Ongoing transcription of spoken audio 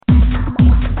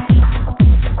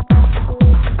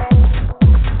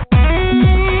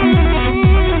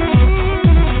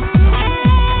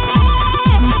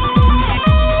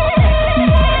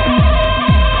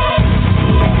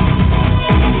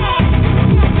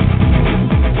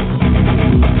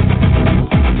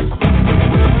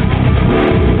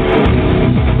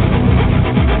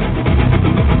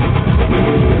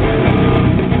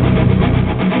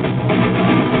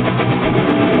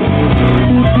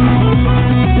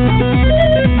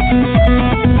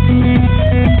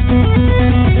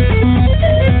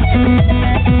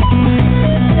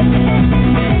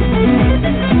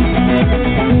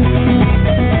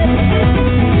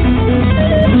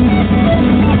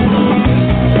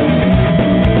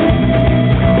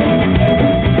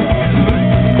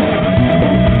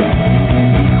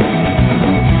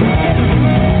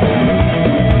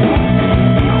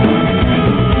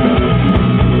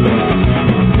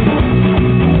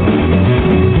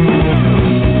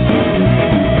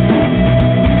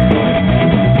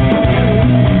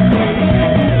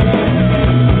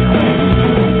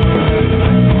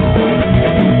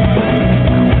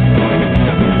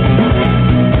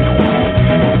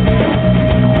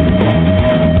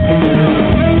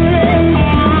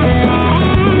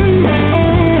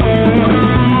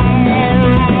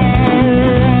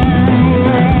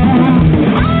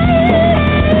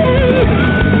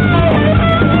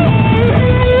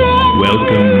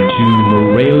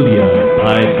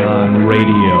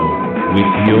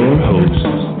your hosts,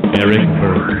 Eric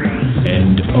Birch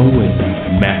and Owen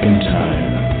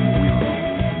McIntyre.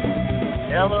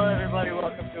 Hello, everybody.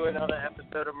 Welcome to another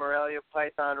episode of Morelia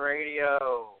Python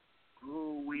Radio.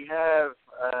 Ooh, we have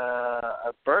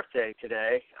a birthday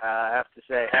today. I have to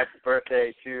say happy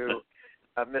birthday to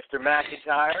Mr.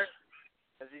 McIntyre,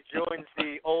 as he joins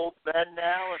the old men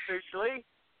now officially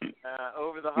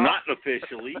over the hump. Not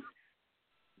officially.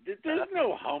 There's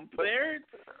no hump there.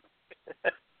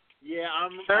 Yeah,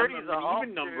 I'm an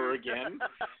even number again.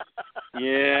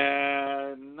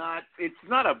 Yeah, it's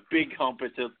not a big hump.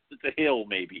 It's a hill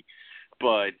maybe,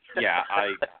 but yeah,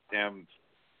 I am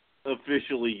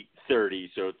officially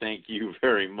 30. So thank you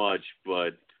very much.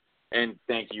 And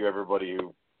thank you everybody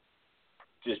who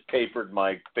just papered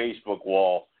my Facebook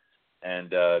wall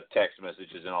and text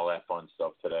messages and all that fun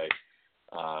stuff today.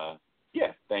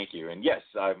 Yeah, thank you. And yes,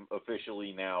 I'm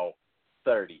officially now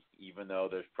 30, even though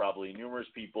there's probably numerous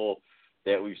people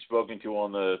that we've spoken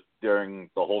to during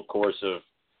the whole course of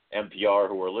NPR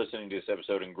who are listening to this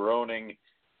episode and groaning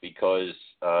because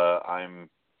I'm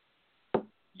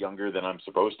younger than I'm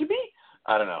supposed to be.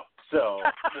 I don't know. So,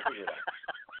 we'll figure it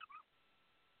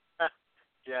out.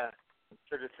 Yeah.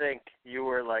 So to think you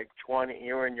were like 20,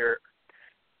 you were in your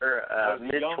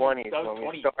mid-20s when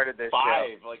we started this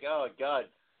show. Like, oh, God.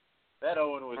 That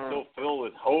Owen was so filled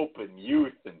with hope and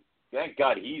youth, and thank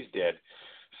God he's dead.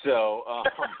 So,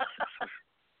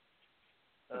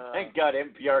 thank God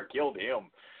NPR killed him.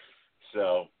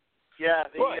 So, yeah,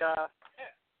 go ahead.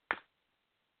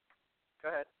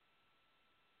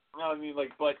 No, I mean,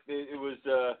 but it was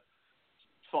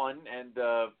fun, and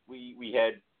we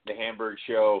had the Hamburg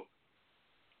show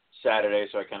Saturday,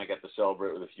 so I kind of got to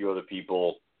celebrate with a few other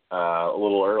people a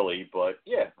little early, but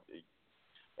yeah.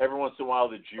 Every once in a while,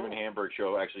 the June Hamburg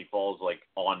show actually falls,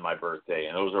 on my birthday,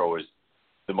 and those are always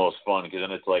the most fun, because then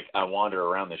it's I wander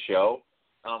around the show,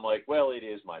 and I'm like, well, it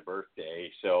is my birthday,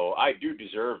 so I do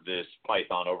deserve this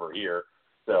python over here,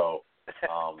 so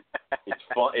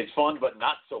it's fun, but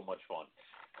not so much fun,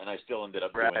 and I still ended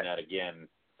up doing that again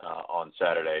on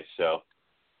Saturday, so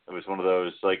it was one of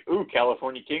those, ooh,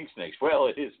 California king snakes, well,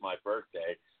 it is my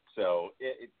birthday, so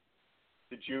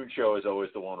the June show is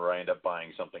always the one where I end up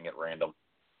buying something at random.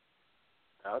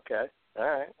 Okay. All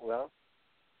right. Well,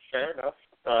 fair enough.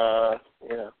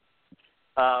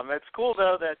 It's cool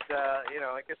though that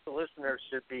I guess the listeners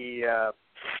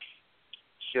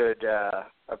should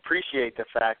appreciate the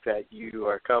fact that you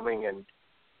are coming and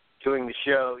doing the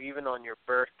show even on your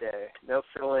birthday. No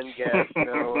fill-in guests.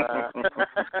 No.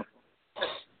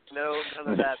 No,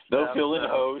 none of that stuff. No fill-in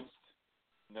host.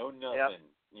 No nothing. Yep.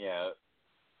 Yeah.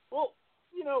 Well.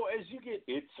 As you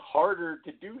it's harder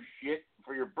to do shit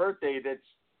for your birthday that's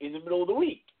in the middle of the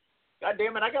week. God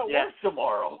damn it, I got work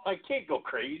tomorrow. I can't go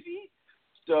crazy.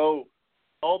 So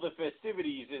all the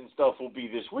festivities and stuff will be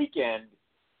this weekend,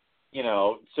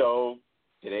 so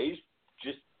today's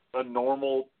just a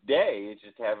normal day. It's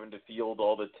just having to field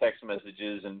all the text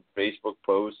messages and Facebook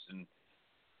posts and,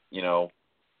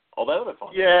 all that other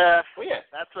fun. Yeah. Well, yeah.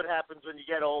 That's what happens when you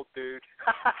get old, dude.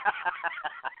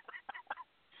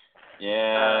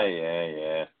 Yeah.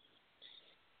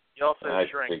 You also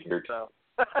shrink. So.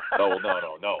 No.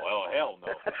 Oh, hell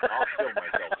no. I'll kill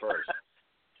myself first.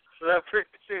 So that pretty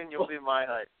soon you'll be my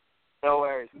height. No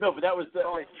worries. No, but that was the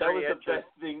best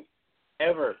thing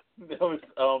ever. That was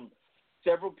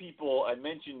several people. I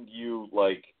mentioned you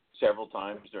several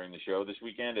times during the show this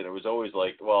weekend, and it was always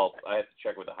well, I have to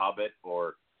check with the Hobbit,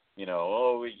 or we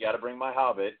got to bring my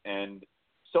Hobbit, and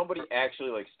somebody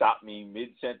actually stopped me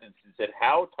mid-sentence and said,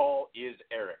 "How tall is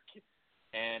Eric?"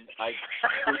 And I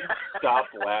couldn't stop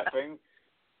laughing.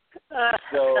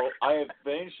 So I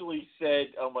eventually said,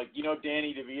 I'm like,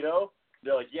 Danny DeVito?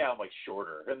 They're like, yeah. I'm like,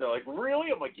 shorter. And they're like,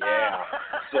 really? I'm like, yeah.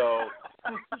 So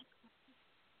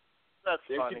that's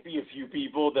there funny. could be a few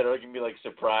people that are going to be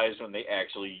surprised when they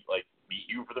actually meet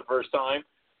you for the first time,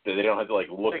 that they don't have to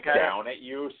look down at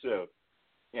you. So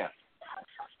yeah.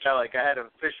 Yeah,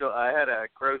 I had a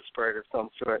growth spurt of some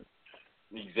sort.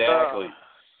 Exactly.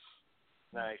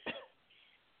 Nice.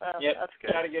 Yeah, that's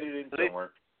good. Got to get it in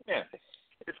somewhere. Yeah.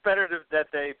 It's better that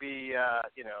they be,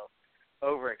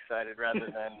 overexcited rather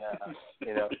than,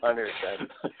 underexcited.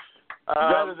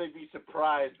 Rather they be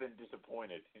surprised than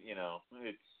disappointed.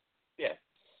 It's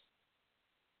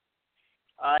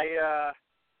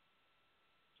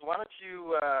So why don't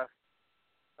you?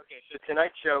 Okay, so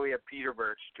tonight's show we have Peter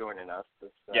Birch joining us.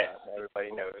 Yes. Everybody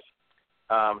knows.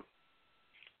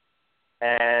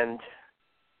 And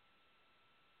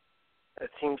it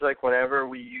seems like whenever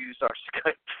we use our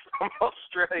Skype from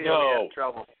Australia, we have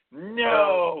trouble.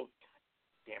 No!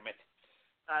 Damn it.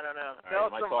 I don't know. Tell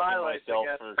some highlights, I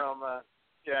guess, from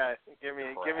Yeah, give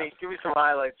me some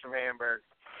highlights from Hamburg,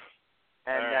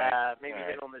 and maybe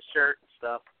hit on the shirt and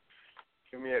stuff.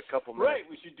 Give me a couple minutes. Right,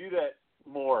 we should do that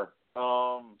more.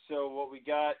 So what we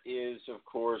got is, of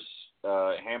course,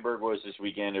 Hamburg was this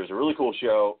weekend. It was a really cool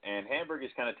show, and Hamburg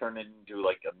has kind of turned into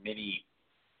like a mini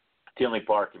Tinley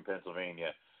Park in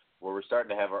Pennsylvania, where we're starting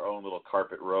to have our own little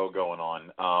carpet row going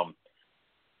on.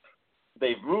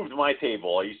 They've moved my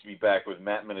table. I used to be back with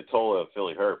Matt Minatola of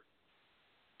Philly Herp.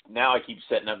 Now I keep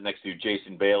setting up next to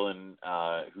Jason Balin,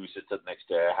 who sits up next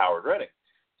to Howard Redding.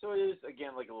 So it is,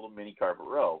 again, like a little mini carpet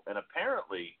row. And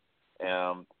apparently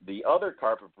the other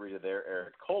carpet breeder there,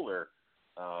 Eric Kohler,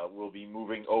 will be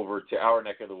moving over to our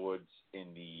neck of the woods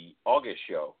in the August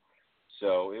show.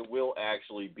 So it will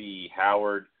actually be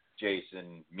Howard,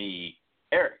 Jason, me,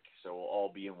 Eric. So we'll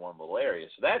all be in one little area.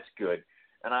 So that's good.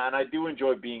 And I do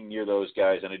enjoy being near those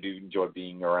guys, and I do enjoy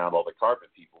being around all the carpet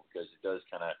people because it does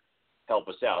kind of help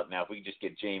us out. Now, if we could just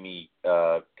get Jamie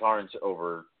Carnes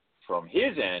over from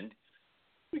his end,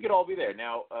 we could all be there.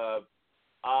 Now,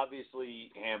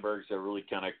 obviously, Hamburg's a really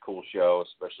kind of cool show,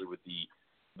 especially with the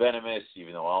Venomous,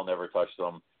 even though I'll never touch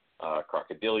them,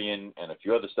 Crocodilian, and a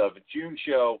few other stuff. At June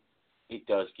show, it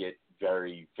does get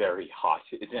very, very hot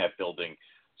in that building.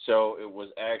 So it was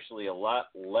actually a lot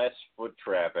less foot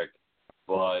traffic,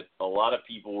 but a lot of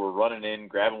people were running in,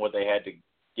 grabbing what they had to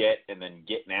get, and then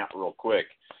getting out real quick,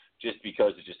 just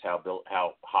because of just how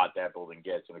hot that building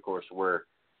gets. And, of course, we're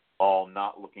all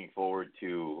not looking forward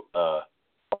to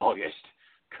August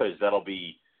because that'll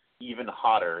be even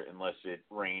hotter unless it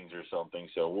rains or something.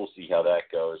 So we'll see how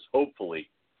that goes. Hopefully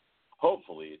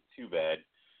it's too bad.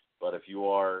 But if you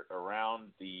are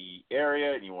around the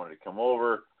area and you wanted to come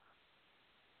over,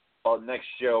 next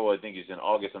show I think is in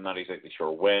August. I'm not exactly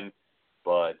sure when,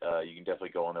 but you can definitely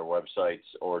go on their websites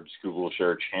or just Google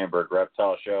search Hamburg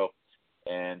Reptile Show,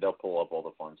 and they'll pull up all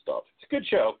the fun stuff. It's a good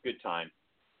show, good time,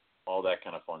 all that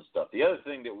kind of fun stuff. The other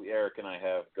thing that Eric and I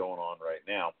have going on right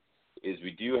now is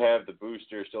we do have the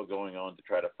booster still going on to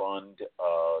try to fund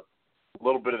a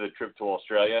little bit of the trip to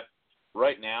Australia.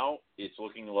 Right now, it's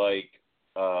looking like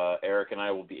Eric and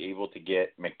I will be able to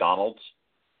get McDonald's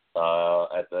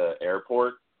at the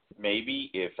airport. Maybe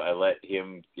if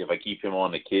I keep him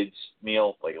on the kids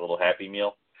meal, like a little Happy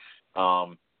Meal,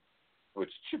 which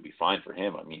should be fine for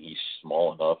him. I mean, he's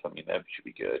small enough. I mean, that should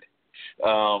be good.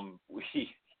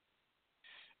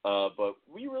 But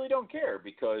we really don't care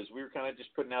because we were kind of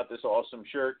just putting out this awesome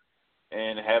shirt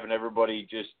and having everybody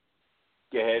just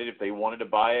go ahead. If they wanted to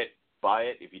buy it, buy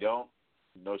it. If you don't,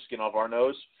 no skin off our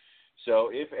nose. So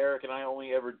if Eric and I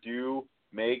only ever do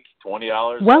make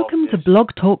 $20. Welcome to Blog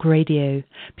Talk Radio.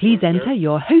 Please enter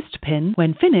your host PIN.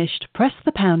 When finished, press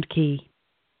the pound key.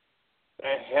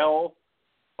 The hell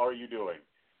are you doing?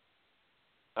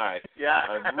 All right. Yeah,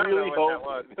 I really hope.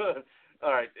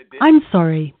 All right. I'm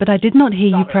sorry, but I did not hear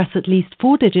you press at least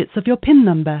 4 digits of your PIN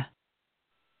number.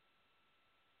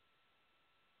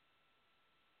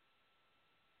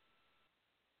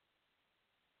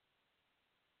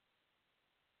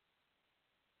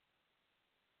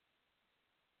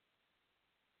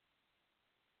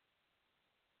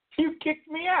 You kicked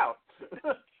me out.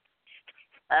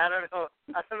 I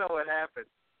don't know what happened.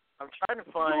 I'm trying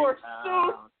to find. You are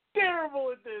so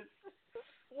terrible at this.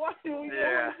 Why do we always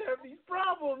have these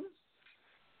problems?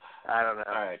 I don't know.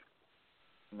 All right.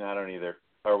 No, I don't either.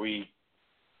 Are we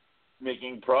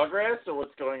making progress, or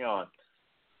what's going on?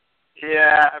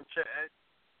 Yeah, I'm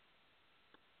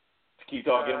keep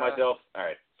talking to myself? All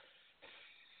right.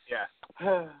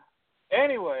 Yeah.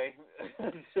 Anyway,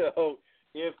 so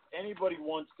if anybody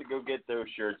wants to go get those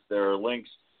shirts, there are links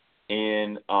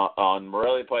on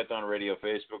Morelia Python Radio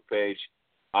Facebook page.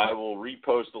 I will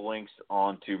repost the links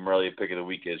onto Morelia Pick of the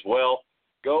Week as well.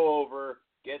 Go over,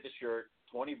 get the shirt,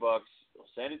 $20. They'll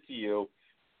send it to you,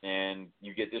 and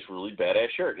you get this really badass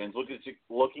shirt. And it's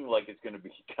looking like it's going to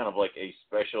be kind of like a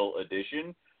special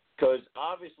edition because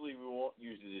obviously we won't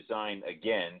use the design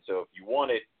again. So if you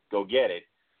want it, go get it.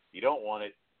 If you don't want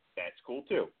it, that's cool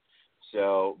too.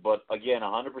 So, but again,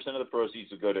 100% of the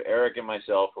proceeds will go to Eric and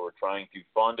myself, who are trying to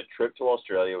fund a trip to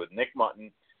Australia with Nick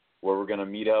Mutton, where we're going to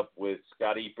meet up with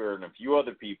Scott Eaper and a few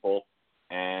other people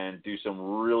and do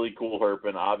some really cool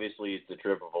herping. Obviously, it's the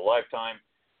trip of a lifetime,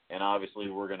 and obviously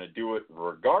we're going to do it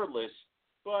regardless,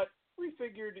 but we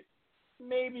figured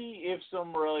maybe if some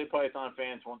Morelia Python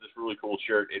fans want this really cool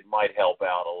shirt, it might help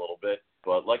out a little bit.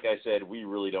 But like I said, we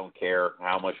really don't care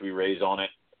how much we raise on it.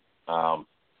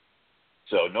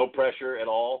 So no pressure at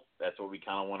all. That's what we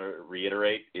kind of want to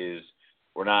reiterate is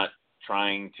we're not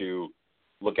trying to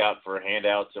look out for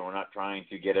handouts, and we're not trying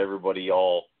to get everybody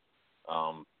all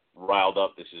riled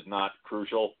up. This is not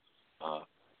crucial.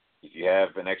 If you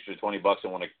have an extra $20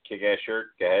 and want a kick-ass shirt,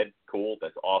 go ahead. Cool.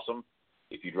 That's awesome.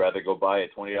 If you'd rather go buy a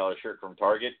 $20 shirt from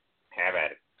Target, have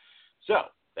at it. So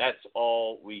that's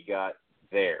all we got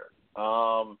there.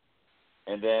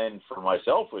 And then for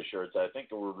myself with shirts, I think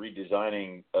we're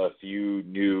redesigning a few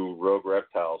new Rogue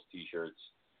Reptiles T-shirts.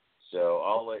 So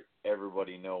I'll let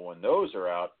everybody know when those are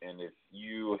out. And if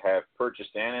you have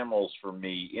purchased animals from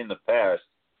me in the past,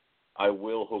 I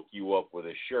will hook you up with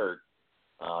a shirt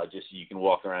just so you can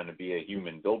walk around and be a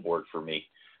human billboard for me.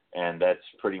 And that's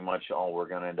pretty much all we're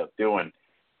going to end up doing.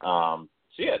 So,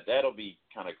 yeah, that'll be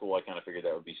kind of cool. I kind of figured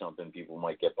that would be something people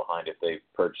might get behind if they've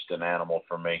purchased an animal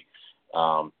from me.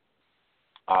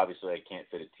 Obviously, I can't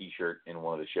fit a T-shirt in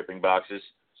one of the shipping boxes,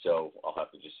 so I'll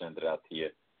have to just send it out to you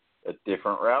a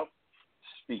different route.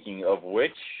 Speaking of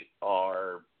which,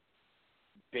 our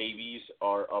babies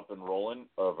are up and rolling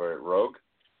over at Rogue.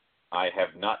 I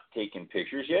have not taken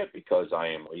pictures yet because I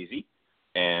am lazy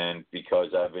and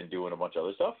because I've been doing a bunch of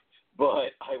other stuff,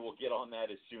 but I will get on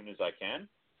that as soon as I can.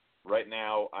 Right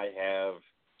now, I have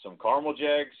some caramel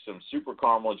jags, some super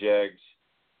caramel jags,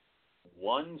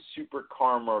 one super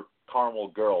caramel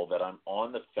girl that I'm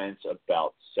on the fence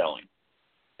about selling.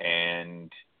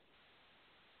 And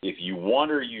if you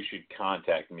want her, you should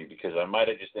contact me because I might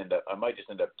just end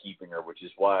up keeping her, which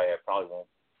is why I probably won't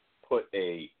put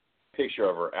a picture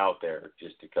of her out there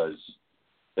just because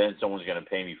then someone's going to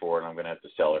pay me for it and I'm going to have to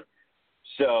sell her.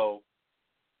 So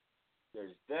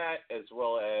there's that, as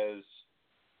well as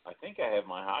I think I have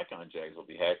my Icon Jags will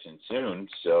be hatching soon.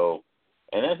 So,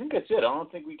 and I think that's it. I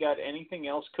don't think we got anything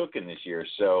else cooking this year.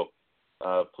 So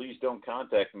please don't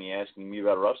contact me asking me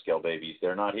about rough scale babies.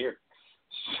 They're not here.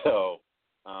 So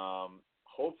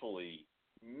hopefully,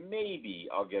 maybe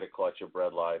I'll get a clutch of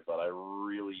bred live, but I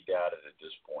really doubt it at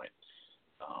this point.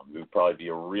 It would probably be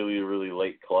a really, really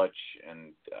late clutch,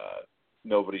 and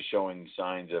nobody's showing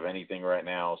signs of anything right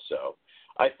now. So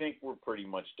I think we're pretty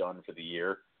much done for the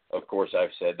year. Of course,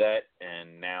 I've said that,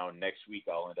 and now next week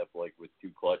I'll end up like with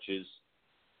 2 clutches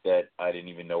that I didn't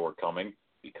even know were coming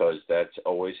because that's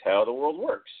always how the world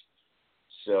works.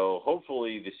 So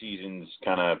hopefully the season's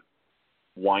kind of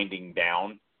winding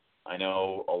down. I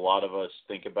know a lot of us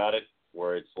think about it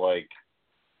where it's like,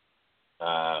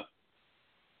 let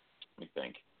me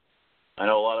think. I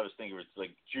know a lot of us think it's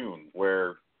like June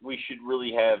where we should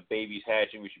really have babies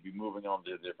hatching. We should be moving on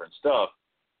to different stuff.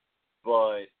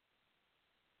 But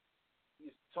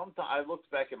sometimes I looked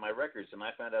back at my records and I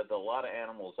found out that a lot of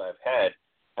animals I've had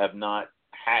have not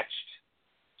hatched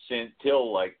since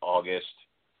till like August,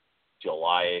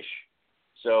 July-ish.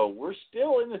 So we're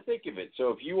still in the thick of it. So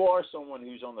if you are someone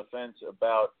who's on the fence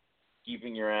about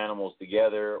keeping your animals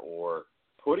together or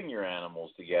putting your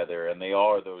animals together, and they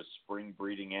are those spring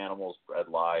breeding animals, bred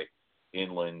live,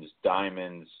 inlands,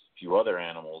 diamonds, a few other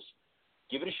animals,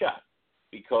 give it a shot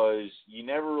because you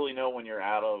never really know when you're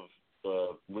out of the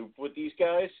loop with these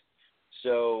guys.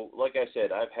 So like I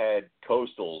said, I've had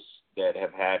coastals that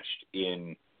have hatched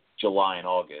in July and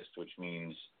August, which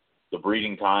means the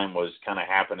breeding time was kind of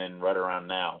happening right around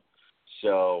now.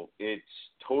 So it's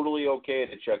totally okay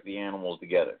to chuck the animals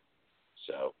together.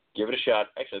 So give it a shot.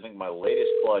 Actually, I think my latest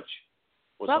clutch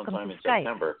was sometime in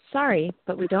September. Sorry,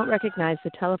 but we don't recognize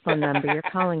the telephone number you're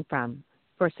calling from.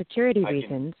 For security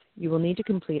reasons, you will need to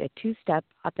complete a 2-step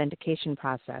authentication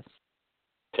process.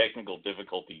 Technical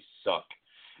difficulties suck.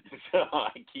 So I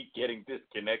keep getting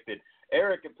disconnected.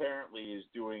 Eric apparently is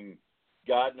doing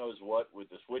God knows what with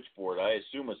the switchboard. I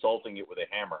assume assaulting it with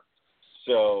a hammer.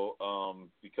 So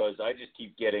because I just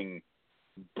keep getting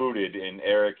booted and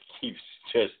Eric keeps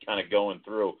just kind of going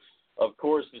through. Of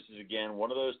course, this is, again, one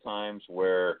of those times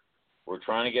where we're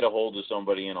trying to get a hold of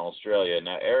somebody in Australia.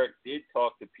 Now, Eric did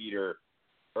talk to Peter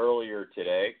earlier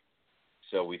today,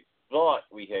 so we thought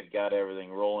we had got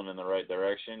everything rolling in the right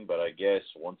direction, but I guess,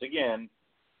 once again,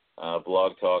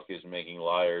 Blog Talk is making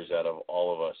liars out of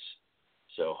all of us.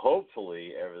 So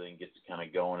hopefully everything gets kind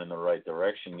of going in the right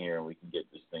direction here and we can get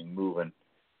this thing moving.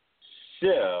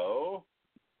 So,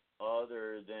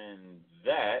 other than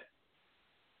that,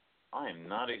 I'm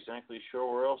not exactly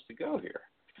sure where else to go here.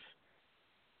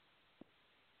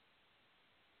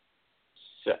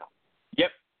 So,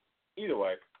 yep, either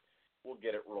way, we'll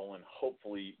get it rolling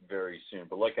hopefully very soon.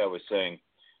 But like I was saying,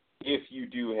 if you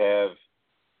are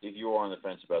on the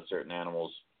fence about certain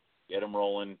animals, get them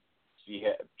rolling,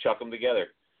 chuck them together,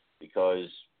 because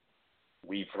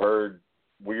we've heard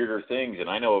weirder things, and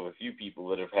I know of a few people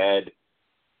that have had,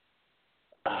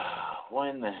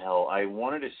 when the hell, I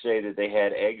wanted to say that they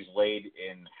had eggs laid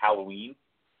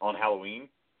on Halloween,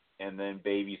 and then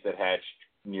babies that hatched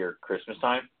near Christmas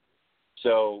time.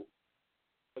 So,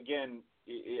 again,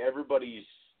 everybody's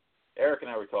Eric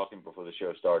and I were talking before the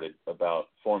show started about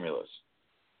formulas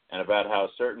and about how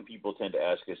certain people tend to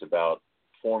ask us about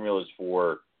formulas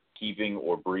for keeping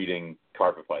or breeding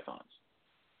carpet pythons,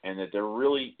 and that there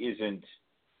really isn't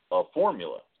a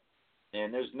formula.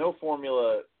 And there's no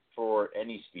formula for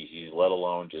any species, let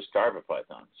alone just carpet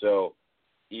python. So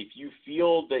if you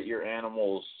feel that your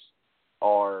animals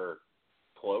are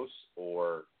close,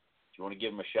 or if you want to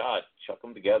give them a shot, chuck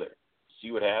them together,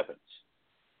 see what happens.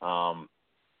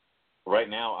 Right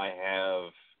now I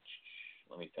have,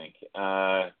 let me think,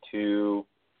 I have two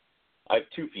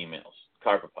females,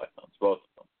 carpet pythons, both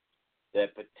of them,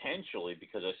 that potentially,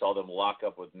 because I saw them lock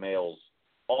up with males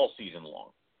all season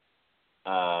long,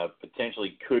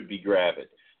 potentially could be gravid.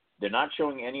 They're not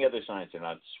showing any other signs. They're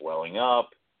not swelling up.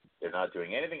 They're not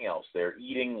doing anything else. They're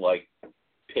eating like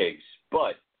pigs,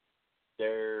 but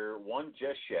one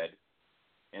just shed,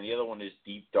 and the other one is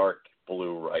deep dark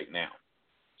blue right now.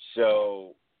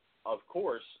 So, of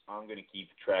course, I'm going to keep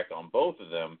track on both of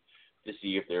them to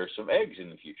see if there are some eggs in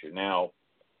the future. Now,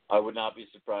 I would not be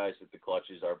surprised if the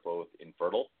clutches are both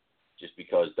infertile, just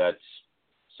because that's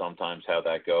sometimes how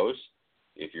that goes.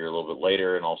 If you're a little bit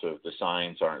later, and also if the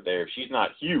signs aren't there, if she's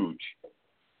not huge,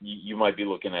 you might be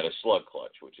looking at a slug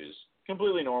clutch, which is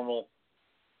completely normal.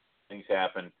 Things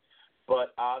happen.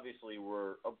 But obviously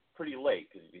we're pretty late,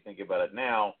 because if you think about it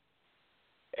now,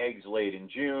 eggs laid in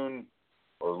June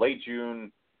or late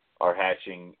June are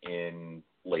hatching in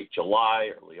late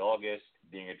July, early August.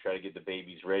 Then you're going to try to get the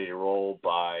babies ready to roll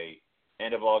by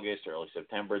end of August, early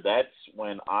September. That's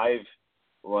when I've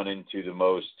run into the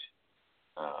most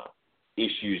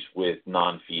issues with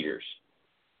non-feeders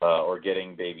or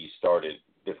getting babies started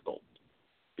difficult,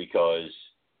 because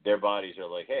their bodies are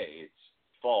like, hey, it's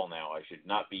fall now, I should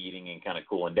not be eating and kind of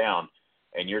cooling down,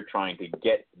 and you're trying to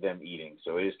get them eating.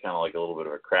 So it is kind of like a little bit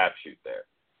of a crapshoot there.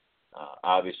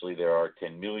 Obviously, there are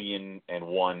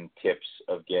 10,000,001 tips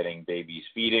of getting babies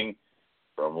feeding,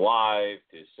 from live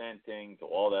to scenting to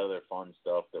all that other fun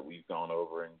stuff that we've gone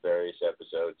over in various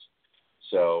episodes.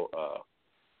 So,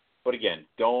 but again,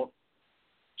 don't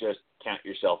just count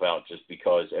yourself out just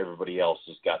because everybody else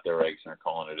has got their eggs and are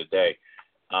calling it a day.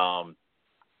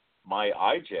 My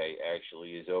IJ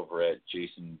actually is over at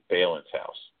Jason Balin's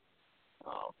house.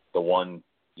 The one,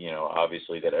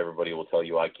 obviously that everybody will tell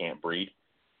you I can't breed.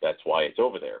 That's why it's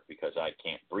over there, because I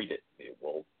can't breed it. It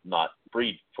will not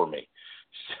breed for me.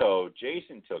 So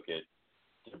Jason took it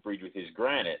to breed with his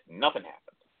granite. Nothing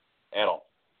happened at all.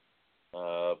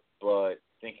 But I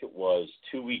think it was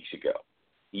 2 weeks ago,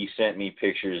 he sent me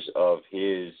pictures of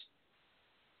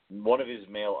one of his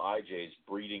male IJs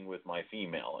breeding with my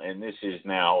female. And this is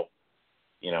now,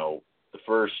 the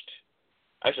first,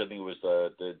 actually I think it was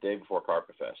the day before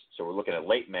Carpet Fest. So we're looking at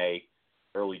late May,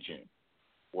 early June,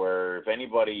 where if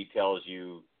anybody tells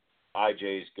you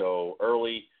IJs go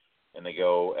early and they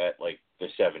go at like the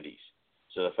 70s.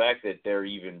 So the fact that they're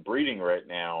even breeding right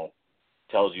now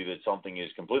tells you that something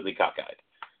is completely cockeyed.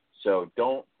 So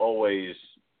don't always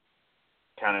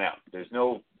count it out. There's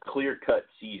no clear-cut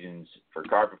seasons for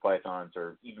carpet pythons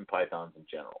or even pythons in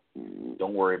general.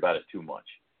 Don't worry about it too much.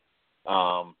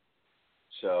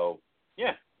 So,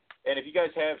 yeah. And if you guys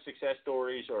have success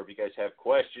stories, or if you guys have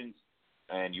questions,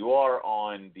 and you are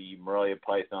on the Morelia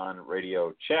Python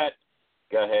radio chat,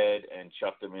 go ahead and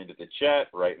chuck them into the chat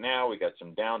right now. We got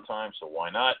some downtime, so why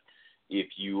not? If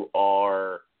you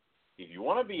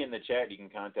want to be in the chat, you can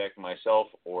contact myself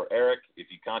or Eric. If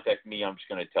you contact me, I'm just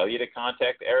going to tell you to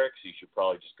contact Eric, so you should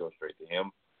probably just go straight to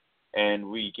him. And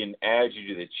we can add you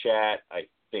to the chat. I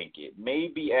think it may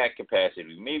be at capacity.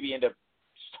 We maybe end up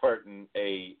starting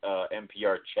a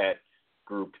NPR chat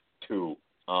group too.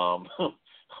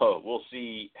 We'll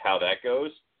see how that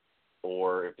goes,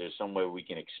 or if there's some way we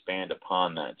can expand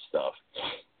upon that stuff.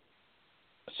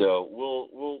 So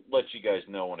we'll let you guys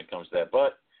know when it comes to that.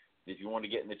 But if you want to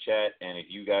get in the chat, and if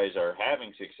you guys are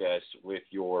having success with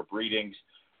your breedings,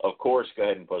 of course, go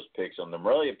ahead and post pics on the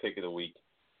Morelia Pick of the Week,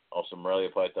 also Morelia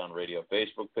Python Radio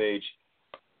Facebook page.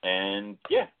 And,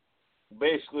 yeah,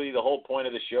 basically the whole point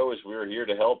of the show is we're here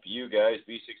to help you guys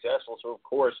be successful. So, of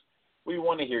course, we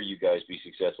want to hear you guys be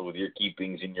successful with your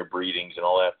keepings and your breedings and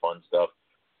all that fun stuff.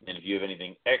 And if you have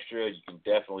anything extra, you can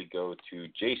definitely go to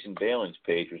Jason Balin's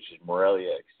page, which is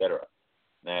Morelia, etc.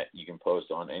 That you can post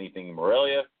on anything in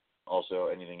Morelia. Also,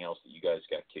 anything else that you guys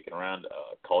got kicking around,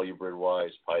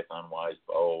 colubrid-wise, python-wise,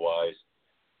 boa-wise.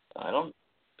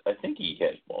 I think he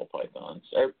has ball pythons.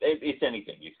 It's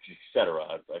anything,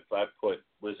 etc. I've put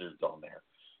lizards on there.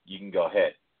 You can go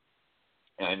ahead.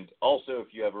 And also,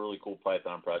 if you have a really cool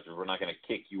python project, we're not going to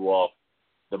kick you off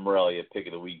the Morelia Pick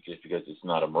of the Week just because it's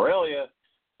not a Morelia,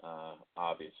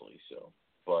 obviously. So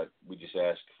but we just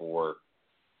ask for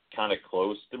kind of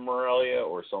close to Morelia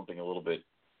or something a little bit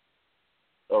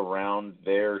around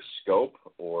their scope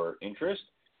or interest.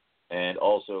 And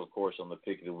also, of course, on the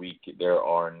pick of the week, there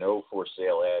are no for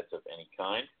sale ads of any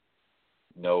kind,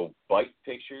 no bite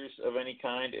pictures of any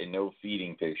kind, and no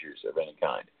feeding pictures of any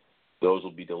kind. Those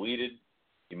will be deleted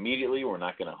immediately. We're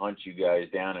not going to hunt you guys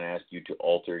down and ask you to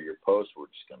alter your post. We're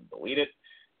just going to delete it,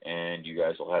 and you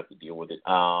guys will have to deal with it.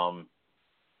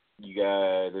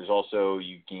 There's also,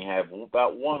 you can have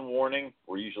about one warning.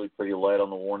 We're usually pretty light on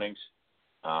the warnings.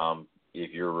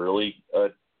 If you're really a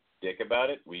dick about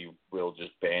it, we will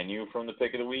just ban you from the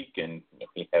pick of the week, and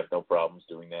we have no problems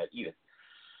doing that either.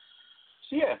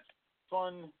 So yeah,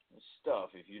 fun stuff.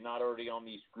 If you're not already on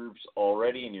these groups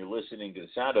already and you're listening to the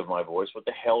sound of my voice, what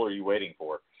the hell are you waiting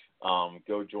for?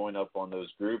 Go join up on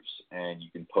those groups, and you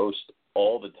can post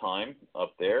all the time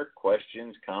up there,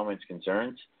 questions, comments,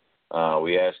 concerns.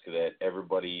 We ask that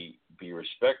everybody be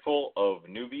respectful of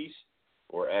newbies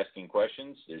or asking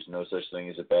questions. There's no such thing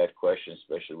as a bad question,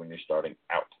 especially when you're starting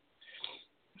out.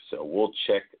 So we'll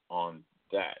check on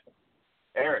that.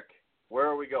 Eric, where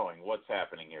are we going? What's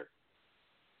happening here?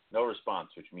 No response,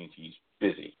 which means he's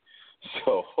busy.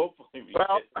 So hopefully we get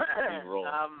this thing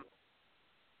rolling.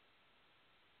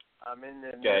 I'm in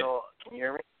the middle. Can you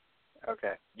hear me?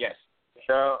 Okay. Yes.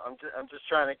 So I'm just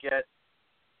trying to get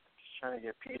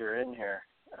Peter in here.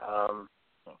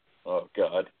 Oh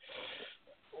God.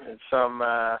 Some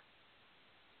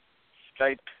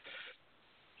Skype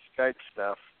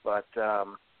stuff, but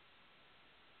for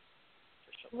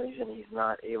some reason he's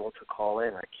not able to call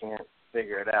in. I can't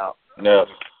figure it out. No.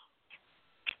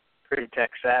 Pretty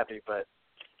tech savvy, but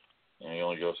yeah, you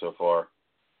only go so far.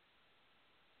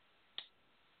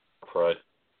 Crud.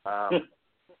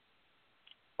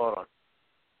 Hold on.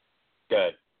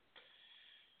 Good.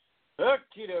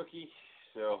 Okie dokie.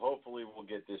 So hopefully we'll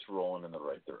get this rolling in the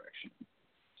right direction.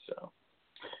 So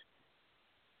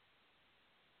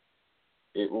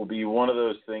it will be one of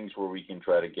those things where we can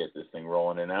try to get this thing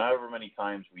rolling. And however many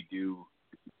times we do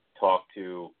talk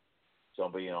to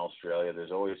somebody in Australia,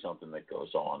 there's always something that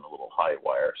goes on, a little high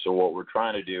wire. So what we're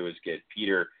trying to do is get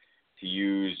Peter to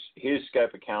use his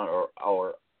Skype account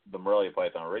or the Morelia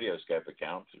Python Radio Skype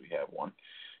account, because we have one,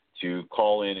 to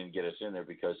call in and get us in there,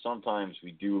 because sometimes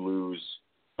we do lose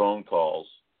phone calls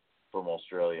from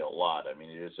Australia a lot. I mean,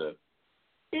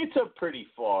 it's a pretty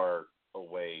far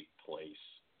away place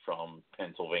from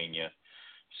Pennsylvania.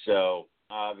 So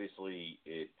obviously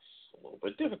it's a little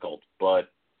bit difficult, but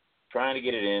trying to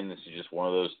get it in, this is just one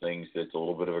of those things that's a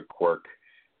little bit of a quirk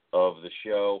of the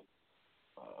show.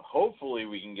 Hopefully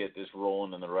we can get this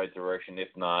rolling in the right direction. If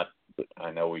not,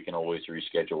 I know we can always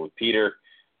reschedule with Peter.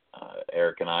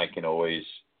 Eric and I can always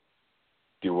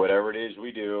do whatever it is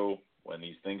we do when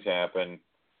these things happen.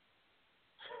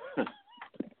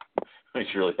 We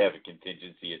surely have a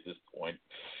contingency at this point.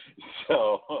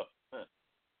 So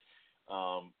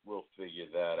we'll figure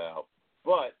that out.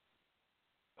 But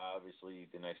obviously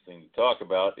the next thing to talk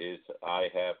about is I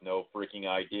have no freaking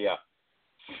idea.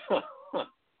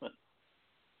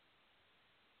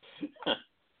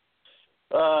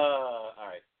 All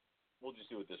right. We'll just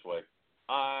do it this way.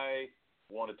 I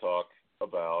want to talk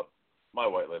about my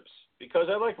white lips because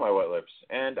I like my white lips,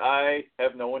 and I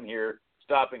have no one here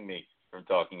stopping me from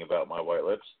talking about my white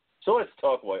lips. So let's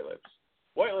talk white lips.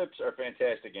 White lips are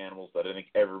fantastic animals that I think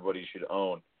everybody should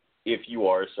own if you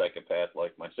are a psychopath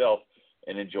like myself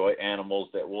and enjoy animals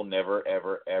that will never,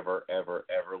 ever, ever, ever,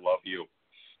 ever love you.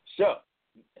 So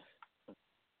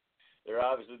there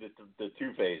are obviously the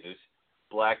two phases,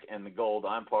 black and the gold.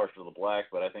 I'm partial to the black,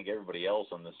 but I think everybody else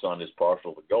on the sun is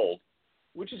partial to gold,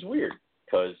 which is weird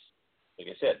because, like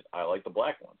I said, I like the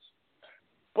black ones.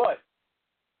 But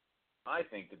I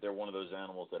think that they're one of those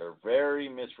animals that are very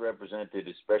misrepresented,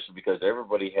 especially because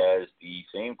everybody has the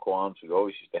same qualms we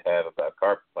always used to have about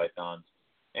carpet pythons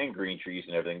and green trees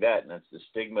and everything that, and that's the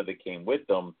stigma that came with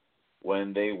them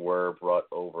when they were brought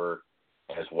over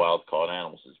as wild-caught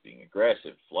animals, as being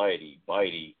aggressive, flighty,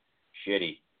 bitey,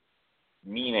 shitty,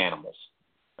 mean animals.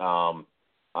 I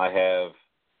have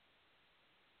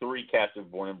 3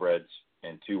 captive born and breds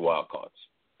and 2 wild-caughts,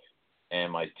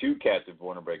 and my 2 captive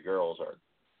born and bred girls are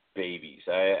babies.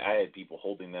 I had people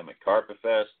holding them at Carpet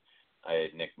Fest. I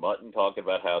had Nick Mutton talking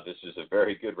about how this is a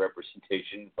very good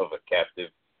representation of a captive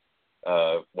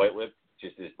white lip,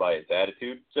 just as by its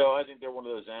attitude. So I think they're one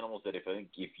of those animals that if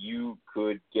you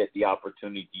could get the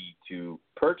opportunity to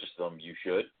purchase them, you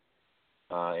should.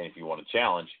 And if you want to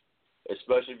challenge,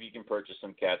 especially if you can purchase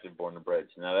some captive born and breds.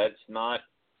 Now that's not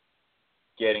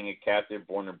getting a captive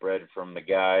born and bred from the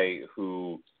guy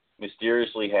who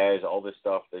mysteriously has all this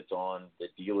stuff that's on the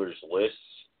dealer's lists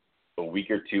a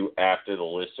week or two after the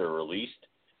lists are released,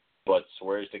 but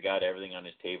swears to God everything on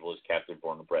his table is captive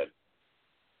born and bred.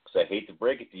 So I hate to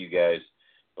break it to you guys,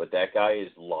 but that guy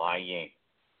is lying.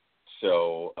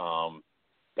 So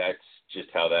that's just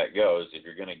how that goes. If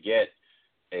you're going to get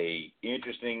a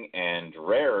interesting and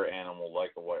rare animal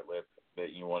like a white lip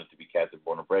that you want it to be captive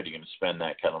born and bred, you're going to spend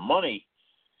that kind of money,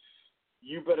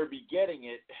 you better be getting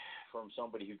it from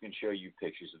somebody who can show you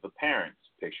pictures of the parents,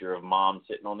 picture of mom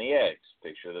sitting on the eggs,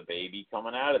 picture of the baby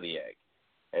coming out of the egg,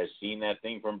 has seen that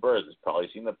thing from birth, has probably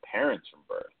seen the parents from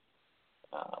birth.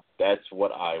 That's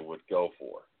what I would go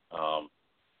for.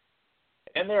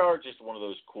 And they are just one of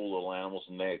those cool little animals,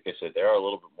 and they, like I said, they are a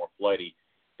little bit more flighty.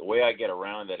 The way I get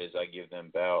around that is I give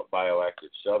them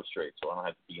bioactive substrate, so I don't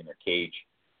have to be in their cage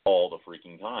all the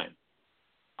freaking time.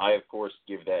 I, of course,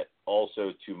 give that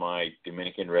also to my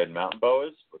Dominican red mountain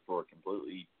boas, but for a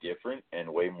completely different and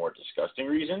way more disgusting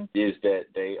reason, is that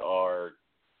they are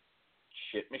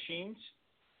shit machines,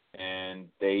 and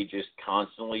they just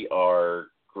constantly are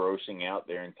grossing out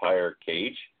their entire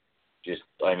cage,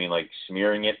 like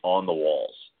smearing it on the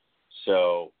walls.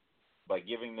 So by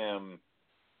giving them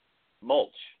mulch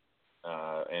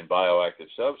and bioactive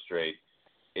substrate,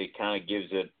 it kind of gives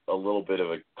it a little bit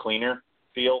of a cleaner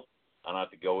feel. I don't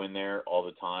have to go in there all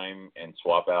the time and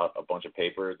swap out a bunch of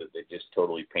paper that they just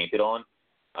totally painted on.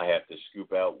 I have to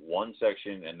scoop out one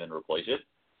section and then replace it.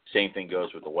 Same thing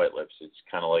goes with the white lips. It's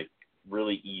kind of like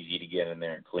really easy to get in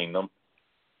there and clean them.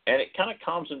 And it kind of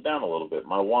calms them down a little bit.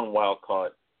 My one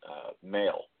wild-caught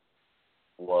male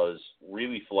was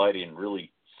really flighty and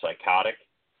really psychotic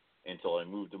until I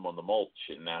moved him on the mulch,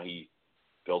 and now he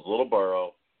builds a little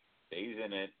burrow, stays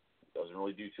in it, doesn't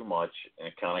really do too much, and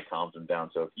it kind of calms him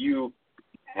down. So if you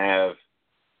have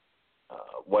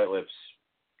white lips,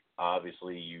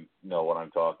 obviously you know what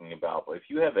I'm talking about, but if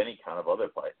you have any kind of other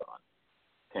python,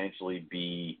 potentially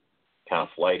be kind of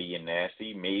flighty and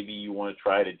nasty, maybe you want to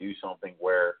try to do something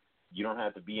where you don't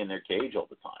have to be in their cage all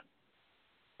the time.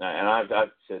 Now, and I've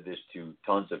said this to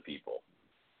tons of people,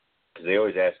 because they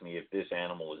always ask me if this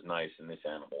animal is nice and this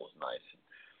animal is nice.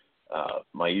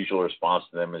 My usual response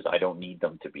to them is I don't need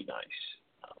them to be nice.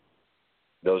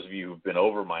 Those of you who've been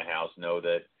over my house know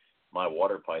that my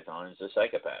water python is a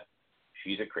psychopath.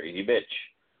 She's a crazy bitch.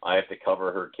 I have to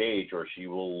cover her cage or she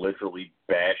will literally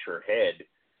bash her head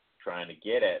trying to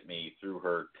get at me through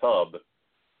her tub.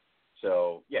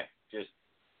 So, yeah, just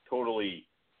totally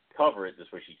cover it this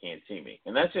way she can't see me.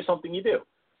 And that's just something you do.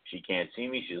 She can't see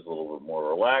me. She's a little bit more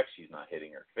relaxed. She's not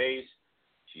hitting her face.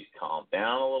 She's calmed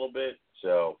down a little bit.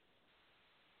 So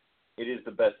it is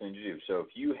the best thing to do. So if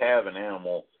you have an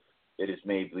animal that is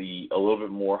maybe a little bit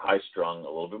more high-strung, a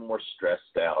little bit more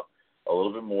stressed out, a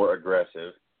little bit more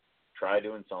aggressive, try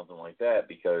doing something like that,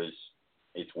 because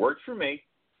it's worked for me,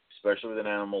 especially with an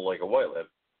animal like a white lip.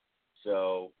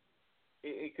 So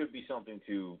it could be something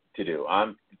to do.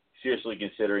 I'm seriously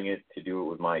considering it to do it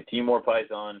with my Timor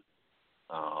python.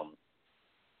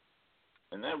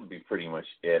 And that would be pretty much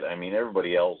it. I mean,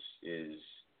 everybody else is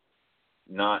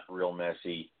not real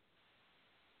messy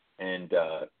and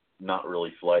not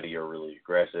really flighty or really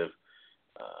aggressive,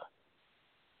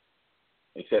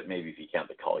 except maybe if you count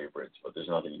the colubrids, but there's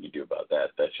nothing you can do about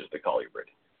that. That's just the colubrid.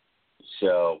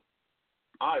 So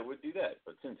I would do that.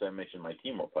 But since I mentioned my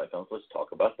Timor pythons, let's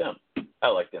talk about them. I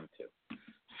like them too.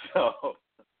 So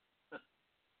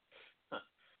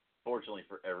fortunately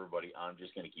for everybody, I'm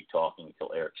just going to keep talking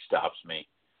until Eric stops me,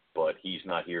 but he's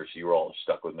not here, so you're all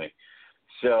stuck with me.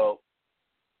 So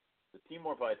the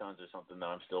Timor pythons are something that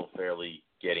I'm still fairly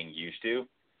getting used to.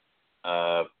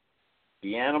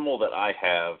 The animal that I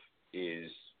have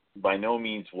is by no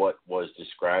means what was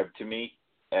described to me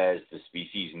as the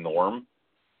species norm,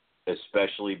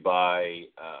 especially by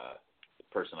the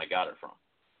person I got it from.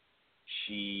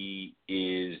 She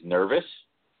is nervous,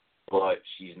 but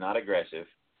she's not aggressive.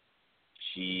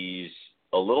 She's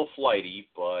a little flighty,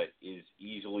 but is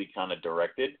easily kind of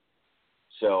directed.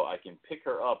 So I can pick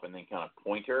her up and then kind of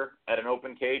point her at an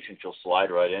open cage, and she'll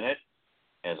slide right in it.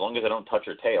 And as long as I don't touch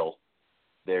her tail,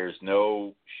 there's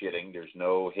no shitting, there's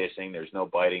no hissing, there's no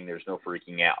biting, there's no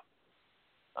freaking out.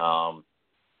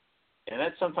 And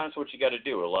that's sometimes what you got to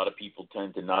do. A lot of people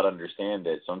tend to not understand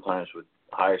that sometimes with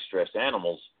high-stressed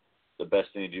animals, the best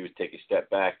thing to do is take a step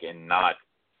back and not,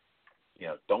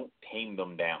 don't tame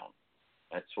them down.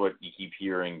 That's what you keep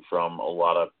hearing from a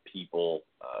lot of people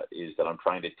is that I'm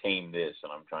trying to tame this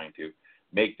and I'm trying to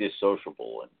make this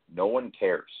sociable. And no one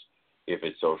cares if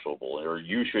it's sociable, or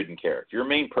you shouldn't care. If your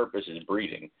main purpose is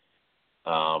breeding,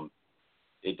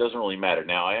 it doesn't really matter.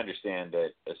 Now, I understand that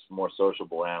a more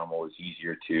sociable animal is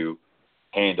easier to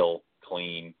handle,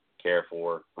 clean, care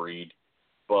for, breed,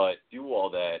 but do all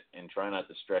that and try not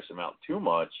to stress them out too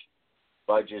much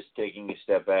by just taking a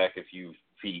step back a few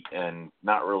feet and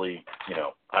not really,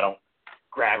 I don't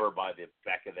grab her by the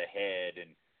back of the head and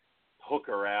hook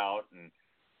her out and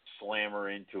slam her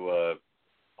into a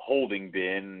holding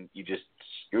bin. You just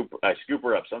I scoop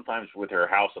her up, sometimes with her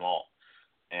house and all,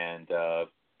 and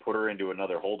put her into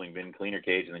another holding bin, clean her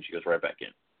cage, and then she goes right back in.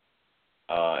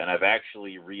 And I've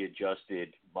actually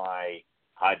readjusted my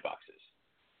hide boxes.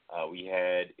 We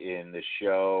had in the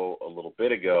show a little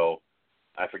bit ago,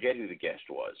 I forget who the guest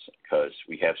was because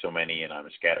we have so many and I'm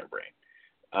a scatterbrain.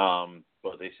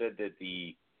 But they said that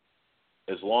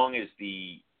as long as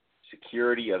the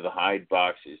security of the hide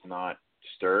box is not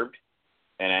disturbed,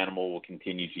 an animal will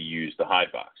continue to use the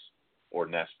hide box or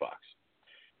nest box.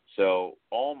 So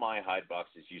all my hide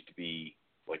boxes used to be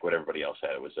like what everybody else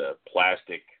had. It was a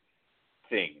plastic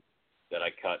thing that I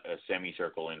cut a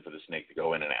semicircle in for the snake to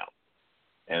go in and out.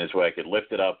 And this way I could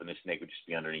lift it up and the snake would just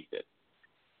be underneath it.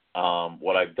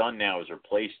 What I've done now is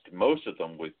replaced most of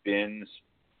them with bins.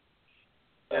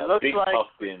 It looks big like tough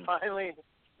we bins. finally.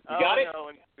 You got it? No,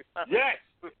 Yes.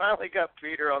 We finally got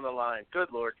Peter on the line. Good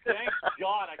Lord. Thank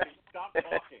God I can stop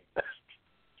talking.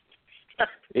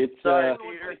 It's Sorry,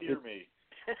 Everyone Peter. can hear me.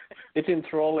 it's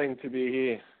enthralling to be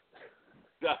here.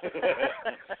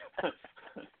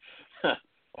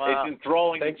 Wow. It's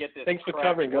enthralling Thanks, to get this. thanks for crap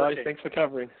covering, guys. working. Thanks for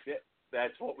covering.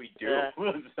 That's what we do. Yeah.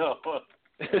 So,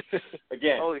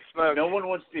 again, Holy smokes. no one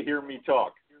wants to hear me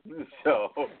talk.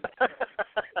 So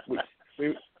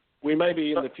we may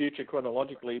be in the future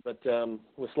chronologically, but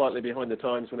we're slightly behind the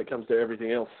times when it comes to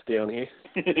everything else down here.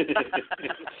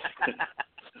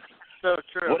 So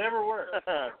true. Whatever works.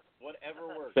 Whatever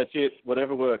works. That's it.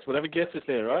 Whatever works. Whatever gets us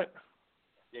there, right?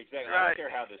 Exactly. I Right. don't care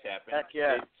how this happened. Heck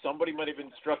yeah. Somebody might have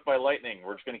been struck by lightning.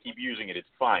 We're just going to keep using it. It's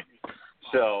fine.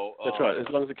 So That's right. As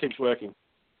long as it keeps working.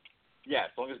 Yeah,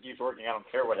 as long as it keeps working, I don't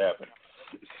care what happened.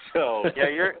 So Yeah,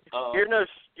 you're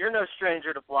no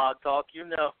stranger to Blog Talk. You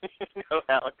know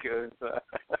how it goes.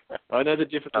 I know the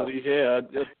difficulties. Yeah,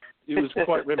 it was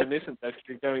quite reminiscent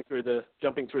actually jumping through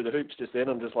the hoops just then.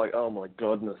 I'm just like, oh my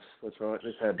goodness, that's right.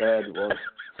 That's how bad it was.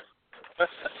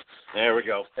 There we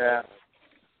go. Yeah.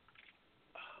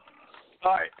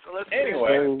 All right, so let's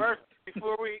Anyway. first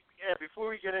before we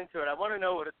get into it, I want to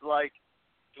know what it's like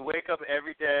to wake up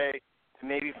every day and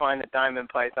maybe find a diamond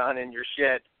python in your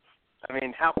shed. I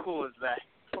mean, how cool is that?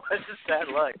 What is that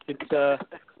like?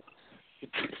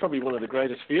 It's probably one of the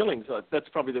greatest feelings. That's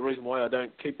probably the reason why I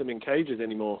don't keep them in cages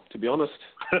anymore, to be honest.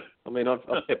 I mean, I've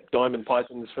kept diamond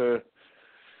pythons for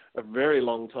a very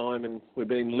long time, and we've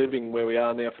been living where we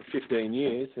are now for 15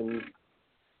 years, and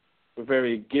we're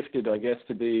very gifted, I guess,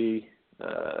 to be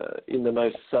in the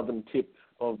most southern tip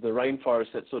of the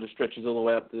rainforest that sort of stretches all the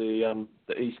way up the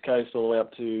east coast, all the way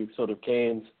up to sort of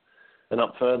Cairns and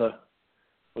up further.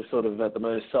 We're sort of at the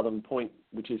most southern point,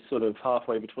 which is sort of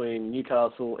halfway between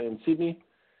Newcastle and Sydney.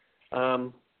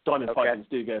 Diamond pythons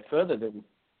do go further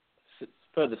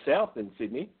south than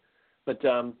Sydney, but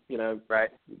right.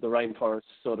 The rainforest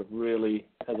sort of really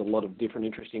has a lot of different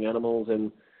interesting animals.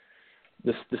 And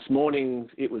this morning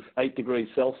it was 8 degrees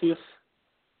Celsius.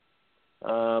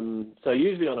 So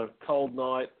usually on a cold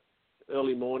night,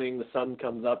 early morning, the sun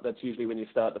comes up. That's usually when you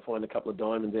start to find a couple of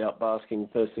diamonds out basking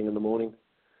first thing in the morning.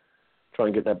 Try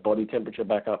and get that body temperature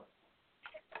back up.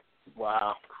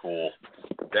 Wow. Cool.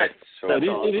 That's so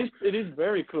awesome. It is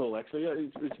very cool, actually.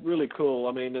 It's really cool.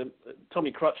 I mean,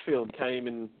 Tommy Crutchfield came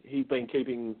and he's been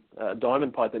keeping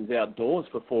diamond pythons outdoors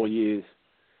for 4 years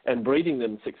and breeding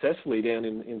them successfully down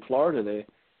in Florida there.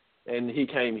 And he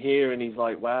came here and he's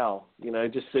like, wow,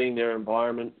 just seeing their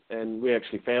environment, and we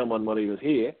actually found one while he was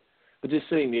here, but just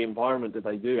seeing the environment that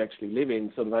they do actually live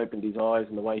in sort of opened his eyes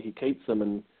and the way he keeps them.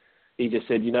 And he just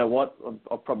said, you know what,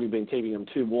 I've probably been keeping them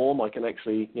too warm. I can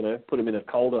actually, put them in a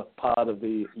colder part of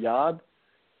the yard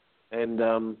and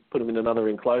put them in another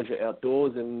enclosure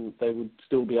outdoors, and they would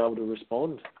still be able to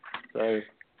respond. So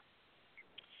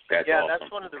That's yeah, awesome.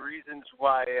 That's one of the reasons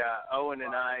why Owen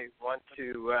and I want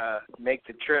to make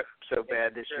the trip so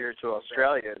bad this year to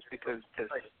Australia, is because to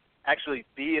actually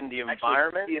be in the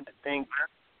environment, I think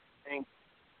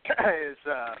is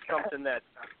something that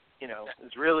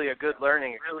is really a good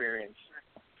learning experience.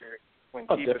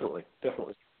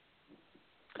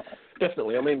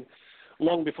 Definitely. I mean,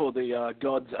 long before the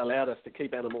gods allowed us to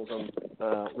keep animals on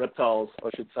reptiles, I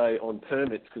should say, on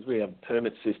permits, because we have a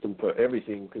permit system for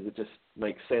everything, because it just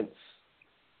makes sense.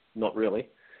 Not really.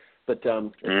 But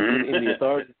in the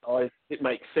authorities' eyes, it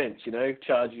makes sense,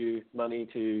 charge you money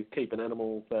to keep an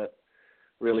animal that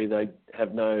really they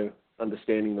have no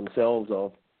understanding themselves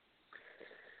of.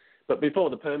 But before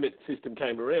the permit system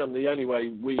came around, the only way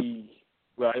we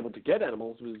were able to get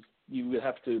animals was you would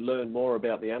have to learn more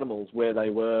about the animals, where they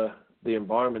were, the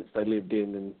environments they lived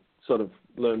in, and sort of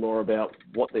learn more about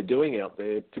what they're doing out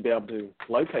there to be able to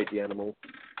locate the animal.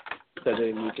 So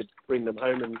then you could bring them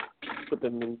home and put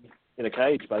them in a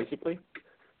cage, basically.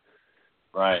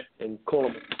 Right. And call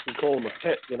them a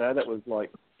pet. You know, that was like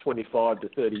 25 to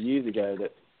 30 years ago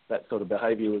that sort of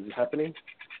behaviour was happening.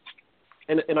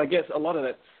 And I guess a lot of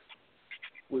that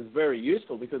was very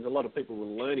useful because a lot of people were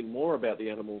learning more about the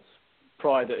animals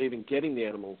prior to even getting the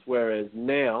animals, whereas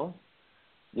now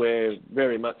we're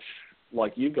very much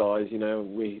like you guys. You know,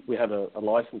 we have a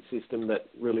license system that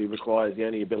really requires the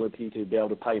only ability to be able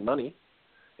to pay money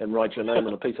and write your name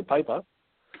on a piece of paper,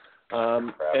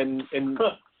 and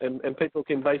people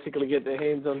can basically get their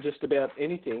hands on just about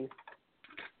anything,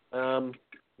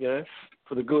 you know,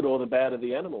 for the good or the bad of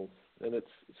the animals. And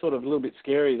it's sort of a little bit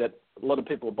scary that a lot of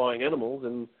people are buying animals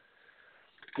and,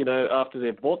 you know, after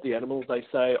they've bought the animals, they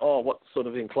say, oh, what sort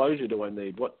of enclosure do I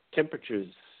need? What temperatures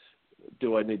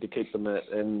do I need to keep them at?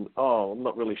 And, oh, I'm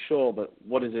not really sure, but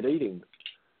what is it eating?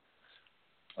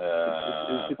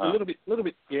 It's a little bit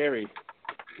scary.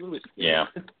 A little bit scary. Yeah.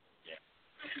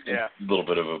 Yeah. A little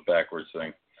bit of a backwards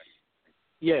thing.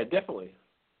 Yeah, definitely.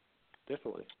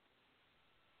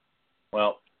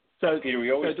 Well, so, Peter,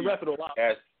 we always to wrap it all up,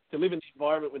 to live in the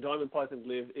environment where diamond pythons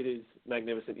live, it is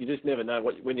magnificent. You just never know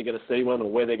when you're going to see one or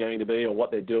where they're going to be or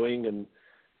what they're doing.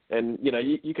 And you know,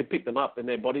 you could pick them up and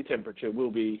their body temperature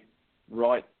will be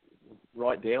right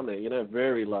down there, you know,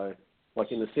 very low,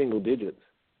 like in the single digits.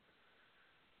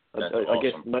 I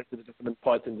guess most of the diamond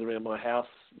pythons around my house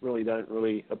don't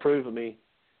really approve of me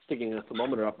sticking a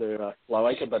thermometer up their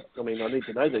cloaca, but, I mean, I need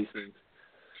to know these things.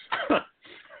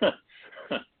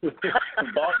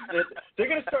 They're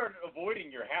going to start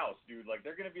avoiding your house, dude. Like,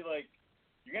 they're going to be like,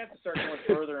 you're going to have to start going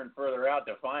further and further out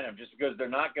to find them just because they're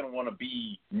not going to want to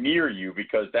be near you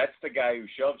because that's the guy who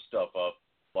shoves stuff up,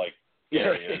 like,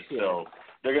 areas. Yeah. So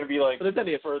they're going to be like, but it's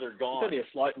only further gone. It's only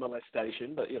a slight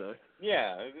molestation, but, you know.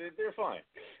 Yeah, they're fine.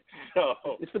 So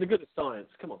it's for the good of science.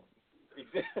 Come on.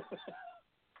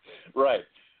 Right.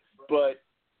 But,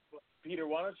 Peter,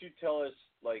 why don't you tell us,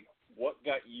 like, what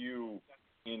got you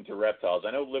into reptiles?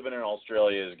 I know living in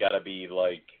Australia has got to be,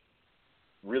 like,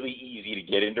 really easy to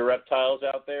get into reptiles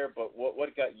out there, but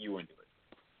what got you into it?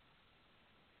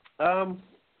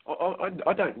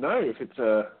 I don't know if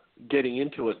it's getting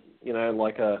into it, you know,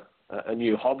 like a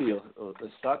new hobby or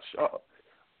as such.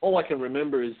 All I can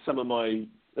remember is some of my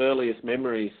earliest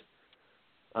memories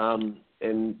and,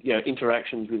 you know,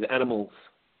 interactions with animals.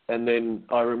 And then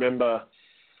I remember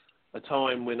a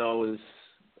time when I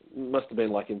must have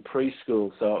been like in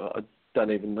preschool, so I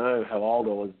don't even know how old I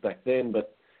was back then,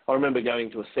 but I remember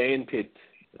going to a sand pit,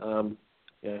 you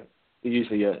know,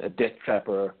 usually a death trap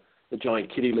or a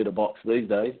giant kitty litter box these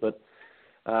days, but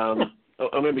I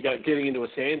remember getting into a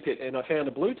sand pit and I found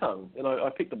a blue tongue, and I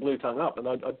picked the blue tongue up, and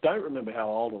I don't remember how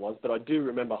old I was, but I do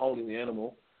remember holding the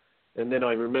animal, and then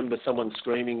I remember someone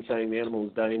screaming saying the animal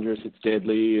is dangerous, it's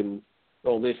deadly, and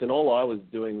all this, and all I was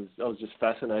doing was I was just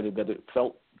fascinated that it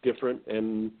felt different,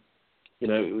 and, you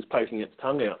know, it was poking its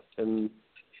tongue out, and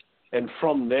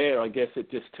from there, I guess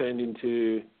it just turned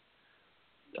into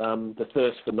the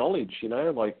thirst for knowledge, you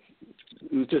know, like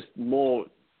it was just more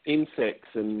insects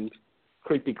and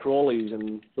creepy crawlies,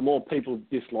 and the more people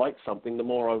disliked something, the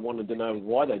more I wanted to know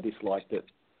why they disliked it.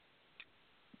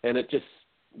 And it just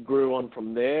grew on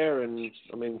from there, and,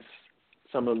 I mean,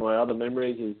 some of my other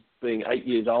memories is being 8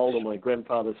 years old on my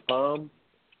grandfather's farm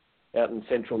out in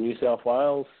central New South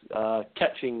Wales,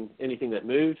 catching anything that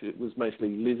moved. It was mostly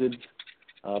lizards,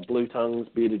 blue tongues,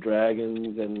 bearded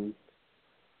dragons, and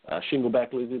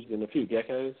shingleback lizards, and a few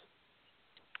geckos.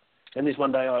 And this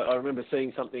one day I remember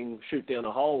seeing something shoot down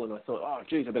a hole, and I thought, oh,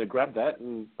 geez, I better grab that.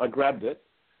 And I grabbed it.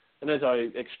 And as I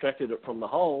extracted it from the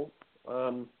hole,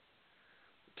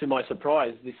 to my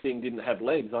surprise, this thing didn't have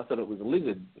legs. I thought it was a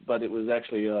lizard, but it was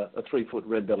actually a 3-foot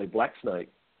red-bellied black snake.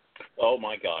 Oh,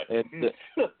 my God. And,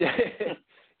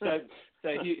 so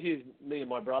here's me and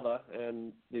my brother,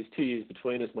 and there's 2 years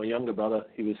between us. My younger brother,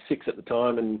 he was 6 at the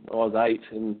time, and I was 8,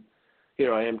 and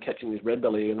here I am catching this red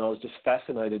belly, and I was just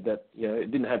fascinated that, you know,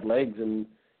 it didn't have legs and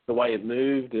the way it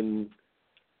moved, and,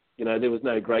 you know, there was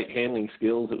no great handling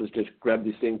skills. It was just grab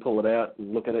this thing, pull it out,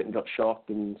 and look at it, and got shocked,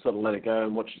 and sort of let it go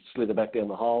and watch it slither back down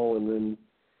the hole, and then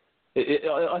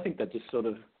I think that just sort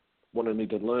of wanted me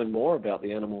to learn more about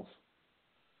the animals.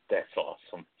 That's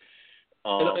awesome.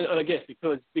 And I guess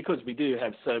because we do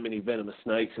have so many venomous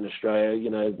snakes in Australia, you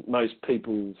know, most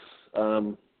people's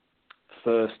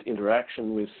first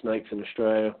interaction with snakes in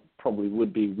Australia probably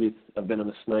would be with a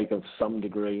venomous snake of some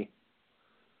degree.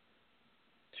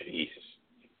 Jesus.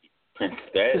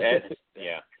 That's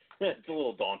yeah. It's a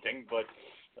little daunting, but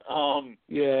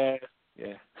yeah.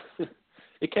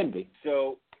 It can be.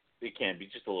 So it can be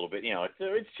just a little bit.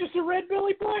 It's just a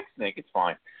red-bellied black snake. It's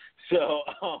fine. So,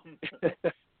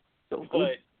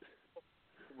 but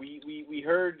we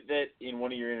heard that in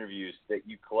one of your interviews that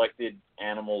you collected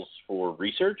animals for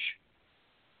research.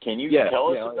 Can you tell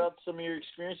us about some of your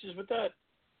experiences with that?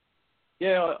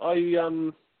 Yeah,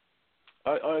 I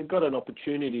got an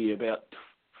opportunity it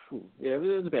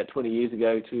was about 20 years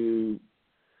ago to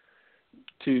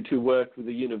work with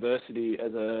the university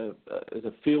as a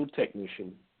field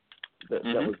technician. That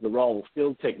was the role,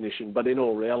 field technician. But in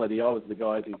all reality, I was the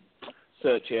guy to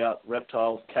search out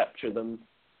reptiles, capture them,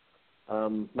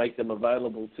 make them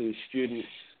available to students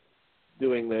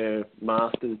doing their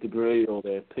master's degree or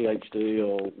their PhD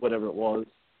or whatever it was.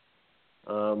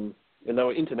 And they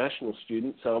were international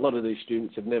students, so a lot of these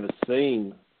students had never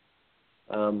seen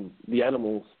the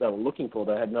animals they were looking for.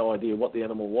 They had no idea what the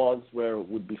animal was, where it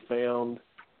would be found,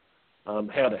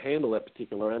 how to handle that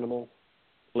particular animal,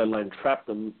 let alone trap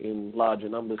them in larger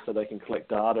numbers so they can collect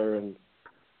data and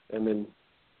then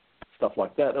stuff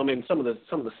like that. I mean, some of the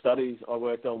studies I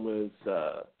worked on was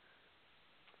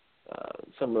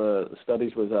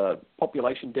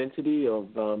population density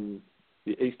of the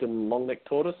eastern long-necked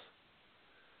tortoise,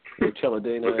 the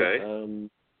Chelidina.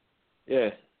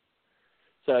 Okay.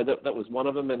 So that was one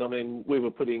of them, and I mean we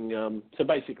were putting. So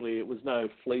basically, it was no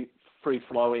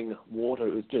free-flowing water.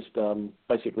 It was just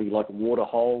basically like a water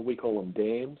hole. We call them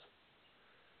dams.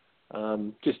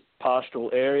 Just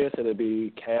pastoral area, so there'd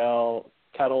be cattle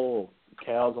or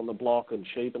cows on the block and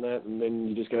sheep and that, and then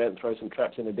you just go out and throw some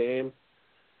traps in a dam.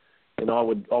 And I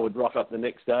would rock up the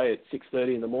next day at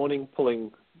 6:30 in the morning,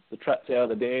 pulling the traps out of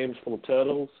the dams full of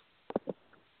turtles,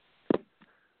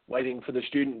 waiting for the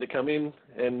student to come in,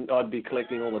 and I'd be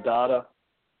collecting all the data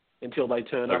until they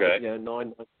turn up at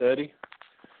 9:30.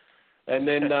 And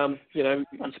then, you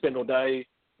spend all day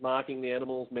marking the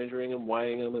animals, measuring them,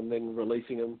 weighing them, and then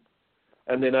releasing them.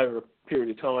 And then over a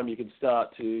period of time, you could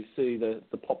start to see the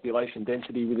population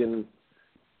density within,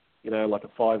 like a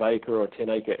 5-acre or a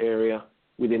 10-acre area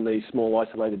within these small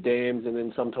isolated dams. And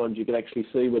then sometimes you could actually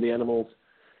see where the animals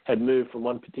had moved from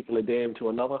one particular dam to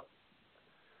another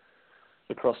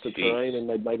across the terrain, and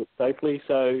they'd made it safely.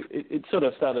 So it sort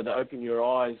of started to open your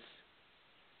eyes.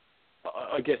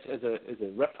 I guess as a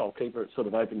reptile keeper, it sort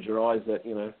of opens your eyes that,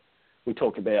 we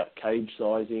talk about cage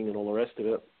sizing and all the rest of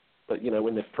it, but,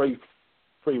 when they're free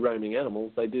roaming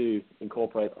animals, they do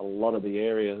incorporate a lot of the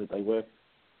area that they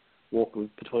walk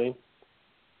between.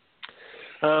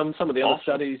 Some of the other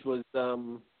studies was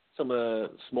some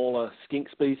smaller skink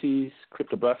species,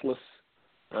 Cryptobrophilus,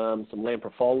 some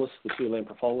Lamprophilus, the two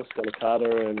Lamprophilus,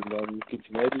 Delicata and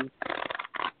Kitchenedi.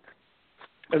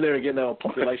 And there again, they were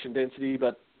population density,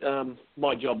 but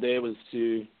my job there was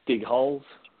to dig holes.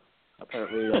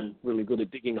 Apparently, I'm really good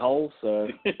at digging holes. So,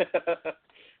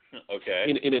 okay.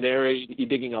 In an area, you're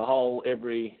digging a hole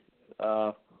every,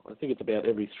 I think it's about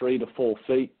every 3 to 4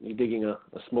 feet. You're digging a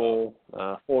small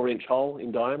 4-inch hole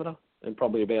in diameter and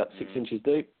probably about 6 inches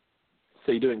deep.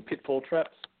 So you're doing pitfall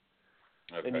traps,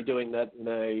 and you're doing that in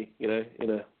a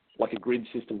like a grid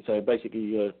system. So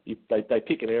basically, they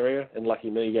pick an area, and Lucky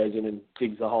Me goes in and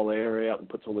digs the whole area out and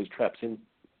puts all these traps in.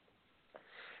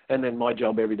 And then my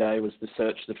job every day was to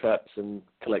search the traps and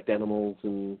collect animals.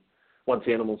 And once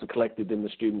the animals are collected, then the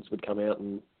students would come out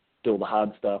and do all the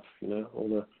hard stuff, all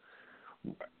the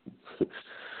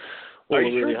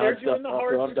really hard stuff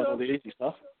after I've done all the easy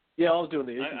stuff. Yeah, I was doing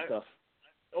the easy stuff.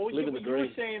 Oh, you were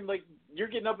saying, like, you're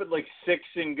getting up at, 6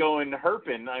 and going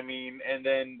herping, and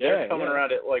then they're coming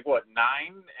around at, 9?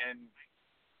 And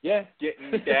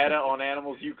getting data on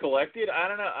animals you collected? I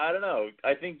don't know.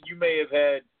 I think you may have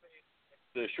had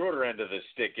the shorter end of the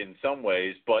stick in some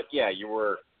ways, but, you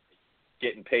were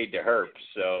getting paid to herp,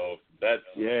 so that's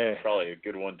probably a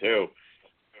good one, too.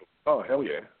 Oh, hell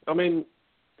yeah. I mean,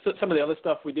 so some of the other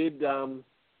stuff we did, there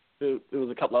was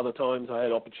a couple other times I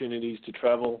had opportunities to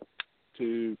travel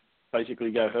to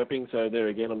basically go herping. So there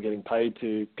again, I'm getting paid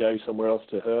to go somewhere else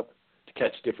to herp, to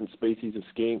catch different species of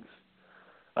skinks.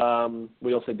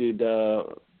 We also did the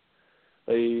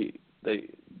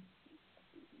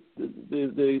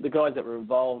guys that were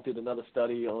involved did another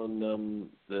study on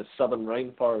the southern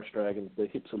rainforest dragons, the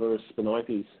Hypsilurus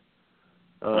spinipes.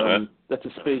 That's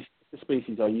a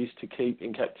species I used to keep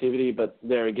in captivity, but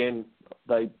there again,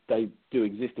 they do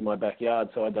exist in my backyard,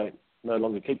 so I no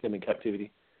longer keep them in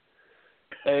captivity.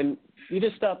 And you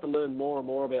just start to learn more and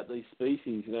more about these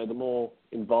species, the more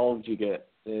involved you get,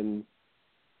 and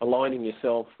aligning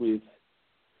yourself with,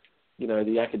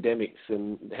 the academics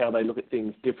and how they look at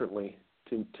things differently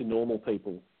to normal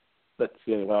people. That's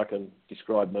the only way I can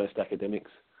describe most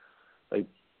academics.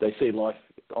 They see life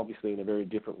obviously in a very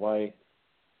different way.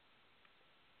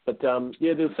 But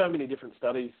there's so many different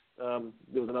studies.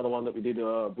 There was another one that we did,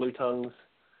 blue tongues.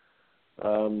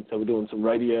 So we're doing some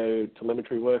radio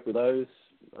telemetry work with those,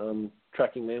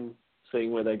 tracking them,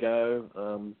 seeing where they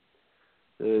go.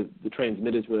 The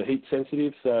transmitters were heat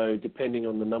sensitive, so depending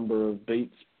on the number of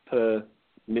beats per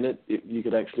minute, you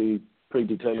could actually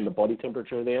predetermine the body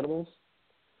temperature of the animals.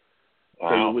 Wow.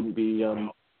 So you wouldn't be,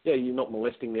 you're not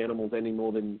molesting the animals any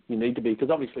more than you need to be,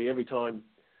 because obviously every time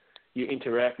you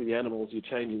interact with the animals, you're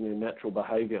changing their natural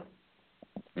behaviour.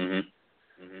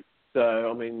 Mm-hmm. Mm-hmm. So,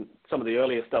 I mean, some of the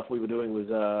earlier stuff we were doing was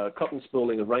cotton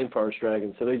spooling of rainforest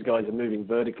dragons. So these guys are moving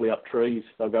vertically up trees.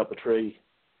 They'll go up a tree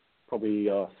probably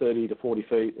 30 to 40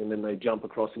 feet, and then they jump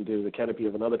across into the canopy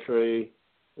of another tree,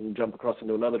 and jump across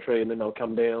into another tree, and then they'll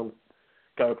come down,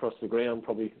 go across the ground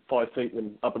probably 5 feet, and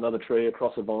then up another tree,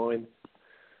 across a vine.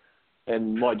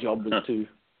 And my job was to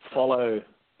follow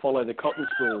the cotton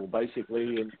spool,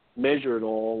 basically, and measure it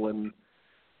all, and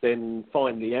then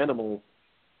find the animal,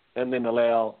 and then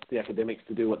allow the academics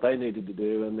to do what they needed to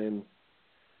do. And then,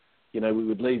 we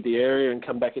would leave the area and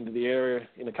come back into the area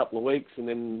in a couple of weeks. And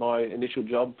then my initial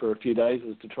job for a few days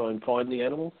was to try and find the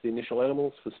animals, the initial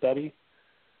animals for study,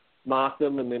 mark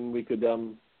them, and then we could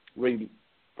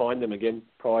find them again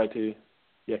prior to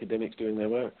the academics doing their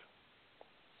work.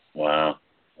 Wow.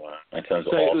 That sounds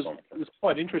awesome. It was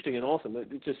quite interesting and awesome.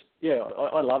 It just,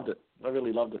 I loved it. I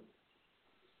really loved it.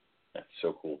 That's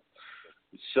so cool.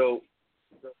 So,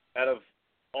 out of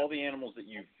all the animals that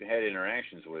you've had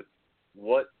interactions with,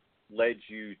 what led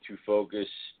you to focus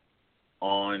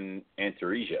on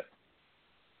Antaresia?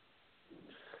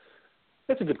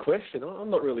 That's a good question. I'm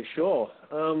not really sure.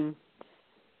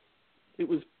 It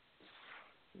was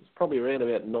probably around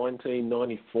about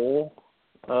 1994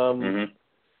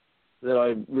 that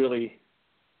I really,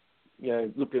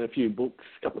 looked at a few books,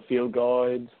 a couple of field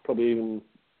guides, probably even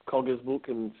Cogger's book,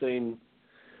 and seen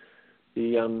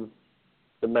the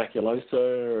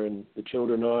maculosa and the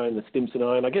Chidren eye and the Stimson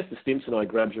eye. And I guess the Stimson eye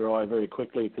grabs your eye very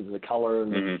quickly because of the colour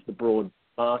and the broad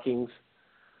markings.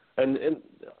 And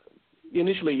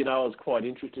initially, I was quite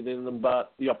interested in them,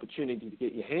 but the opportunity to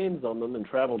get your hands on them and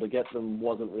travel to get them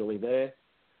wasn't really there.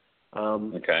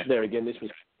 There again, this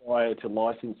was prior to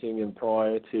licensing and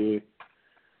prior to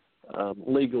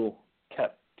legal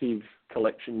captive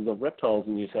collections of reptiles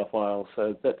in New South Wales,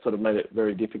 so that sort of made it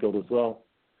very difficult as well.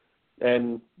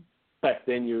 And back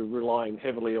then you're relying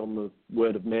heavily on the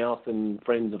word of mouth and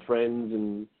friends of friends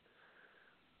and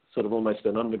sort of almost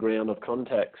an underground of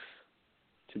contacts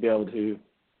to be able to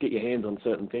get your hands on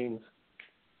certain things.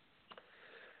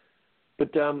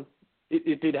 But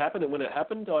it did happen, and when it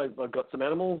happened, I got some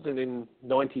animals, and in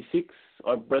 96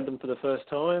 I bred them for the first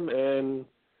time, and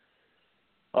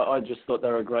I just thought they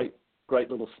were a great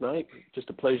little snake, just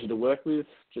a pleasure to work with,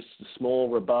 just a small,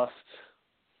 robust,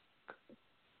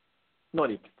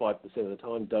 95% of the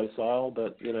time docile,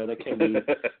 but, they can be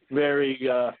very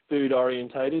food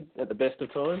orientated at the best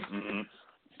of times.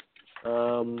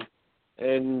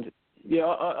 And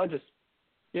I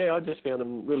just found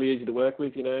them really easy to work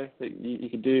with, that you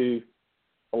could do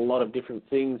a lot of different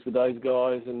things with those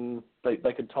guys, and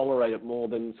they could tolerate it more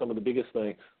than some of the bigger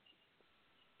snakes.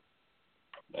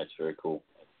 That's very cool.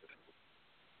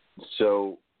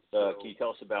 So, can you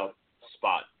tell us about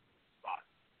Spot?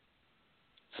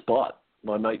 Spot,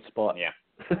 my mate Spot. Yeah.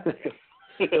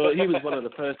 Well, he was one of the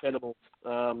first animals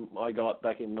I got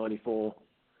back in '94.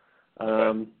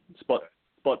 Spot's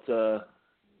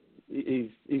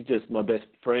he's just my best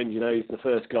friend. He's the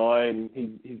first guy, and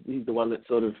he's the one that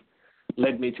sort of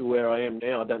led me to where I am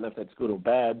now. I don't know if that's good or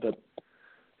bad, but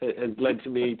it has led to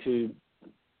me to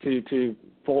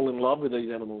fall in love with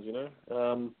these animals.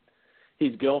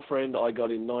 His girlfriend I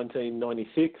got in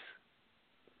 1996.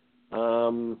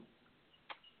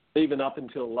 Even up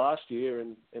until last year,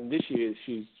 and this year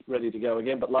she's ready to go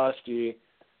again. But last year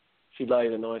she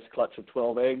laid a nice clutch of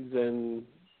 12 eggs, and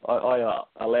I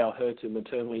allow her to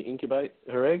maternally incubate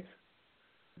her eggs.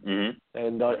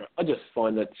 And I just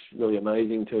find that's really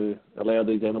amazing to allow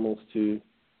these animals to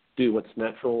do what's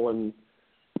natural, and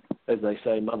as they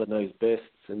say, Mother knows best,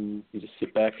 and you just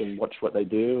sit back and watch what they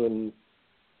do. And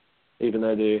even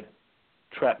though they're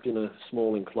trapped in a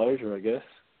small enclosure, I guess,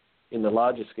 in the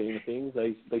larger scheme of things,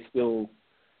 they still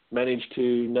manage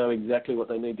to know exactly what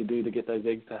they need to do to get those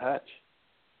eggs to hatch.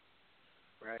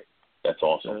 Right. That's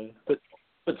awesome. But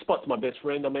Spot's my best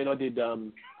friend. I mean, I did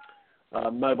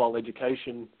mobile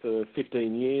education for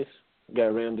 15 years, go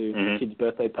around to kids'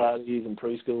 birthday parties and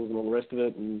preschools and all the rest of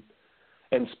it, and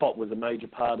Spot was a major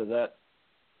part of that.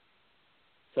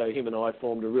 So him and I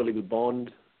formed a really good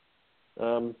bond.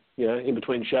 In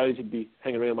between shows, he'd be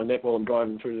hanging around my neck while I'm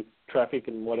driving through the traffic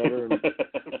and whatever.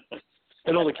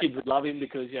 And all the kids would love him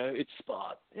because, it's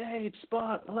Spot. Yeah, it's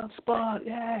Spot. I love Spot.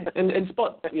 Yeah. And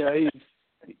Spot,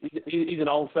 he's an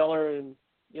old fella, and,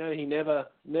 he never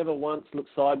once looked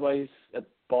sideways at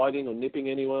biting or nipping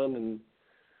anyone. And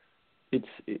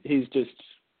he's just,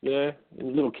 and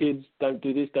little kids don't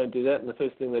do this, don't do that. And the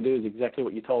first thing they do is exactly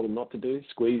what you told them not to do,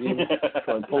 squeeze him,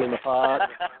 try and pull him apart.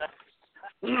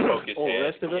 All the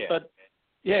rest of it, but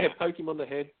poke him on the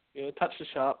head. Touch the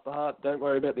sharp part. Don't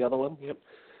worry about the other one. Yep.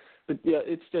 But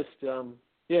it's just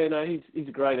he's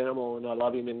a great animal, and I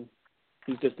love him. And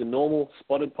he's just a normal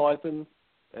spotted python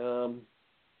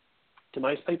to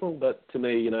most people, but to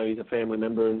me, he's a family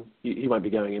member, and he won't be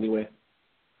going anywhere.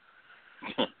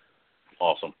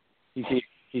 Awesome. He's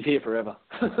here forever.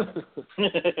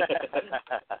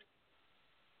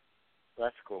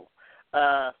 That's cool.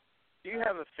 Do you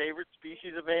have a favorite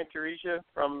species of Antaresia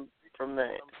from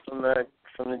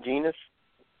the genus?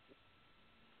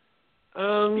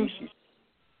 Species.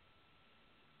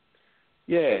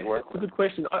 Yeah, it's a good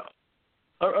question.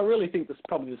 I really think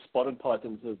probably the spotted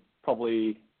pythons are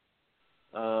probably.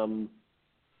 I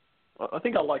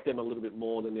think I like them a little bit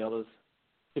more than the others.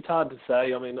 It's hard to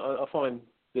say. I mean, I find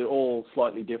they're all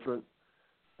slightly different.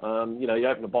 You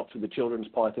open a box with a children's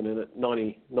python in it,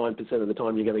 99% of the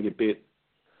time you're going to get bit.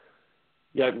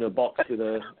 You open a box with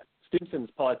a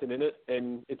Stimson's python in it,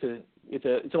 and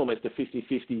it's almost a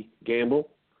 50-50 gamble.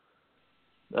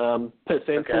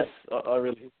 Percentus,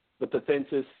 okay. The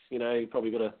percentus, you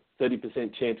probably got a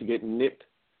 30% chance of getting nipped.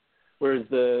 Whereas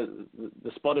the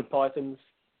spotted pythons,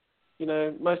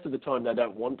 most of the time they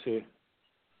don't want to.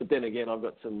 But then again, I've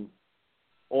got some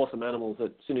awesome animals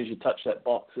that as soon as you touch that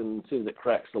box and as soon as it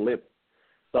cracks the lip,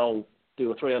 they'll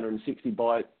do a 360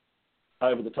 bite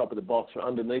over the top of the box or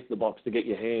underneath the box to get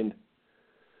your hand.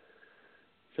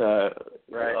 So,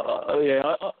 right.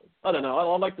 I don't know.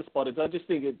 I like the spotted. I just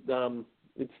think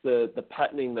it's the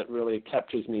patterning that really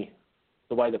captures me.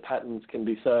 The way the patterns can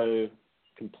be so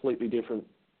completely different.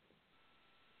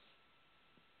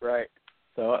 Right.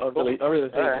 So I really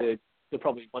think they're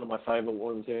probably one of my favourite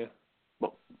ones. Yeah.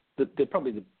 Well, they're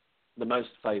probably the most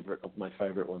favourite of my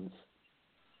favourite ones.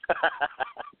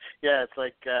 Yeah, it's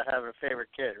like having a favorite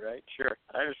kid, right? Sure,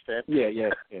 I understand. Yeah. Yeah,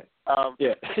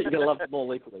 you're going to love them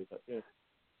all equally, but yeah.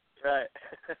 Right.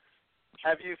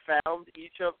 Have you found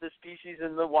each of the species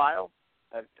in the wild?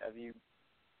 Have you?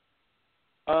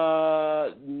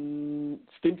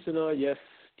 Stimsoni, yes.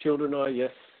 Chidren,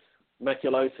 yes.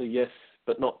 Maculosa, yes,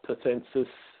 but not percentus.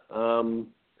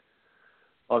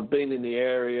 I've been in the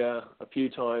area a few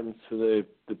times for the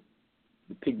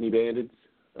pygmy bandeds,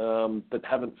 but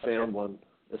haven't found one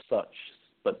as such.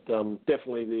 But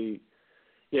definitely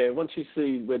once you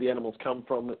see where the animals come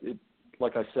from, it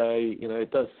like I say,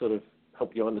 it does sort of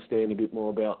help you understand a bit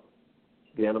more about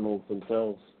the animals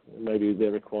themselves and maybe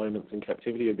their requirements in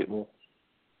captivity a bit more.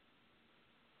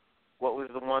 What was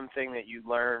the one thing that you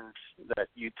learned that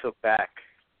you took back,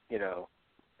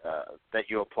 that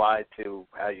you applied to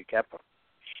how you kept them?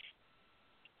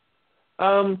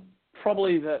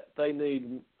 Probably that they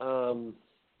need, I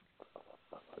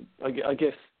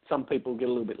guess some people get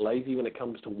a little bit lazy when it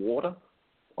comes to water,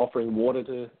 offering water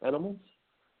to animals.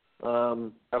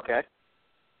 Okay.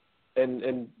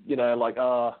 And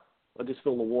I just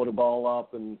fill the water bowl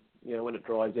up, and when it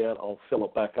dries out, I'll fill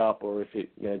it back up, or if it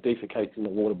defecates in the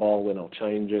water bowl, then I'll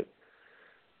change it.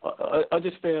 I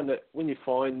just found that when you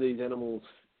find these animals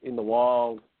in the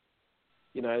wild,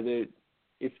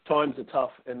 if times are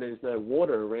tough and there's no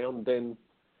water around, then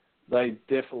they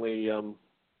definitely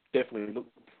look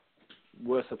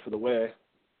worse for the wear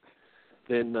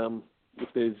than if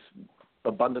there's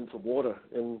abundance of water.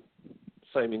 And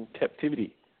same in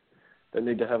captivity. They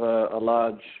need to have a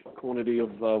large quantity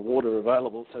of water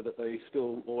available so that they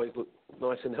still always look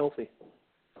nice and healthy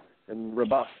and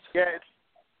robust. Yeah,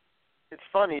 it's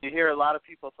funny. You hear a lot of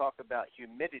people talk about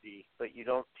humidity, but you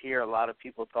don't hear a lot of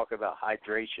people talk about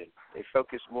hydration. They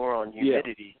focus more on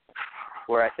humidity,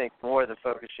 where I think more of the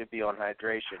focus should be on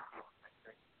hydration.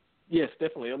 Yes,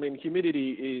 definitely. I mean,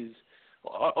 humidity is...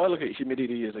 I look at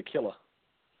humidity as a killer.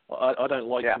 I don't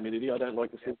like humidity. I don't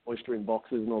like to see moisture in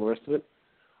boxes and all the rest of it.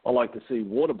 I like to see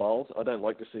water bowls. I don't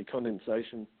like to see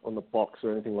condensation on the box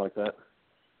or anything like that.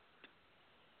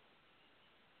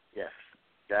 Yes,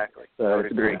 exactly. So I would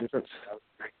it's agree. A bit of a difference.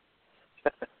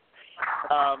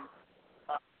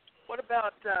 What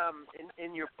about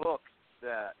in your book?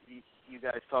 You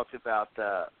guys talked about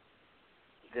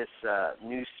this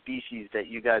new species that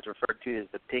you guys referred to as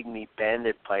the pygmy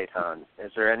banded python.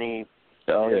 Is there any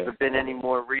So has there been any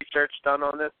more research done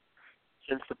on this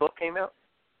since the book came out?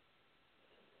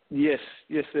 Yes,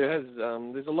 there has.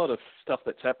 There's a lot of stuff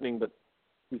that's happening, but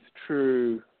with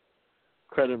true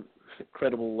credible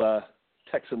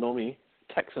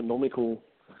taxonomical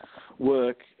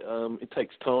work, it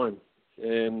takes time,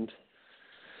 and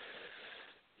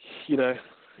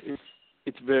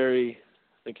it's very.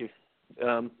 Thank you.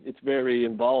 It's very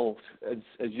involved,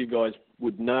 as you guys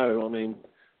would know. I mean,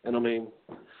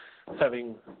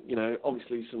 having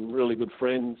obviously some really good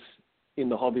friends in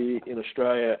the hobby in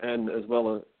Australia and as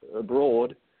well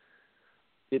abroad,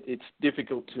 it's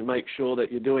difficult to make sure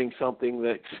that you're doing something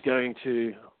that's going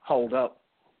to hold up,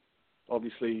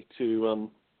 obviously, to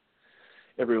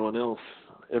everyone else.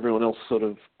 Everyone else sort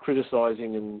of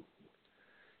criticising and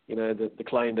the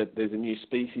claim that there's a new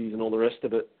species and all the rest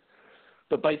of it.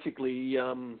 But basically,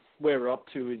 where we're up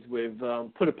to is we've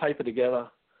put a paper together,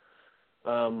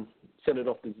 sent it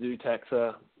off to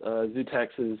Zootaxa. Zootax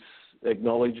has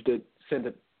acknowledged it, sent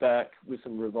it back with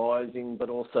some revising, but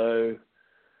also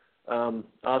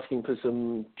asking for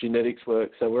some genetics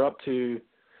work. So we're up to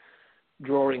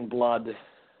drawing blood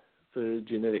for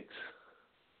genetics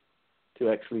to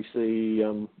actually see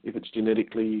if it's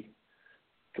genetically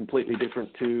completely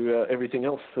different to everything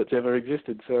else that's ever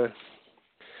existed. So,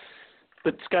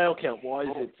 but scale count wise,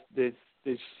 there's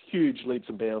huge leaps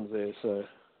and bounds there. So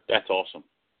that's awesome.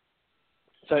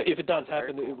 So if it does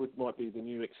happen, it might be the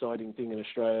new exciting thing in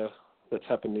Australia that's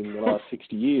happened in the last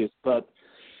 60 years. But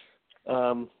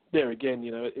there again,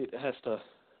 it has to,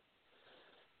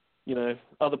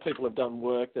 other people have done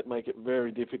work that make it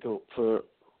very difficult for,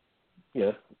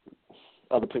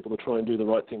 other people to try and do the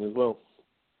right thing as well.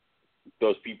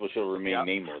 Those people shall remain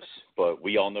nameless, but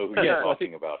we all know who you're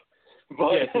talking about.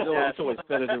 But it's always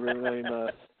better to remain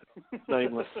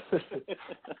nameless.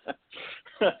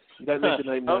 You don't need to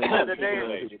name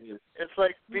names. It's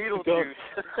like Beetlejuice.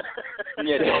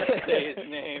 Yeah, don't say his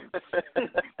name.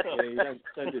 You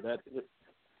don't do that.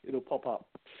 It'll pop up.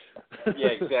 Yeah,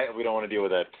 exactly. We don't want to deal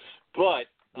with that. But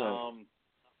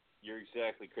you're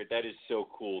exactly correct. That is so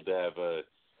cool to have a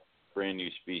brand new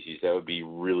species. That would be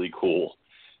really cool.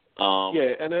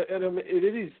 And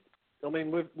it is. I mean,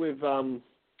 we've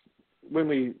when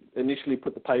we initially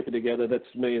put the paper together, that's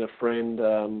me and a friend.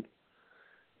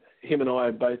 Him and I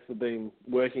both have been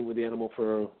working with the animal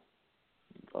for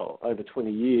over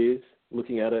 20 years,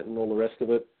 looking at it and all the rest of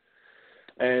it.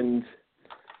 And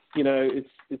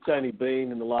it's only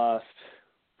been in the last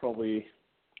probably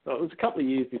it was a couple of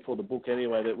years before the book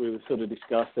anyway that we were sort of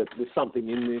discussed that there's something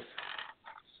in this.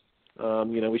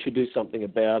 We should do something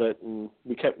about it, and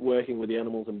we kept working with the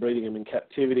animals and breeding them in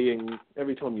captivity, and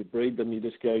every time you breed them, you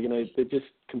just go, they're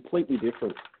just completely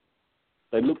different.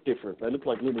 They look different. They look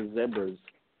like little zebras.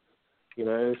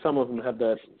 Some of them have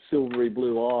that silvery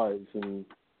blue eyes, and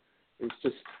it's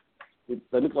just,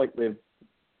 they look like they've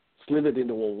slithered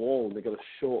into a wall, and they've got a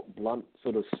short, blunt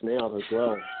sort of snout as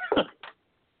well.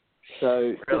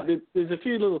 So there's a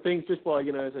few little things just by,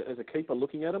 as a keeper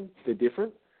looking at them, they're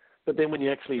different. But then when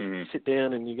you actually sit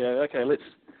down and you go, okay, let's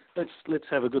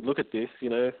have a good look at this,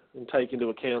 and take into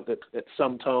account that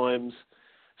sometimes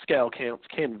scale counts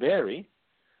can vary,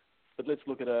 but let's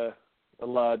look at a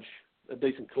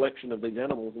decent collection of these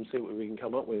animals and see what we can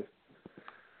come up with.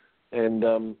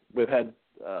 And we've had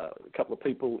a couple of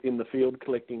people in the field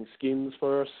collecting skins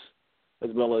for us,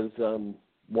 as well as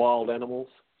wild animals,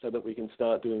 so that we can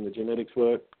start doing the genetics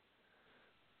work.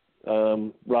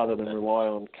 Rather than rely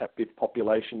on captive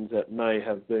populations that may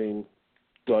have been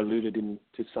diluted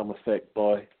to some effect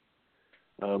by,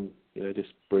 just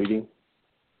breeding.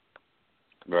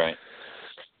 Right.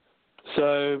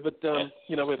 So, but,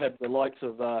 we've had the likes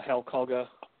of Hal Cogger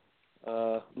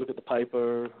look at the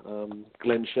paper,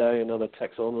 Glenn Shea, another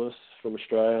taxonomist from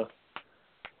Australia,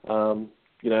 and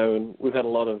we've had a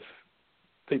lot of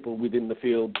people within the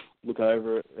field look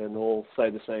over it and all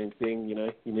say the same thing, you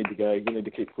need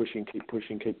to keep pushing.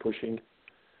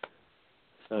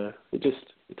 So it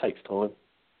takes time.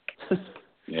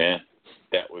 Yeah,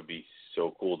 that would be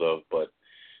so cool though. But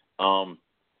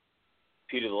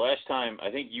Peter, the last time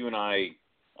I think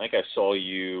I saw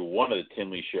you one of the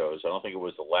Tinley shows. I don't think it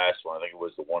was the last one. I think it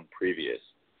was the one previous.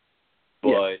 But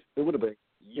yeah, it would have been.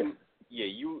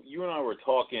 You and I were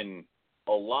talking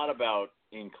a lot about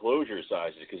enclosure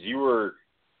sizes because you were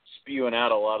spewing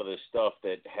out a lot of the stuff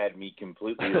that had me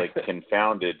completely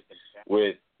confounded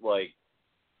with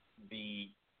the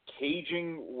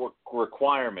caging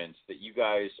requirements that you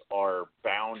guys are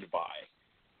bound by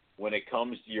when it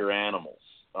comes to your animals.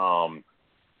 Can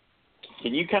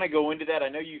you kind of go into that? I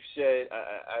know you've said,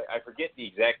 I forget the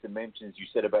exact dimensions you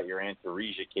said about your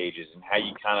Antaresia cages and how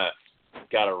you kind of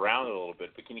got around it a little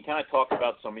bit, but can you kind of talk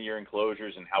about some of your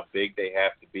enclosures and how big they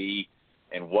have to be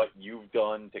and what you've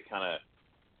done to kind of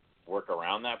work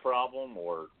around that problem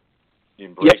or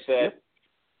embrace that? Yep.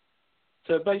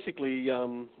 So basically,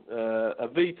 a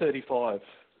V35,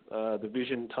 the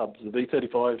Vision tubs, the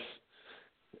V35s,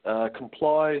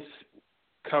 complies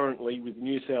currently with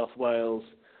New South Wales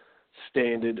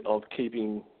standard of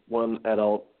keeping one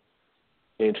adult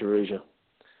Antaresia,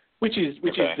 which is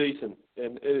decent,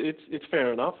 and it's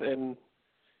fair enough, and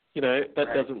that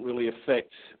doesn't really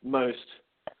affect most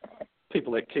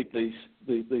people that keep these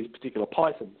particular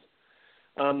pythons.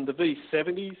 The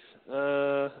V70s,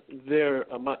 they're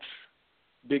a much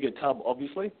bigger tub,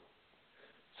 obviously.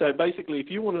 So basically, if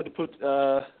you wanted to put,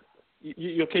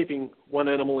 you're keeping one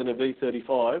animal in a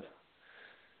V35,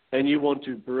 and you want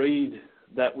to breed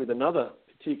that with another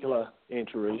particular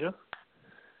Antaresia,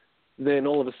 then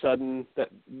all of a sudden that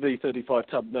V35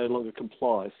 tub no longer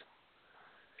complies.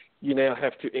 You now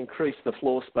have to increase the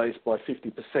floor space by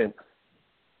 50%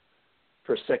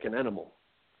 for a second animal.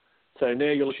 So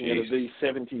now you're looking at a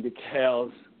V70 to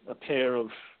house a pair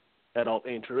of adult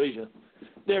Antaresia.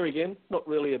 There again, not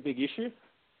really a big issue.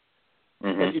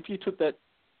 Mm-hmm. But if you took that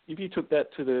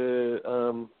to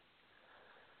the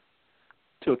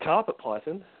to a carpet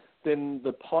python, then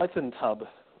the python tub,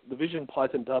 the Vision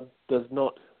python tub, does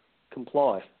not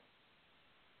comply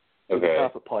with a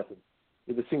carpet python,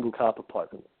 with a single carpet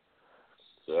python.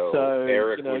 So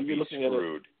Eric would be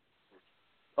screwed.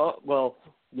 Oh well,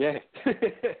 yeah.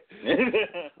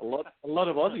 a lot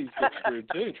of Aussies get screwed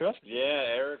too. Trust me. Yeah,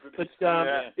 Eric would be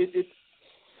screwed.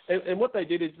 And what they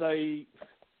did is the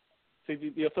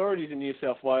authorities in New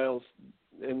South Wales,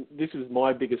 and this is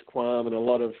my biggest qualm, and a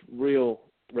lot of real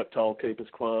reptile keepers'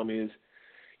 qualm is,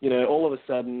 all of a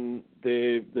sudden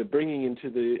they're bringing into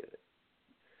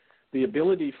the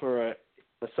ability for a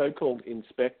so-called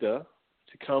inspector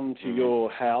to come to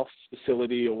your house,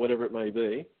 facility, or whatever it may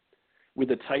be,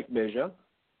 with a tape measure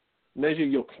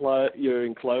your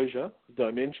enclosure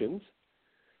dimensions,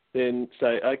 then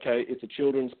say, okay, it's a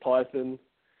children's python,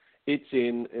 it's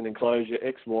in an enclosure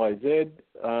XYZ,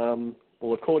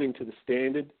 or according to the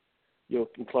standard, your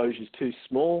enclosure is too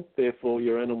small, therefore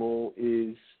your animal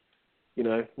is,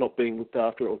 not being looked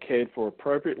after or cared for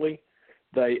appropriately.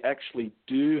 They actually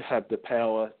do have the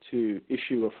power to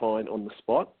issue a fine on the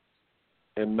spot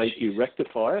and make you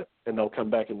rectify it, and they'll come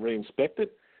back and re-inspect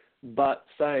it. But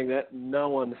saying that, no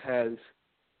one has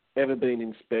ever been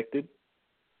inspected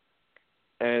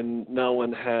and no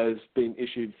one has been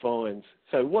issued fines.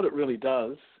 So what it really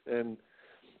does, and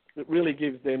it really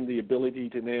gives them the ability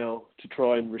to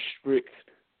try and restrict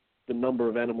the number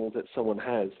of animals that someone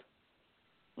has.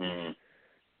 Mm.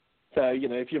 So,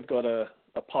 if you've got a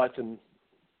python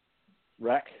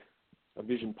rack, a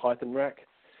Vision python rack,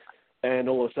 and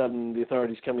all of a sudden the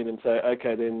authorities come in and say,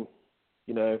 okay, then,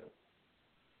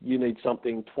 you need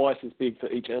something twice as big for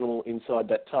each animal inside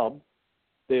that tub,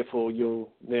 therefore you're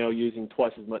now using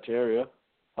twice as much area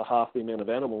for half the amount of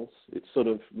animals. It's sort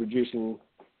of reducing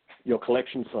your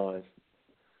collection size.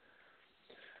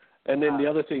 And then the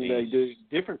other thing they do in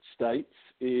different states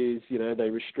is, they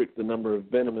restrict the number of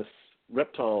venomous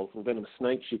reptiles or venomous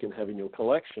snakes you can have in your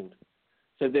collection.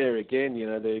 So there again,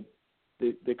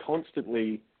 they're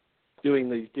constantly doing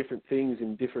these different things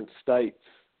in different states.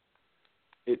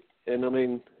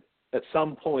 At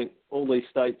some point, all these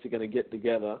states are going to get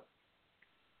together,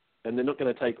 and they're not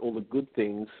going to take all the good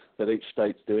things that each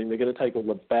state's doing. They're going to take all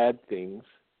the bad things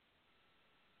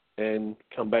and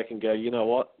come back and go, you know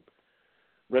what?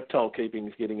 Reptile keeping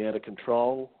is getting out of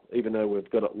control, even though we've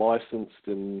got it licensed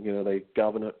and, they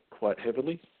govern it quite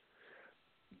heavily.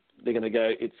 They're going to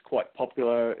go, it's quite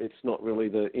popular, it's not really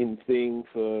the in thing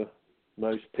for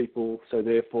most people, so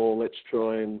therefore let's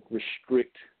try and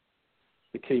restrict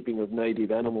the keeping of native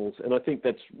animals. And I think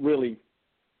that's really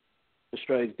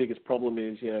Australia's biggest problem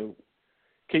is,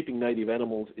 keeping native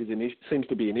animals seems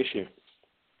to be an issue.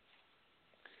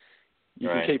 You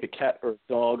can keep a cat or a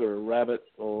dog or a rabbit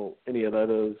or any of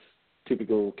those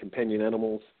typical companion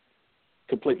animals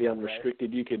completely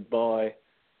unrestricted. You could buy,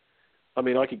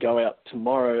 I could go out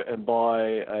tomorrow and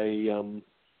buy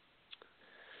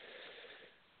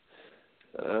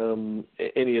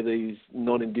any of these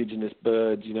non-indigenous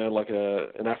birds, like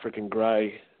an African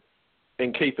grey,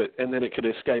 and keep it, and then it could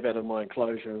escape out of my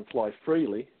enclosure and fly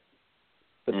freely.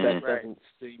 But that doesn't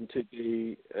seem to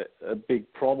be a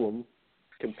big problem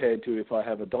compared to if I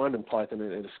have a diamond python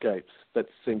and it escapes. That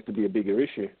seems to be a bigger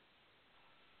issue.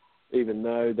 Even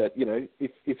though that,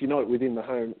 if you're not within the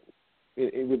home,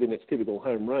 within its typical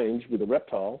home range with a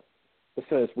reptile, the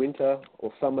first winter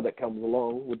or summer that comes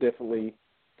along will definitely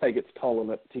take its toll on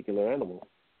that particular animal.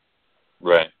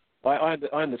 Right. I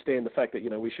understand the fact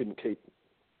that, we shouldn't keep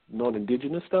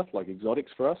non-indigenous stuff like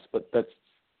exotics for us, but that's,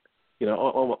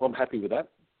 I'm happy with that.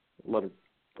 A lot of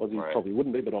Aussies probably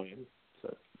wouldn't be, but I am.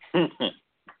 So.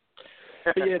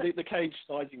 But yeah, the cage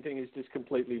sizing thing is just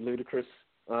completely ludicrous.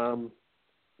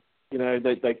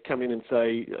 They come in and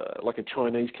say like a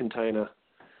Chinese container,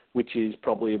 which is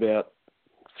probably about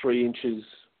 3 inches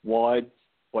wide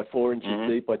by 4 inches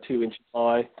deep by 2 inches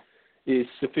high, is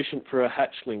sufficient for a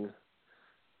hatchling.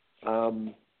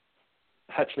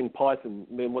 Hatchling python.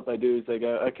 And then what they do is they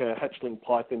go, okay, a hatchling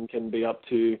python can be up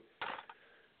to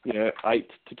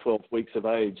 8 to 12 weeks of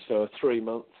age. So a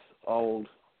 3-month-old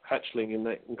hatchling in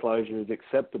that enclosure is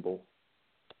acceptable.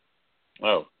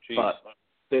 Oh, geez. But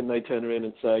then they turn around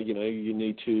and say, you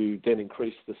need to then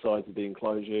increase the size of the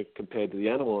enclosure compared to the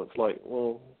animal. It's like,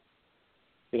 well,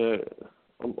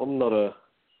 I'm not a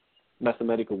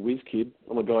mathematical whiz kid.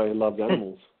 I'm a guy who loves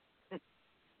animals.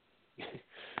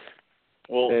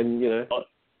 Well, and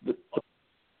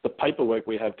the paperwork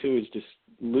we have too is just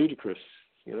ludicrous.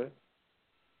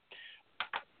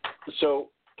 So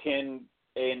can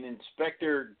an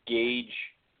inspector gauge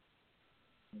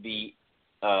the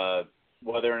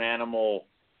whether an animal,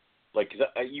 like,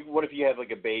 what if you have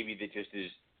like a baby that just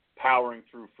is powering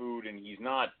through food and he's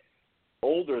not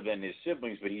older than his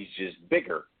siblings, but he's just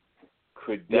bigger?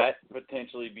 Could that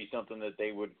potentially be something that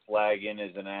they would flag in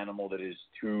as an animal that is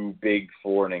too big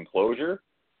for an enclosure?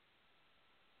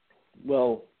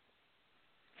 Well,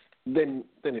 then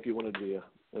if you wanted to be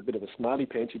a bit of a smarty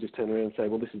pants, you just turn around and say,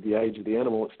 well, this is the age of the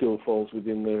animal. It still falls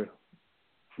within their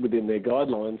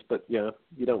guidelines, but you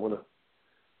don't want to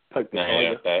poke the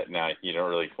tiger. No, you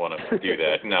don't really want to do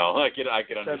that. No, I could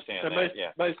understand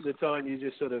that. Most of the time, you're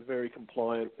just sort of very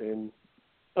compliant, and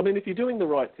I mean, if you're doing the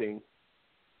right thing,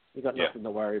 you've got nothing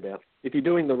to worry about. If you're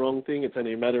doing the wrong thing, it's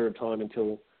only a matter of time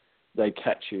until they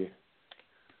catch you.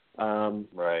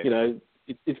 Right.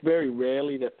 It's very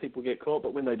rarely that people get caught,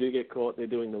 but when they do get caught, they're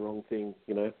doing the wrong thing,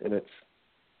 and it's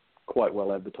quite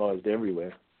well advertised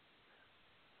everywhere.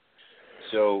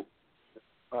 So,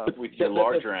 with your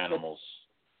larger animals.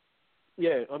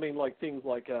 Yeah, I mean, like things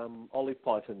like olive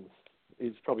pythons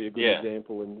is probably a good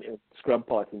example, and scrub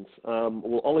pythons.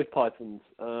 Well, olive pythons,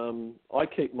 I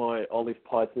keep my olive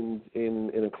pythons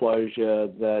in an enclosure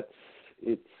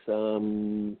it's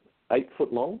 8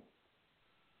 foot long.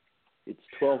 It's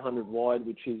 1,200 wide,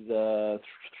 which is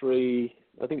 3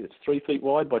 feet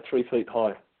wide by 3 feet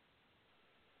high,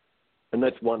 and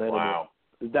that's one animal. Wow.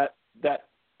 That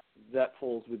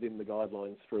falls within the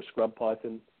guidelines for a scrub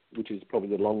python, which is probably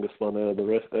the longest one out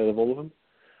of all of them.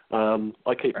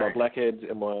 I keep my blackheads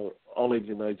and my olives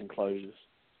in those enclosures.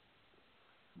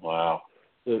 Wow.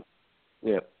 So,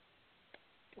 yeah.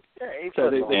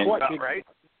 So they're quite big, right?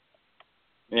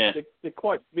 Yeah. They're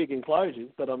quite big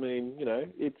enclosures, but I mean,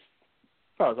 it's,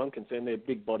 as far as I'm concerned, they're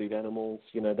big-bodied animals.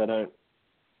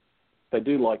 They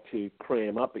do like to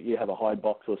cram up, but you have a hide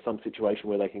box or some situation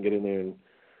where they can get in there and,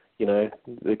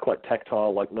 they're quite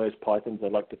tactile, like nose pythons. They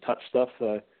like to touch stuff,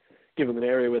 so give them an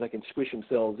area where they can squish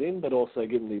themselves in, but also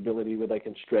give them the ability where they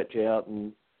can stretch out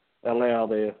and allow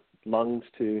their lungs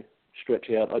to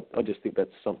stretch out. I just think that's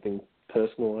something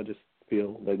personal. I just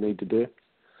feel they need to do.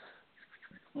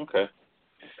 Okay.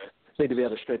 Need to be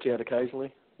able to stretch out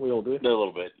occasionally. We all do. A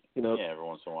little bit. Every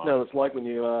once in a while. It's like when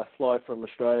you fly from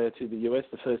Australia to the US,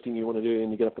 the first thing you want to do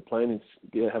when you get off the plane is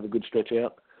have a good stretch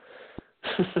out.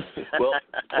 Well,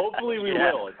 hopefully we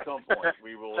will at some point.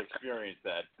 We will experience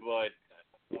that. But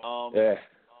with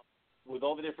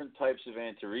all the different types of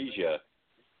Antaresia,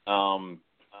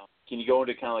 can you go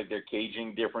into kind of like their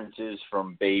caging differences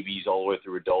from babies all the way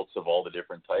through adults of all the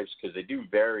different types? Because they do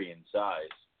vary in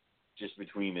size just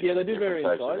between the they do vary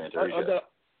in size.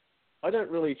 I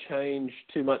don't really change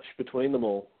too much between them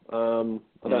all.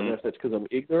 I don't know if that's because I'm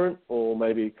ignorant or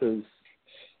maybe because,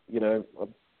 I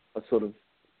sort of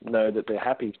know that they're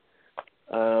happy.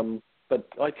 But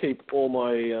I keep all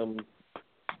my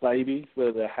babies,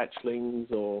 whether they're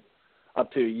hatchlings or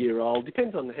up to a year old,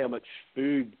 depends on how much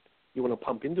food you want to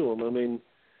pump into them. I mean,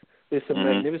 there's some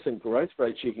magnificent growth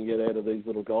rates you can get out of these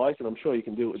little guys, and I'm sure you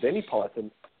can do it with any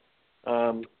python.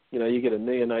 You get a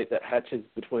neonate that hatches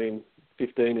between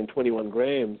 15 and 21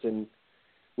 grams, and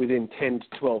within 10 to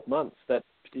 12 months, that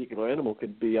particular animal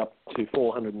could be up to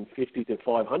 450 to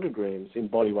 500 grams in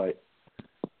body weight.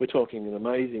 We're talking an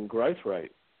amazing growth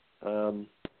rate. You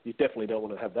definitely don't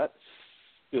want to have that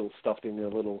still stuffed in a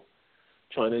little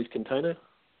Chinese container.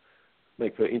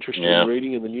 Make for interesting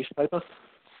reading in the newspaper.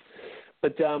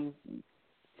 But so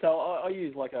I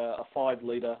use like a 5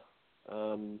 litre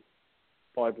a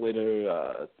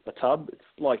tub. It's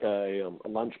like a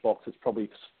lunchbox. It's probably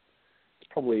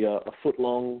probably a foot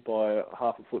long by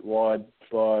half a foot wide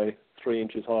by 3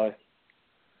 inches high.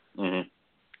 Mm-hmm.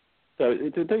 So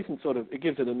it's a decent sort of, it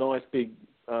gives it a nice big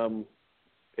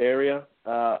area.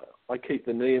 I keep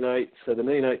the neonates, so the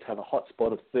neonates have a hot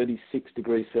spot of 36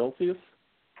 degrees Celsius,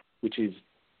 which is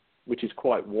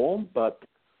quite warm, but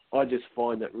I just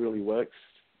find that really works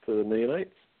for the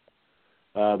neonates.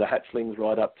 The hatchlings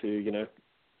right up to, you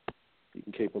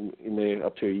can keep them in there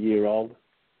up to a year old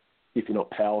if you're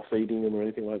not power feeding them or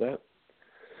anything like that.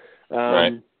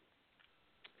 Right.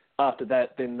 After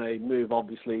that, then they move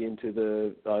obviously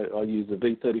into I use the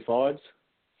V35s,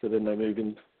 so then they move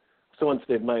in. So once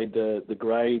they've made the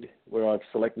grade where I've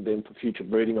selected them for future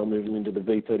breeding, I'll move them into the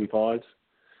V35s.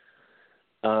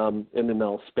 And then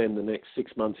they'll spend the next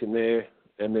 6 months in there,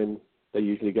 and then they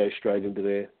usually go straight into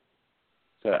there.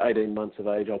 So 18 months of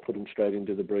age, I'll put them straight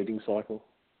into the breeding cycle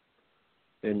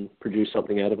and produce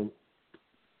something out of them.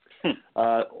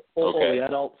 All the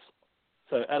adults.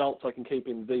 So adults I can keep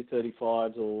in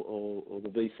V35s or the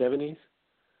V70s.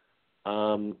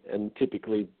 And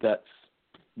typically that's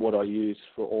what I use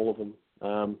for all of them.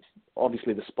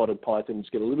 Obviously the spotted pythons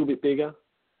get a little bit bigger,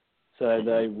 so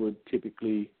they would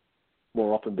typically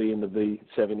more often be in the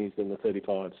V70s than the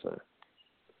 35s.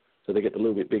 So they get a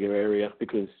little bit bigger area,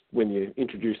 because when you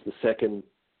introduce the second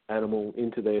animal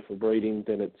into there for breeding,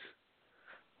 then it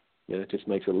just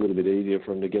makes it a little bit easier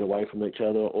for them to get away from each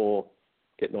other or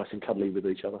get nice and cuddly with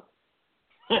each other.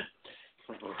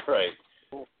 Right.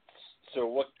 So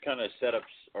what kind of setups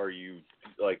are you,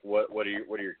 like, what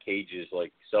are your cages,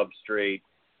 like substrate,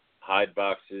 hide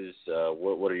boxes,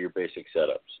 what are your basic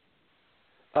setups?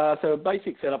 So a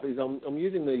basic setup is I'm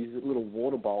using these little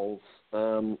water bowls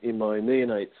in my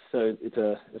neonates. So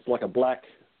it's like a black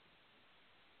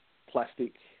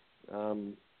plastic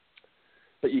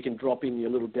that you can drop in your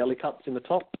little deli cups in the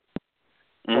top.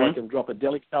 So I can drop a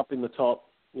deli cup in the top,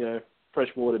 fresh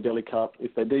water deli cup.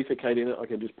 If they defecate in it, I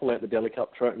can just pull out the deli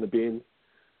cup, throw it in the bin,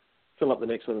 fill up the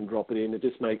next one and drop it in. It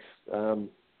just makes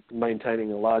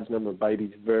maintaining a large number of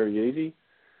babies very easy.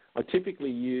 I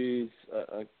typically use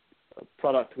a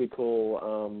product we call,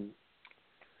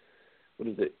 what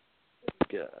is it?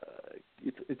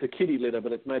 It's a kitty litter,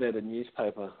 but it's made out of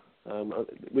newspaper.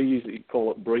 We usually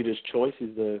call it Breeder's Choice.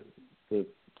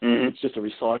 It's just a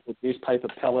recycled newspaper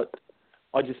pellet.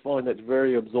 I just find that's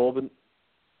very absorbent.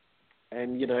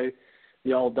 And,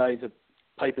 the old days of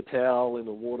paper towel in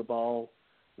a water bowl,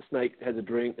 the snake has a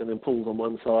drink and then pulls on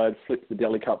one side, flips the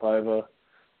deli cup over,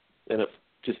 and it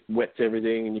just wets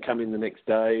everything, and you come in the next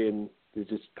day and there's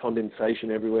just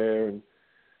condensation everywhere, and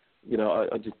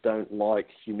I just don't like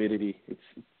humidity.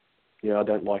 I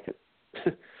don't like it.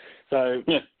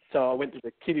 So I went to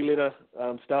the kitty litter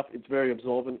stuff. It's very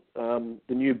absorbent.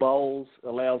 The new bowls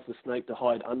allows the snake to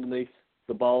hide underneath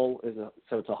the bowl,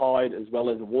 so it's a hide as well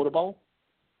as a water bowl.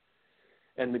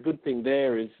 And the good thing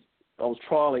there is I was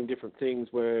trialing different things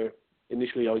where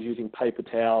initially I was using paper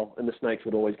towel, and the snakes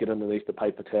would always get underneath the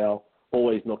paper towel,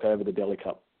 always knock over the deli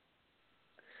cup.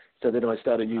 So then I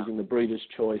started using the Breeder's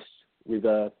Choice with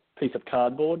a piece of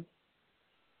cardboard,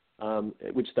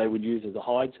 which they would use as a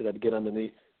hide, so they'd get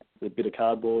underneath the bit of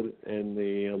cardboard and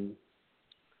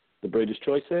the Breeder's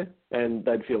Choice there, and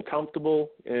they'd feel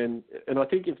comfortable. And I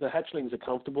think if the hatchlings are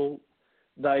comfortable,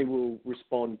 they will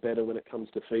respond better when it comes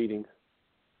to feeding,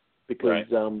 because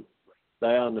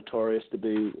they are notorious to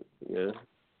be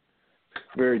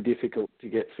very difficult to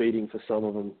get feeding for some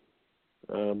of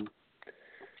them.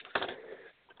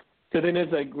 So then as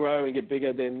they grow and get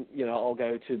bigger, then, I'll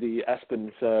go to the aspen.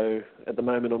 So at the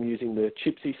moment I'm using the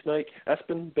gypsy snake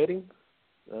aspen bedding.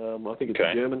 I think it's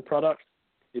a German product.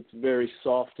 It's very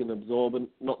soft and absorbent,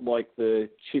 not like the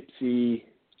gypsy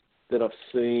that I've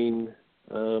seen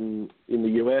in the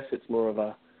US. It's more of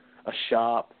a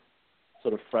sharp,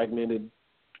 sort of fragmented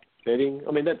bedding.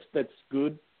 I mean, that's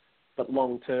good, but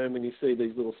long term, when you see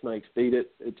these little snakes eat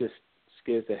it, it just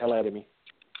scares the hell out of me.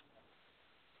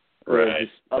 Right.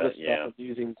 Other stuff I'm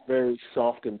using very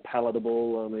soft and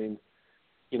palatable. I mean,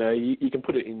 you can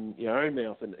put it in your own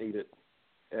mouth and eat it,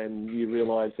 and you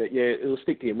realise that, it'll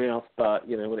stick to your mouth, but,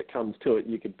 when it comes to it,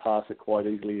 you could pass it quite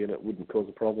easily and it wouldn't cause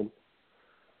a problem.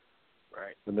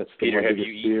 Right. And that's Peter, have you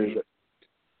eaten the...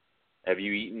 I've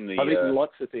eaten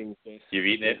lots of things, yes. You've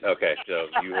eaten it? Okay, so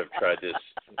you have tried this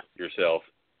yourself.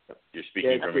 You're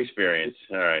speaking from experience.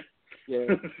 All right. Yeah,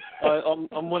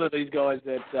 I'm one of these guys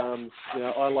that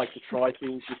I like to try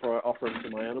things before I offer them to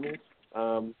my animals.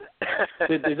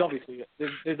 There's obviously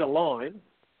there's a line.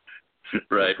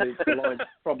 Right. The line's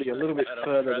probably a little bit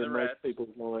further than most people's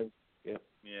line. Yeah.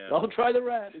 I'll try the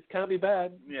rat. It can't be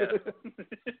bad. Yeah.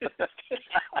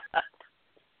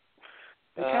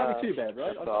 It can't be too bad,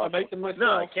 right? I make them myself.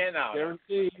 No, I can't now.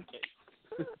 Guaranteed.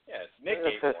 Yes, Nick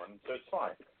ate one, so it's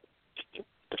fine.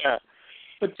 Yeah.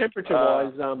 But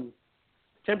temperature-wise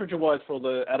for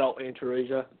the adult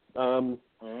Antaresia,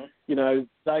 you know,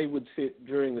 they would sit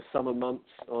during the summer months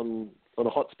on a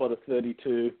hot spot of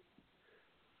 32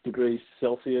 degrees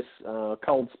Celsius,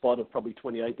 cold spot of probably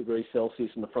 28 degrees Celsius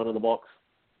in the front of the box.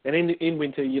 And in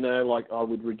winter, you know, like I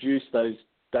would reduce those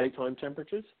daytime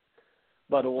temperatures,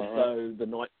 but also the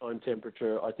nighttime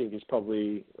temperature I think is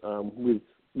probably,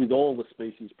 with all the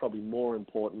species, probably more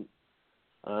important.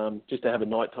 Just to have a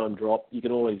nighttime drop. You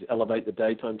can always elevate the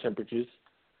daytime temperatures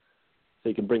so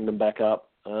you can bring them back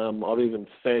up. I've even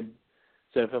fed,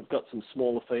 so if I've got some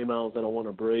smaller females that I want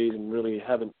to breed and really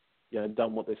haven't, you know,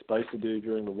 done what they're supposed to do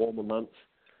during the warmer months,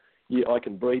 I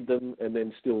can breed them and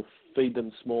then still feed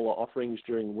them smaller offerings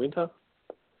during winter,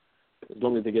 as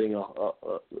long as they're getting a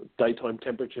daytime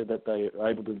temperature that they are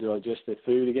able to digest their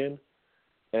food again,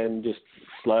 and just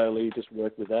slowly just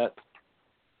work with that.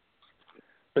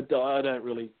 But I don't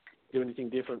really do anything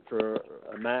different for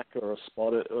a Mac or a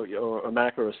spotted, or a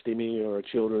Mac or a Stimmy or a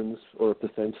Chidren's or a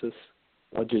Pathensis.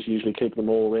 I just usually keep them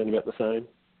all around about the same.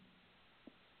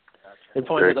 And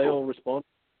find that they all respond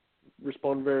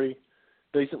very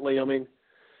decently. I mean,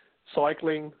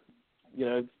 cycling, you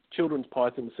know, Chidren's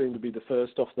pythons seem to be the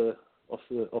first off the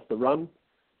run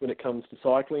when it comes to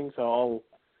cycling. So I'll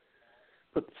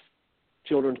put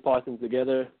Chidren's pythons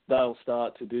together. They'll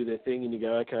start to do their thing, and you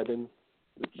go, okay, then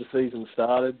the season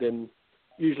started. Then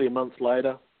usually a month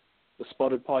later, the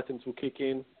spotted pythons will kick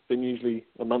in. Then usually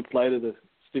a month later, the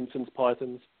Stimson's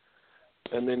pythons.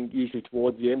 And then usually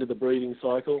towards the end of the breeding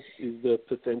cycle is the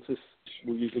Pathensis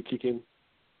will usually kick in.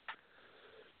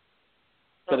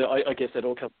 But I guess it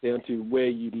all comes down to where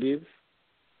you live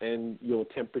and your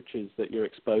temperatures that you're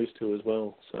exposed to as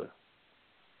well. So,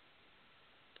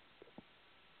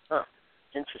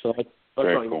 interesting.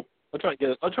 So I try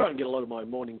and get a lot of my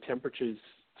morning temperatures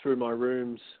through my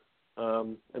rooms,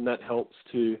 and that helps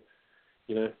to,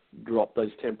 you know, drop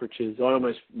those temperatures. I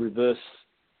almost reverse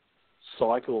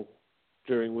cycle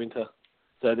during winter.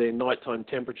 So their nighttime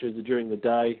temperatures are during the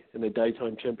day and their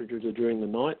daytime temperatures are during the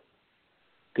night,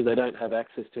 because they don't have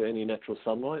access to any natural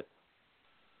sunlight.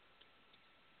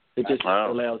 It just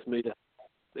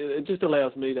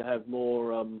allows me to have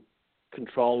more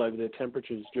control over their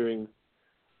temperatures during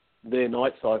their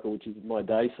night cycle, which is my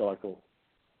day cycle.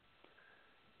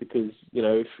 Because, you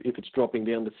know, if it's dropping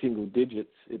down to single digits,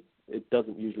 it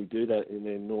doesn't usually do that in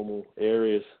their normal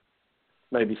areas.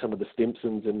 Maybe some of the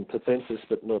Stimsons and Pathensis,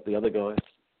 but not the other guys.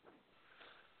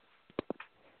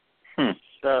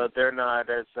 So they're not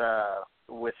as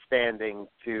withstanding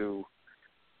to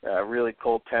really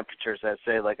cold temperatures as,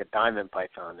 say, like a diamond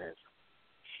python is.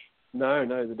 No,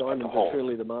 the diamonds are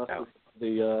truly the masters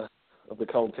of the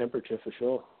cold temperature for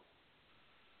sure.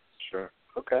 Sure.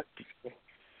 Okay.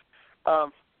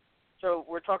 So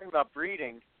we're talking about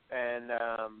breeding, and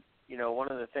you know,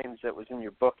 one of the things that was in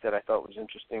your book that I thought was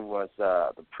interesting was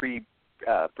the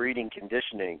pre-breeding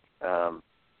conditioning.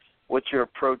 What's your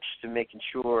approach to making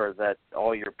sure that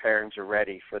all your pairings are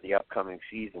ready for the upcoming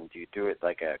season? Do you do it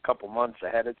like a couple months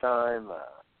ahead of time?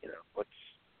 You know,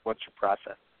 what's your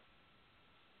process?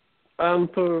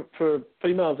 For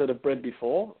females that have bred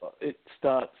before, it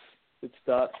starts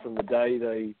from the day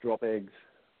they drop eggs.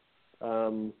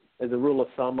 As a rule of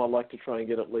thumb, I like to try and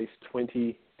get at least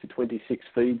 20 to 26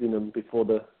 feeds in them before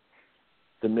the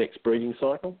next breeding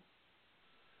cycle.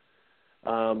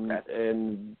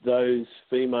 And those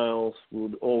females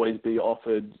would always be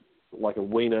offered like a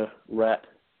weaner rat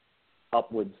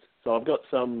upwards. So I've got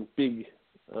some big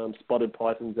spotted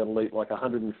pythons that'll eat like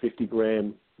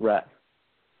 150-gram rat.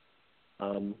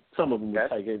 Some of them would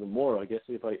take even more, I guess,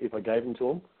 if I gave them to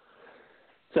them.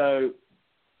 So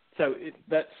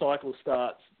that cycle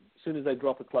starts as soon as they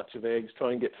drop a clutch of eggs.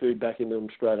 Try and get food back into them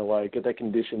straight away, get that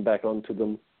condition back onto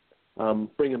them,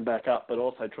 bring them back up, but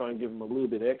also try and give them a little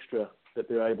bit extra that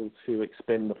they're able to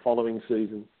expend the following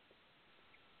season.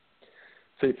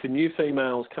 So for new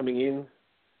females coming in,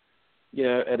 you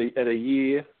know, at a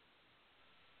year,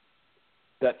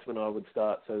 that's when I would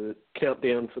start. So the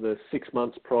countdown for the 6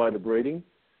 months prior to breeding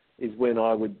is when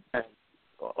I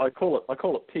call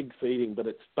it pig feeding, but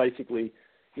it's basically,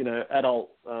 you know,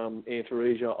 adult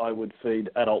Antaresia, I would feed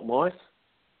adult mice,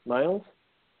 males.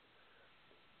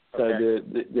 So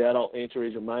the adult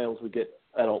Antaresia males would get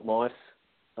adult mice,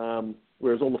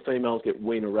 whereas all the females get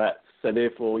weaner rats. So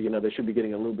therefore, you know, they should be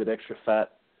getting a little bit extra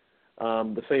fat.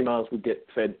 The females would get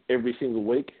fed every single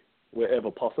week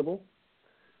wherever possible,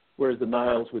 whereas the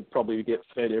males would probably get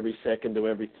fed every second or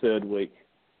every third week.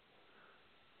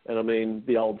 And I mean,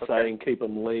 the old saying, keep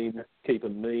them lean, keep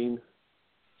them mean,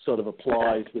 sort of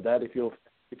applies with that.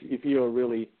 If you're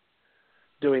really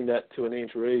doing that to an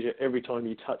Antaresia, every time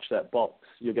you touch that box,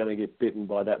 you're going to get bitten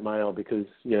by that male because,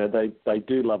 they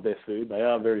do love their food. They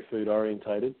are very food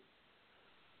orientated.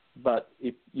 But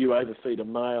if you overfeed a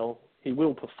male, he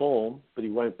will perform, but he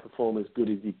won't perform as good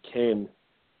as he can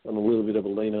on a little bit of a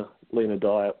leaner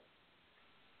diet.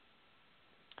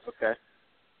 Okay.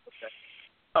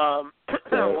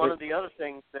 One of the other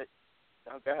things that...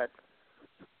 Oh, go ahead.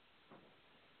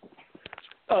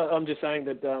 I'm just saying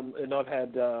that, and I've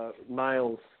had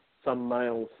some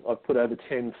males, I've put over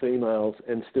 10 females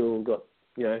and still got,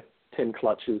 10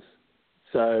 clutches.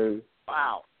 So,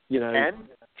 wow. 10?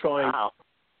 Trying... Wow.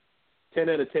 10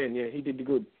 out of 10, yeah, he did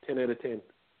good. 10 out of 10.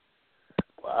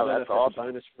 Wow, that's awesome. A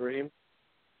bonus for him,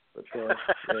 but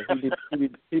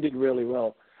he did really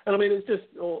well. And I mean, it's just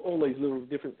all these little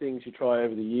different things you try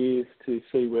over the years to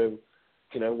see where,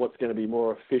 what's going to be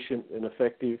more efficient and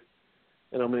effective.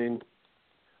 And I mean,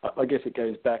 I guess it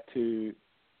goes back to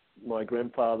my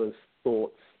grandfather's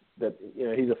thoughts that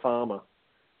he's a farmer,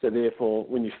 so therefore,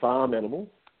 when you farm animals,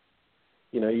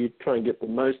 you try and get the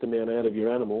most amount out of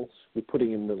your animals with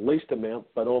putting in the least amount,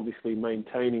 but obviously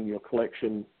maintaining your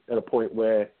collection at a point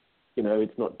where,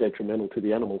 it's not detrimental to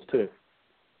the animals too.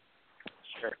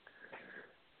 Sure.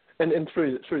 And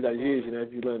through those years,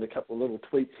 if you learn a couple of little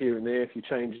tweaks here and there, if you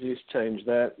change this, change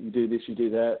that, you do this, you do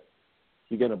that,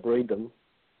 you're going to breed them,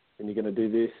 and you're going to do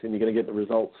this, and you're going to get the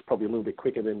results probably a little bit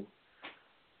quicker than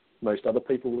most other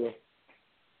people will.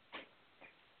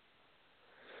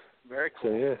 Very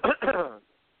cool. So, yeah.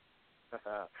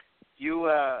 You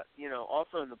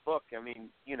also in the book, I mean,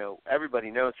 everybody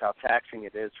knows how taxing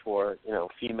it is for,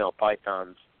 female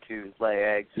pythons to lay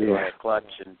eggs and lay a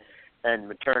clutch and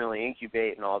maternally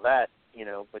incubate and all that,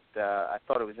 but I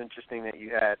thought it was interesting that you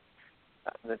had,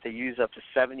 that they use up to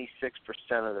 76%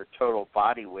 of their total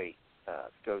body weight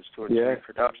goes towards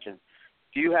reproduction.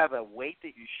 Do you have a weight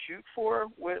that you shoot for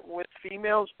with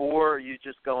females, or are you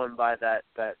just going by that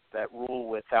rule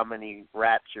with how many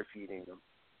rats you're feeding them,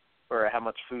 or how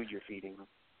much food you're feeding them?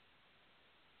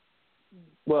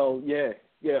 Well, yeah.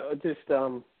 I just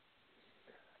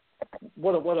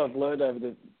what I've learned over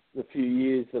the few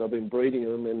years that I've been breeding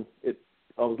them, and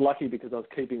I was lucky because I was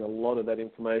keeping a lot of that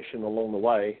information along the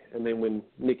way. And then when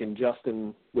Nick and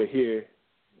Justin were here,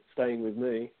 staying with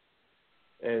me,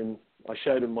 and I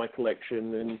showed them my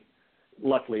collection, and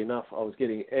luckily enough, I was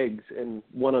getting eggs, and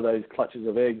one of those clutches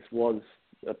of eggs was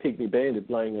a pygmy banded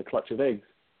laying a clutch of eggs,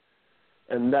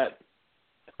 and that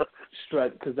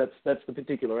straight, because that's the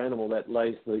particular animal that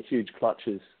lays the huge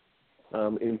clutches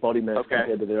in body mass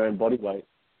compared to their own body weight,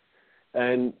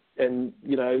 and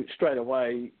straight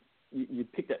away you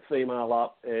pick that female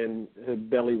up, and her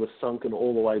belly was sunken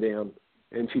all the way down,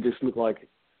 and she just looked like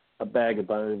a bag of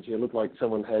bones. It looked like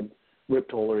someone had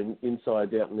ripped all her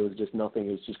inside out, and there was just nothing.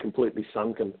 It was just completely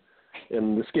sunken,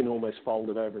 and the skin almost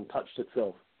folded over and touched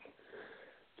itself.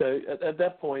 So at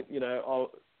that point,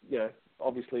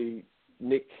 obviously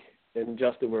Nick and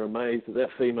Justin were amazed that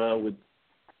female would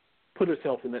put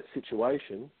herself in that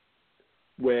situation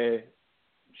where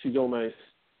she's almost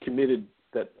committed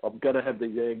that I'm going to have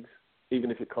these eggs,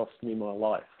 even if it costs me my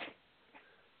life.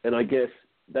 And I guess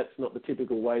that's not the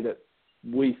typical way that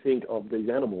we think of these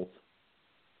animals.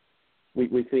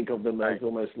 We think of them as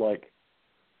almost like,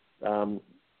 they only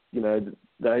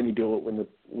do it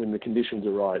when the conditions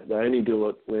are right. They only do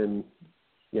it when,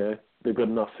 they've got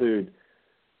enough food.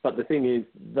 But the thing is,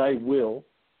 they will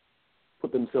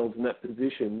put themselves in that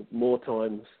position more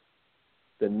times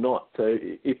than not. So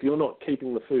if you're not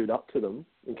keeping the food up to them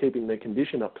and keeping their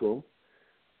condition up to them,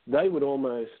 they would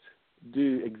almost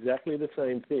do exactly the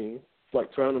same thing,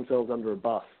 like throwing themselves under a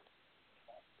bus,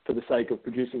 for the sake of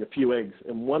producing a few eggs,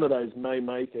 and one of those may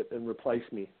make it and replace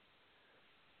me.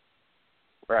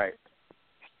 Right.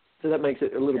 So that makes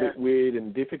it a little bit weird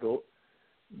and difficult.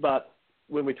 But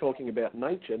when we're talking about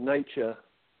nature,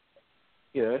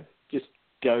 just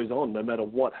goes on no matter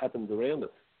what happens around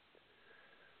us.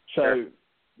 So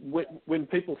when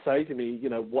people say to me,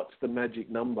 what's the magic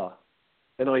number?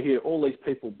 And I hear all these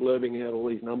people blurbing out all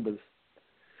these numbers,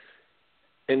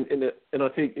 and I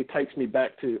think it takes me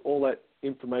back to all that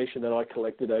information that I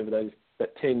collected over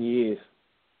that 10 years,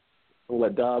 all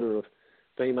that data of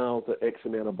females at X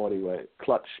amount of body weight,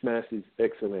 clutch mass is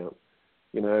X amount,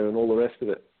 and all the rest of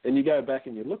it. And you go back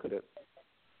and you look at it.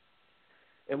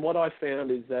 And what I found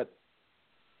is that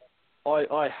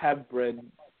I have bred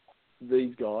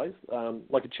these guys,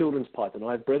 like a children's python.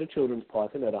 I've bred a children's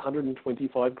python at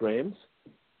 125 grams.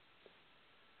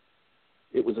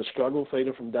 It was a struggle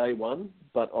feeder from day one,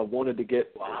 but I wanted to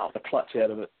get a clutch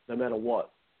out of it no matter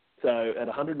what. So at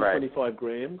 125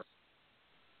 grams,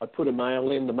 I put a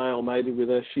male in. The male mated with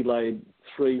her. She laid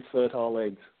 3 fertile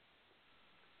eggs.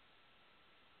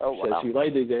 Oh, wow. So she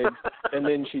laid these eggs, and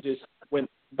then she just went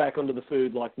back onto the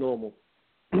food like normal.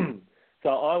 So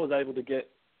I was able to get,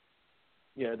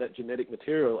 that genetic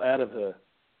material out of her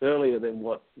earlier than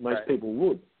what most people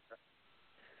would.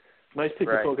 Most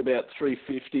people talk about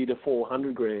 350 to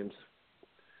 400 grams.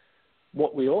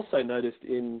 What we also noticed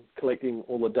in collecting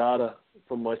all the data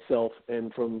from myself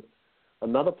and from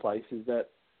another place is that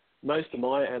most of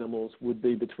my animals would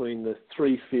be between the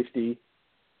 350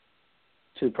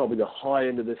 to probably the high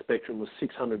end of the spectrum was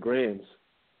 600 grams.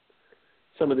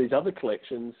 Some of these other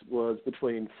collections was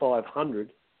between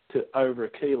 500 to over a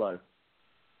kilo.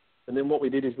 And then what we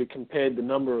did is we compared the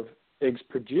number of eggs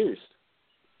produced.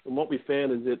 And what we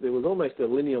found is that there was almost a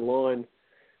linear line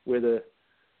where the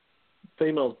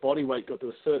female's body weight got to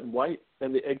a certain weight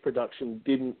and the egg production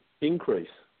didn't increase.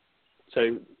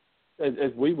 So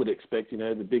as we would expect,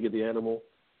 the bigger the animal,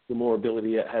 the more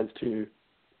ability it has to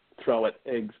throw at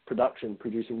eggs production,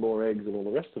 producing more eggs and all the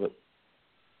rest of it.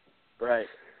 Right.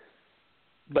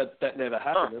 But that never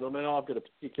happened. And I've got a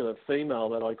particular female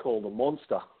that I call the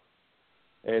monster.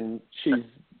 And she's,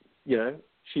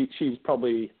 she's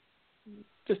probably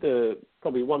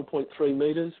probably 1.3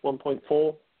 meters,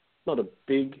 1.4, not a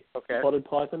big spotted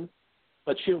python,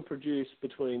 but she'll produce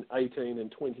between 18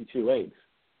 and 22 eggs.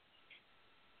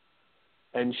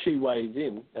 And she weighs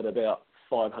in at about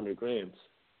 500 grams.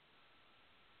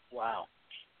 Wow.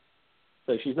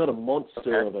 So she's not a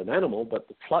monster of an animal, but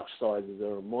the clutch sizes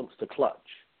are a monster clutch.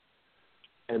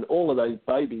 And all of those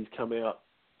babies come out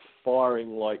firing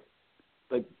like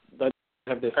they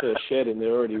have their first shed and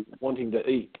they're already wanting to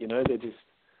eat.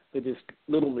 They're just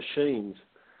little machines.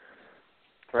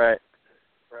 Right.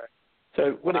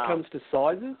 So when it comes to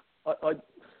sizes,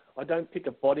 I don't pick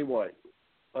a body weight.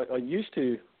 I used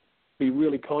to be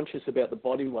really conscious about the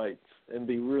body weights and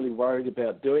be really worried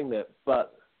about doing that,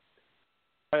 but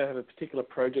I have a particular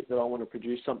project that I want to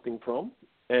produce something from,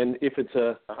 and if it's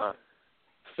a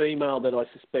female that I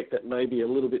suspect that may be a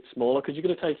little bit smaller, because you've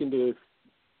got to take into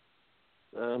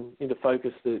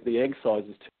focus the egg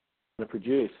sizes to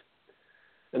produce.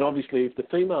 And obviously, if the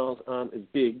females aren't as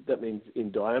big, that means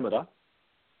in diameter,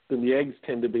 then the eggs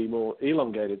tend to be more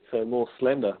elongated, so more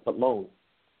slender but long.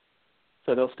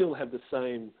 So they'll still have the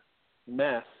same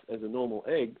mass as a normal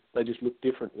egg, they just look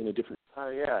different in a different... Oh,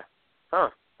 yeah. Huh,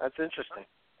 that's interesting.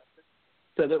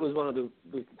 So that was one of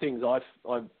the things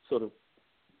I've sort of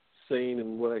seen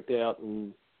and worked out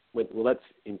and went, well, that's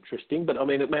interesting. But,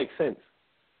 it makes sense.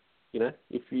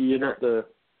 If you're not the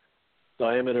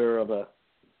diameter of a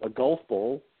golf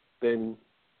ball, then,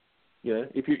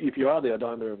 if you are the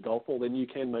diameter of a golf ball, then you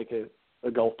can make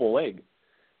a golf ball egg.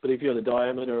 But if you're the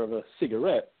diameter of a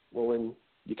cigarette, well, then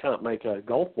you can't make a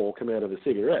golf ball come out of a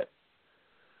cigarette.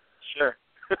 Sure.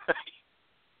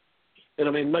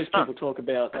 And most people talk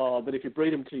about, but if you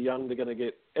breed them too young, they're going to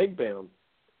get egg-bound.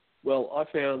 Well, I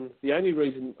found the only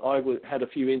reason I had a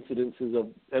few incidences of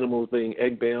animals being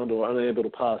egg-bound or unable to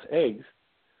pass eggs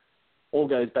all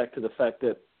goes back to the fact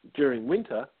that during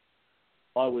winter,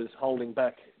 I was holding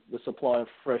back the supply of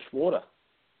fresh water.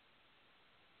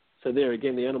 So there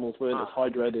again, the animals weren't as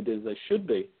hydrated as they should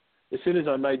be. As soon as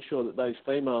I made sure that those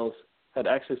females had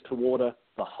access to water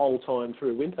the whole time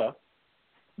through winter,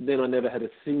 then I never had a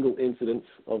single incidence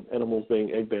of animals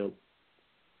being egg-bound.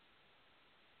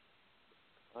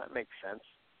 That makes sense.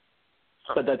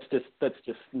 But that's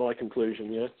just my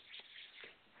conclusion, yeah.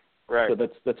 Right. So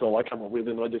that's all I come up with,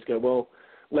 and I just go, well,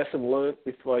 lesson learnt.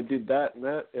 If I did that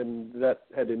and that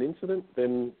had an incident,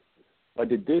 then I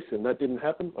did this, and that didn't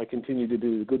happen. I continue to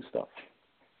do the good stuff.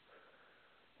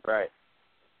 Right.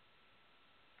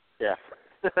 Yeah.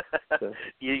 So,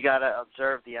 you got to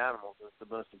observe the animals. It's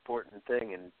the most important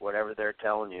thing, and whatever they're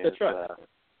telling you. That's right.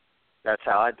 That's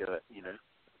how I do it.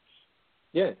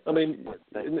 Yeah, and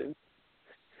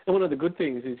one of the good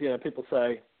things is, people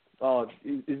say, "Oh,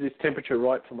 is this temperature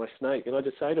right for my snake?" And I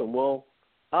just say to them, "Well,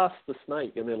 ask the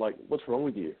snake." And they're like, "What's wrong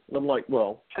with you?" And I'm like,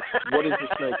 "Well, what is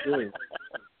the snake doing?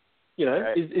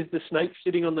 Right. Is the snake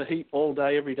sitting on the heat all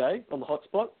day, every day, on the hot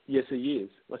spot? Yes, he is."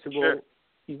 I said, "Well,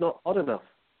 he's not hot enough."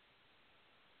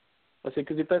 I said,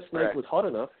 because if that snake was hot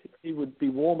enough, he would be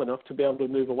warm enough to be able to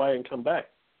move away and come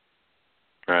back.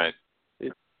 Right.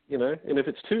 And if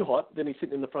it's too hot, then he's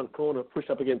sitting in the front corner, pushed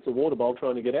up against the water bowl,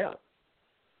 trying to get out.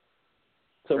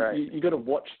 So you got to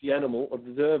watch the animal,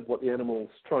 observe what the animal's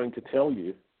trying to tell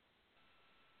you,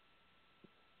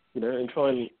 and try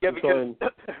and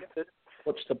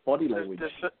watch the body language.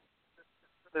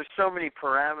 there's so many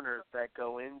parameters that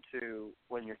go into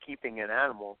when you're keeping an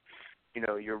animal. You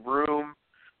know, your room.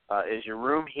 Is your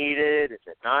room heated? Is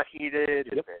it not heated?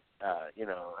 Is it,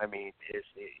 I mean,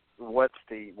 what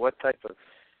type of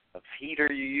heater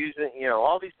are you using? You know,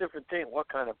 all these different things. What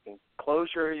kind of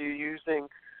enclosure are you using?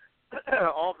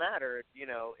 All matter. You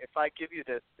know, if I give you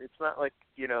this, it's not like,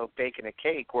 you know, baking a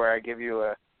cake where I give you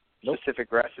a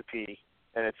specific recipe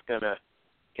and it's gonna,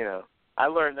 you know. I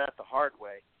learned that the hard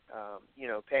way. You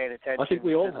know, paying attention. I think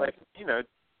we all have. Like, you know,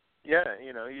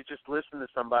 you just listen to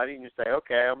somebody and you say,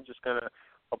 okay, I'm just gonna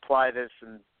apply this,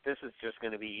 and this is just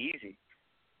going to be easy.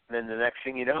 And then the next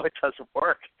thing you know, it doesn't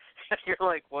work. You're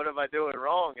like, what am I doing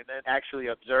wrong? And then actually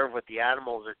observe what the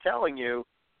animals are telling you.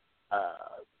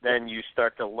 Then you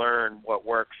start to learn what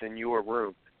works in your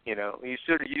room. You know, you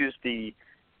sort of use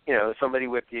somebody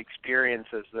with the experience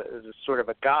as a sort of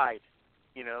a guide.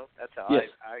 You know, that's how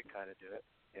I kind of do it.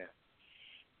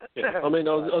 Yeah. I mean,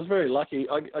 I was very lucky.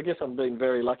 I guess I'm being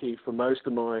very lucky for most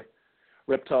of my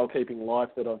reptile keeping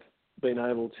life that I've been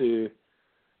able to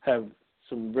have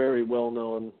some very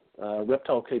well-known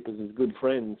reptile keepers as good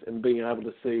friends and being able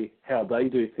to see how they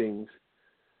do things.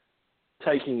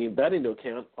 Taking that into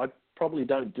account, I probably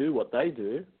don't do what they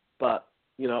do, but,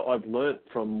 you know, I've learnt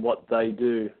from what they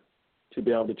do to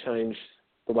be able to change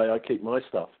the way I keep my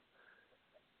stuff.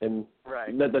 And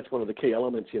that's one of the key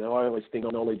elements, you know. I always think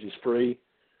knowledge is free.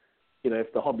 You know,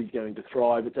 if the hobby's going to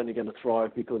thrive, it's only going to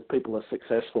thrive because people are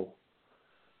successful.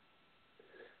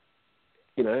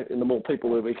 You know, and the more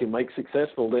people that we can make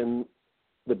successful, then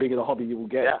the bigger the hobby you will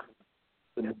get,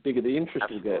 and the bigger the interest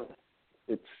you'll get.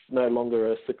 It's no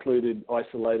longer a secluded,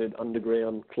 isolated,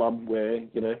 underground club where,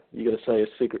 you know, you got to say a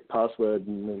secret password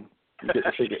and then you get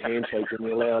the secret handshake and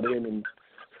you're allowed in, and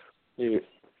you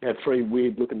have three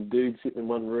weird-looking dudes sitting in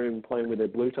one room playing with their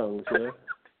blue tongues, you know.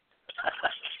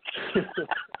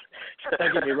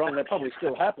 Don't get me wrong, that probably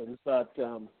still happens, but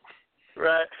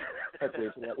hopefully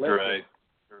it's not less. Right.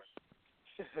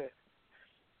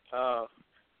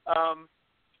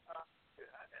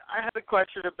 I have a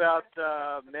question about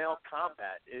male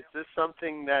combat. Is this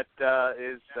something that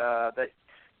is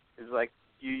like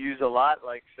you use a lot,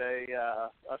 like say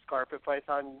us carpet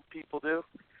python people do?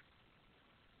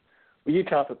 Well, you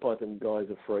carpet python guys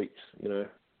are freaks, you know.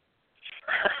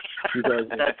 You guys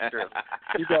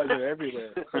are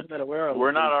everywhere. Doesn't matter where I live.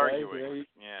 We're not days, arguing.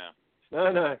 You know,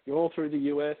 No, you're all through the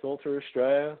US, all through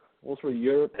Australia, all through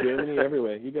Europe, Germany,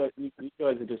 everywhere. You guys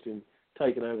are just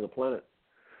taking over the planet.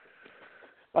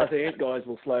 I think guys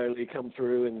will slowly come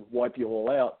through and wipe you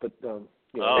all out, but you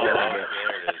know, there it is.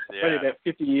 Yeah. Only about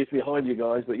 50 years behind you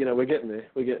guys, but you know, we're getting there.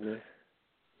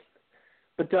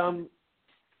 But the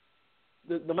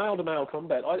male to male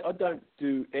combat, I don't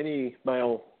do any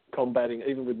male combating,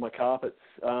 even with my carpets.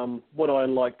 What I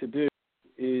like to do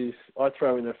is I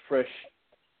throw in a fresh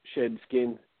shed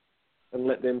skin and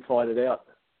let them fight it out.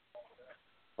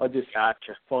 I just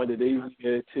find it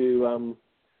easier to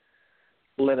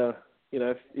let a, you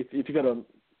know, if you've got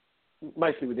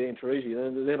mostly with the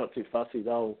Antaresia, they're not too fussy.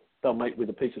 They'll mate with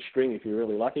a piece of string if you're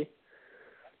really lucky.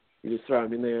 You just throw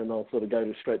them in there and they'll sort of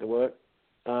go straight to work.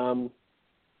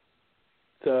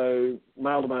 So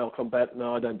male to male combat,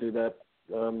 no, I don't do that.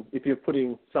 If you're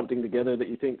putting something together that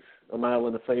you think's a male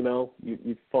and a female,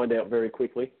 you find out very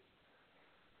quickly.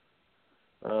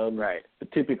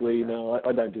 But typically, no,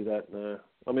 I don't do that. No,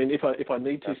 I mean, if I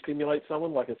need to stimulate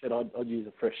someone, like I said, I'd use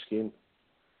a fresh skin,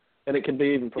 and it can be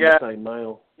even from the same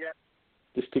male. Yeah.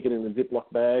 Just stick it in a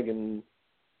Ziploc bag and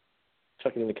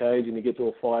chuck it in the cage, and he gets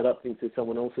all fired up, thinks there's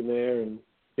someone else in there, and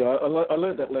I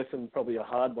learned that lesson probably a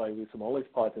hard way with some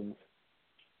olive pythons.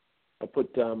 I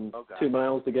put two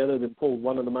males together, then pulled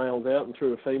one of the males out and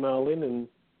threw a female in, and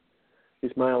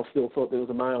this male still thought there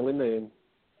was a male in there, and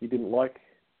he didn't like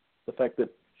the fact that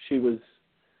she was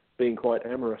being quite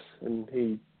amorous, and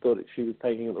he thought that she was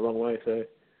taking it the wrong way. So,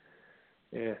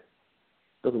 yeah,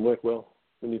 doesn't work well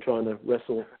when you're trying to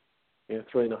wrestle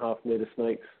 3.5 meter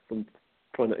snakes from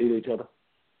trying to eat each other.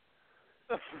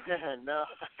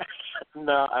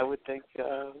 No, I would think,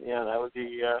 that would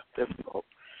be difficult.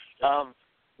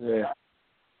 Yeah.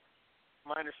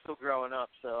 Mine are still growing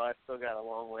up, so I've still got a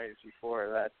long ways before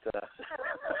that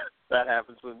that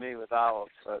happens with me with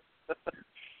olives. But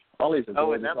olives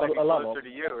are and that might be closer to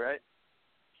you, right?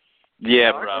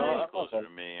 Yeah, probably closer to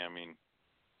me. I mean,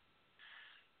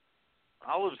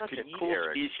 olives Such could a eat cool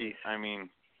Eric. species. I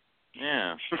mean,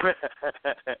 yeah.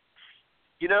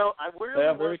 You know, I really they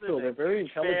are very cool. They're very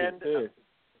intelligent too.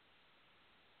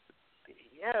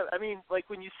 Yeah, I mean, like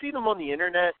when you see them on the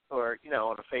internet or,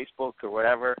 on a Facebook or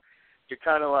whatever, you're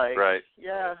kind of like,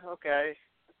 yeah, okay.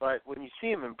 But when you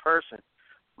see them in person,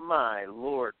 my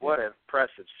Lord, what an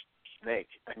impressive snake.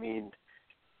 I mean,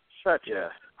 such a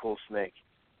cool snake.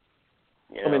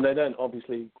 You know? I mean, they don't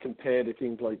obviously compare to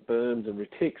things like Burns and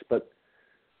retics, but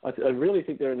I really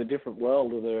think they're in a different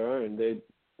world of their own.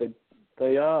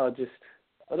 They are just,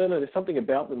 I don't know, there's something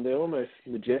about them. They're almost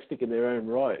majestic in their own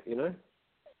right, you know?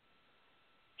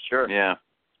 Sure. Yeah.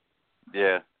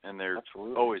 Yeah, and they're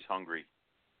Absolutely. always hungry.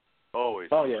 Always.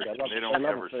 Oh, hungry. yeah, they don't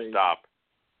ever stop.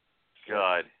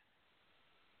 God.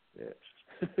 Yeah.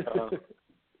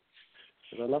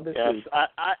 And I love this Yes, food.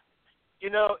 you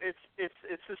know, it's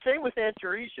the same with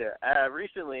Antaresia.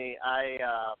 Recently,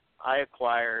 I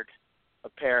acquired a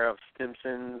pair of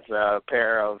Stimsons, a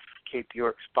pair of Cape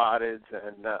York Spotteds,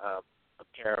 and a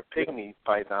pair of pygmy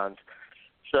pythons.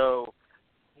 So,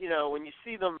 you know, when you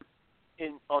see them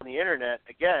on the internet,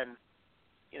 again,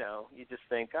 you know, you just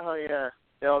think, oh yeah,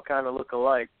 they all kind of look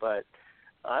alike. But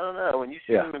I don't know. When you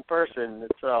see them in person,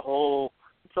 it's a whole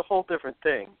different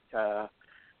thing.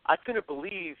 I couldn't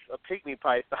believe a pygmy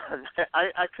python.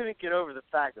 I couldn't get over the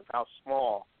fact of how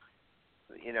small,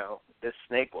 you know, this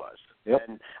snake was. Yep.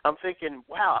 And I'm thinking,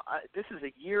 wow, this is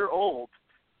a year old,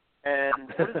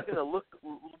 and what is it going to look?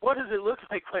 What does it look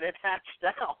like when it hatched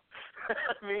out?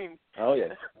 I mean, oh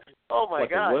yeah, oh my like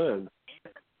God, a worm.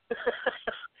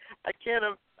 I can't.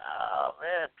 Oh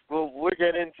man, we'll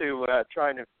get into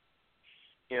trying to,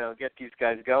 you know, get these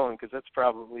guys going, because that's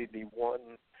probably the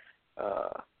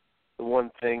one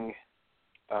thing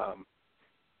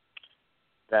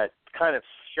that kind of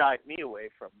shied me away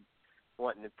from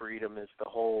wanting to breed them is the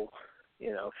whole,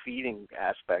 you know, feeding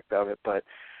aspect of it. But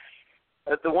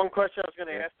the one question I was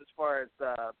going to ask as far as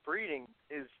breeding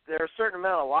is, there a certain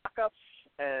amount of lockups,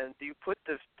 and do you put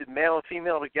the male and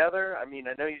female together? I mean,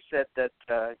 I know you said that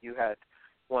you had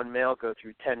one male go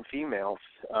through 10 females.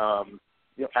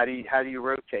 Yep. How do you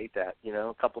rotate that? You know,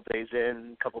 a couple days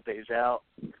in, a couple days out,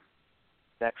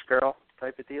 next girl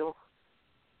type of deal?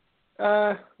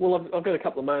 Well, I've got a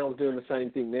couple of males doing the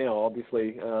same thing now,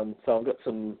 obviously. So I've got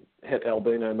some het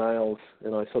albino males,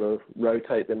 and I sort of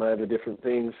rotate them over different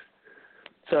things.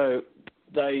 So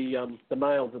they, the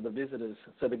males are the visitors.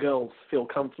 So the girls feel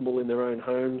comfortable in their own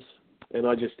homes, and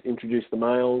I just introduce the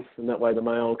males, and that way the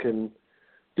male can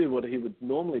do what he would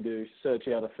normally do: search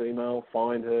out a female,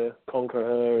 find her, conquer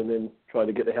her, and then try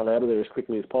to get the hell out of there as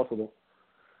quickly as possible.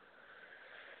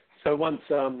 So once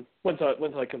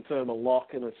I confirm a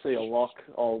lock and I see a lock,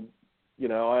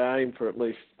 I aim for at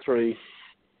least three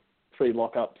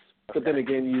lockups. But then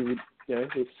again,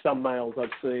 there's some males I've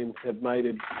seen have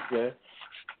mated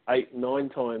 8, 9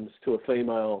 times to a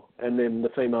female, and then the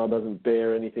female doesn't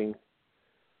bear anything.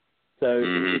 So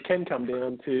it can come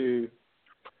down to,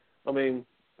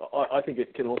 I think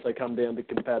it can also come down to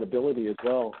compatibility as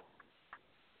well,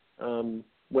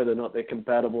 whether or not they're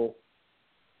compatible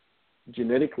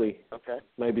genetically. Okay.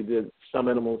 Maybe some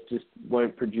animals just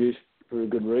won't produce for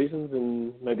good reasons,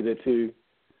 and maybe they're too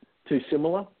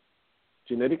similar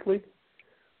genetically,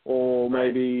 or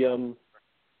maybe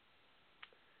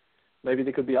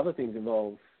there could be other things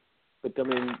involved. But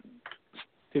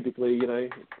typically,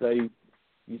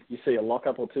 you see a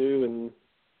lockup or two, and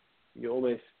you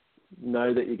almost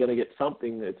know that you're going to get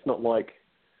something. It's not like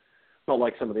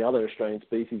some of the other Australian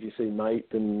species you see mate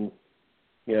and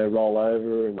roll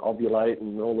over and ovulate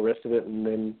and all the rest of it, and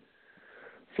then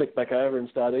flick back over and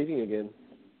start eating again.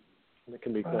 And it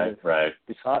can be quite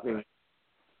disheartening.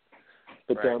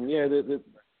 But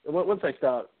once they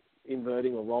start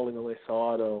inverting or rolling on their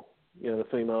side, or the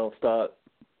females start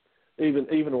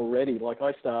even already. Like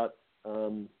I start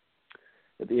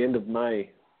at the end of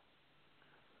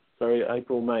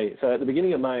April, May. So at the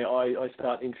beginning of May, I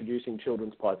start introducing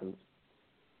children's pythons.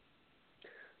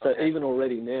 So even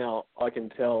already now, I can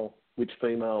tell which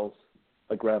females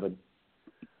are gravid.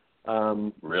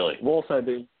 Really? I've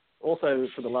also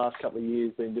for the last couple of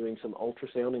years been doing some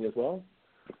ultrasounding as well.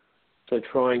 So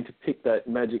trying to pick that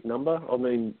magic number.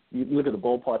 You look at the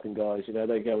ball python guys.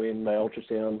 They go in, they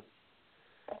ultrasound,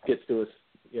 gets to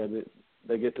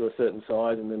they get to a certain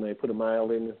size, and then they put a male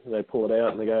in, and they pull it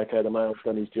out, and they go, okay, the male's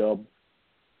done his job.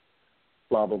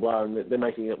 Blah blah blah, and they're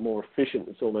making it more efficient.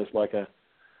 It's almost like a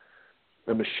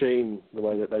machine, the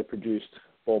way that they produced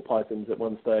ball pythons at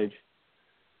one stage.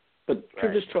 But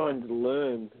just trying to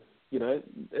learn,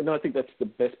 and I think that's the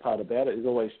best part about it, is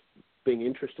always being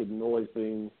interested and always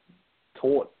being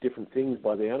taught different things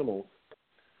by the animals,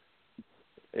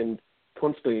 and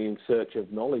constantly in search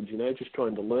of knowledge, just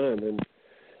trying to learn. And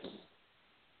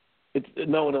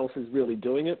no one else is really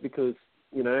doing it because,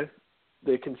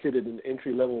 they're considered an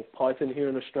entry-level python here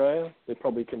in Australia. They're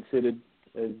probably considered,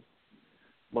 as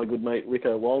my good mate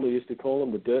Rico Walder used to call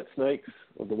them, the dirt snakes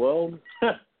of the world.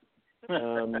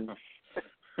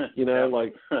 You know,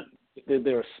 like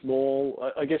they're a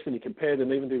small. I guess when you compare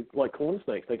them even to like corn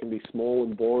snakes, they can be small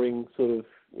and boring, sort of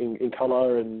in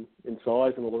colour and in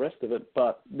size and all the rest of it.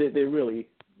 But they're really,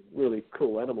 really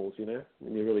cool animals, you know,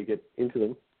 when you really get into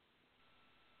them.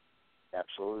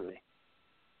 Absolutely.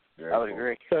 Very I would cool.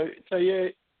 agree. So yeah,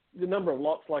 the number of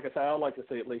lots, like I say, I like to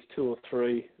see at least 2 or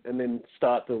 3, and then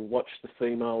start to watch the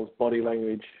female's body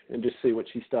language and just see what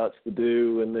she starts to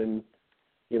do, and then,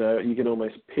 you know, you can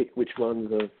almost pick which ones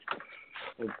have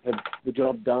the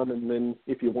job done, and then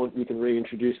if you want, you can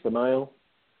reintroduce the male.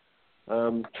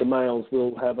 The males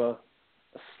will have the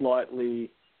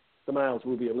males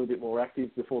will be a little bit more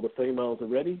active before the females are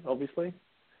ready, obviously.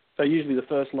 So usually the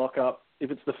first lock-up,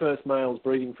 if it's the first male's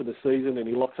breeding for the season and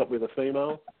he locks up with a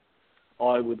female,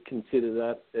 I would consider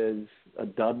that as a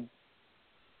dud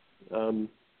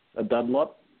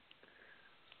lot.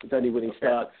 It's only when he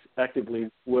starts actively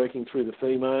working through the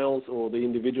females or the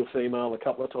individual female a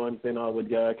couple of times, then I would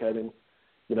go, okay, then,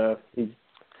 you know, he's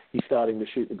starting to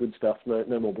shoot the good stuff,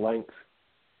 no more blanks.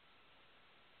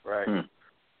 Right. And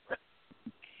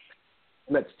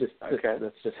that's just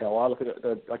how I look at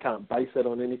it. I can't base that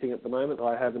on anything at the moment.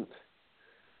 I haven't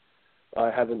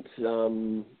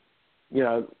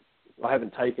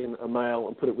taken a male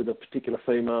and put it with a particular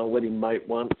female, let him mate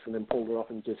once, and then pulled her off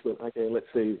and just went, okay, let's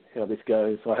see how this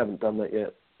goes. I haven't done that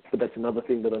yet. But that's another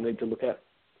thing that I need to look at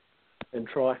and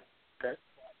try. Okay.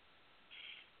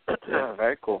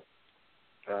 Very cool.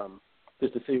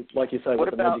 Just to see, like you say, what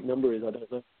the magic number is, I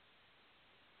don't know.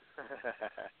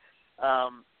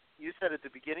 You said at the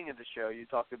beginning of the show, you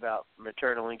talked about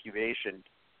maternal incubation.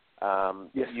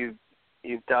 Yes.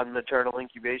 You've done maternal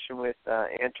incubation with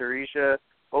Antaresia.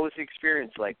 What was the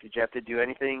experience like? Did you have to do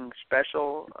anything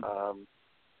special?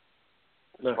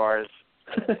 No. As far as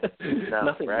no,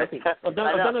 nothing. I've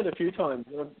done it a few times.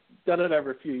 I've done it over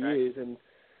a few years, and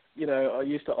you know, I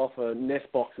used to offer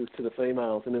nest boxes to the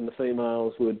females, and then the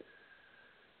females would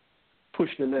push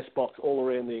the nest box all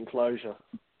around the enclosure.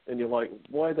 And you're like,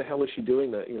 why the hell is she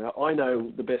doing that? You know, I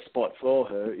know the best spot for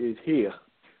her is here.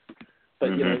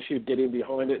 But, you know, she'd get in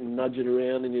behind it and nudge it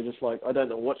around, and you're just like, I don't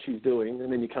know what she's doing.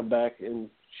 And then you come back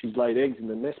and she's laid eggs in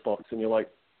the nest box, and you're like,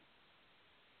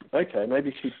 okay,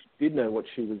 maybe she did know what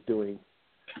she was doing.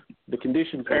 The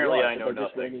conditions Apparently were right. I know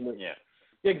nothing. Yeah,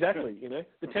 exactly. You know,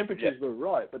 the temperatures were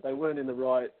right, but they weren't in the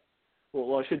right.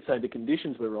 Well, I should say the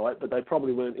conditions were right, but they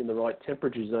probably weren't in the right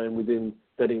temperature zone within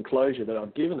that enclosure that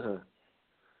I've given her.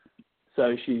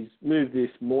 So she's moved this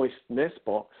moist nest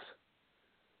box,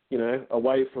 you know,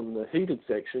 away from the heated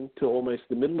section to almost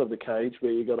the middle of the cage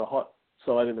where you've got a hot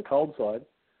side and a cold side.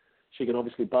 She can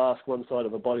obviously bask one side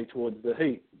of her body towards the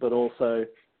heat, but also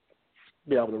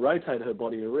be able to rotate her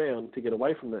body around to get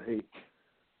away from the heat,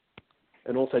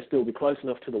 and also still be close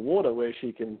enough to the water where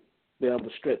she can be able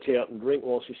to stretch out and drink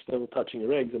while she's still touching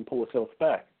her eggs and pull herself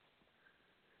back.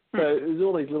 So it was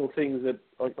all these little things that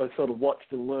I sort of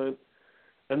watched and learned.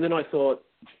 And then I thought,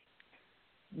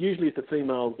 usually if the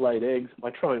female's laid eggs,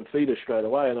 I try and feed her straight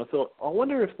away. And I thought, I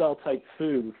wonder if they'll take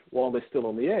food while they're still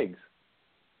on the eggs.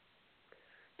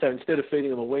 So instead of feeding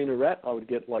them a weaner rat, I would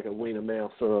get like a weaner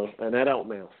mouse or an adult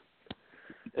mouse.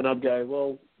 And I'd go,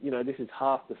 well, you know, this is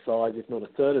half the size, if not a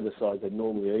third of the size they'd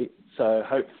normally eat. So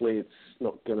hopefully it's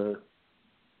not going to,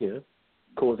 you know,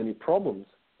 cause any problems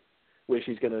where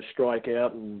she's going to strike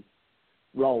out and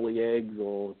roll the eggs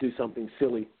or do something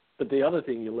silly. But the other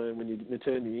thing you learn when you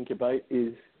maternity incubate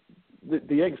is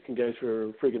the eggs can go through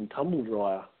a friggin' tumble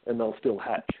dryer and they'll still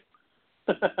hatch.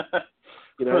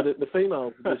 You know, the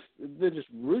females, they're just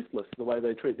ruthless the way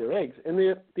they treat their eggs, and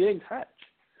the eggs hatch.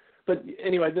 But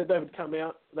anyway, they would come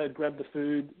out, they'd grab the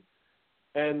food,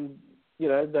 and, you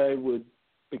know, they would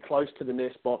be close to the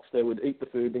nest box, they would eat the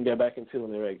food and go back and sit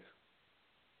on their eggs.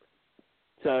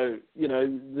 So, you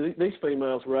know, these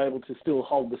females were able to still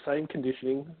hold the same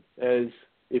conditioning as,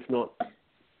 if not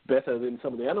better than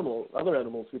some of the other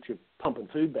animals which are pumping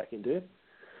food back into.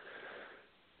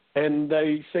 And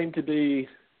they seem to be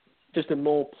just a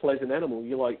more pleasant animal.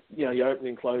 You open the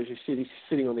enclosure, she's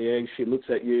sitting on the eggs, she looks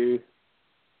at you.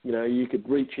 You know, you could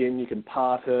reach in, you can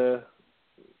part her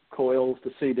coils to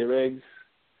see their eggs.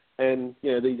 And,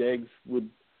 you know, these eggs would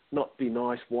not be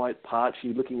nice white parch.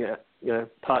 You're looking at, you know,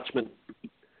 parchment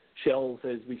shells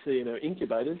as we see in our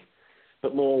incubators,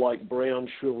 but more like brown,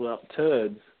 shriveled up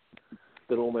turds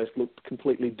that almost look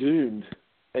completely doomed.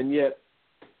 And yet,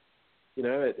 you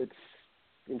know, it's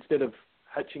instead of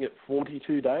hatching at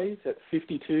 42 days, at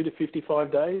 52 to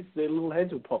 55 days, their little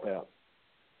heads will pop out.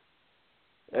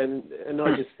 And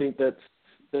I just think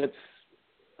that's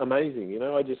amazing. You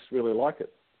know, I just really like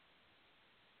it.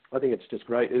 I think it's just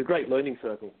great. It's a great learning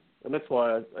circle. and that's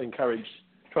why I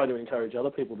try to encourage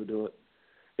other people to do it.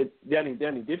 The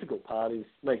only difficult part is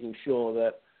making sure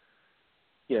that,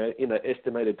 in an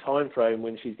estimated time frame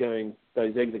when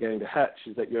those eggs are going to hatch,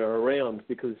 is that you're around,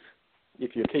 because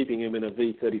if you're keeping them in a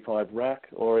V35 rack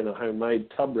or in a homemade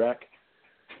tub rack,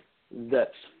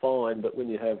 that's fine. But when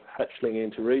you have hatchling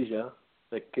Antaresia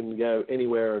that can go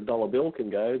anywhere a dollar bill can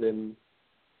go, then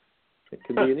it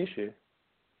can be an issue.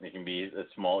 It can be a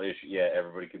small issue. Yeah,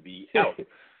 everybody could be out.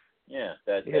 Yeah,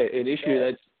 that's an issue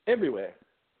that's everywhere.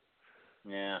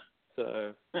 Yeah.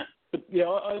 So, but yeah,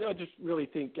 I just really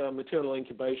think maternal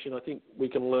incubation. I think we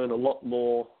can learn a lot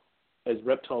more as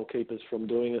reptile keepers from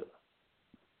doing it.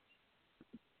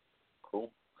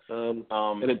 Cool. And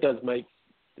it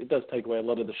does take away a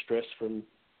lot of the stress from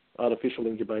artificial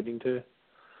incubating too.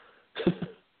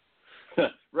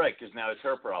 Right, because now it's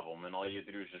her problem, and all you have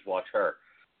to do is just watch her.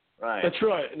 Right. That's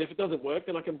right. And if it doesn't work,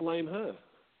 then I can blame her.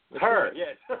 That's her, right.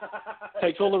 yes.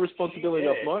 Takes all the responsibility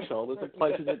off my shoulders and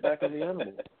places it back on the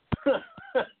animal.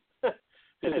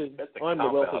 I'm the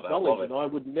wealth of knowledge, and I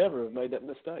would never have made that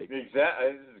mistake.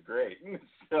 Exactly. This is great.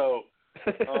 So,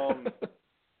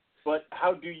 but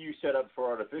how do you set up for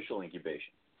artificial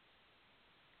incubation?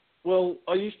 Well,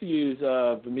 I used to use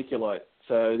vermiculite.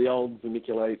 So the old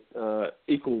vermiculite,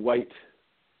 equal weight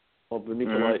of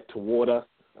vermiculite to water.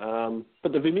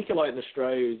 But the vermiculite in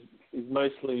Australia is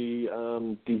mostly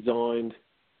designed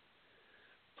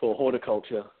for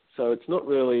horticulture. So it's not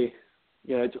really,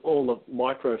 it's all the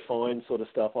micro-fine sort of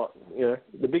stuff.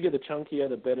 The bigger the chunkier,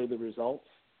 the better the results.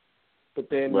 But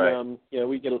then,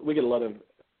 we get a lot of,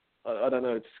 I don't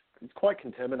know, it's quite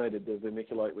contaminated, the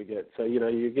vermiculite we get. So,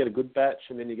 you get a good batch,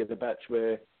 and then you get a batch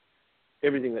where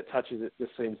everything that touches it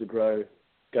just seems to go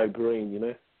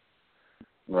green,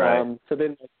 Right. So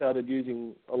then I started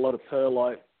using a lot of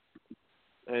perlite,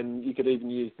 and you could even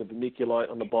use the vermiculite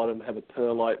on the bottom, have a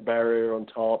perlite barrier on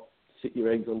top, sit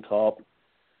your eggs on top.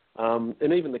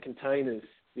 And even the containers,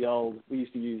 we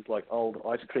used to use like old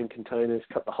ice cream containers,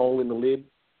 cut the hole in the lid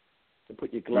and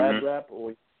put your glad wrap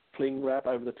or cling wrap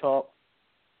over the top.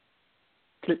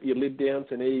 Clip your lid down,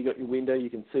 so now you got your window, you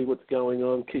can see what's going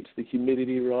on, keeps the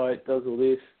humidity right, does all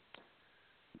this.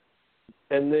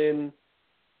 And then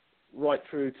right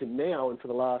through to now, and for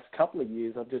the last couple of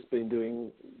years, I've just been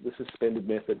doing the suspended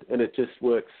method, and it just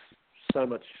works so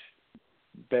much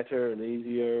better and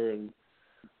easier. And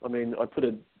I mean, I put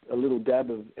a little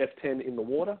dab of F10 in the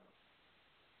water,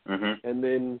 and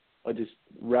then I just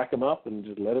rack them up and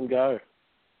just let them go.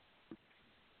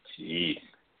 Jeez.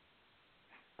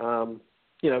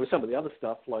 With some of the other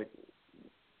stuff, like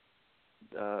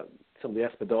some of the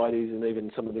Aspidaites and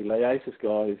even some of the Liasis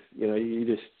guys,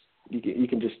 you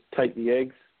can just take the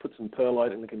eggs, put some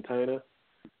perlite in the container,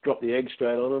 drop the eggs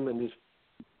straight on them, and just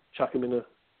chuck them in an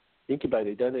incubator.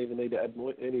 You don't even need to add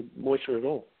any moisture at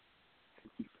all.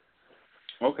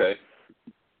 Okay.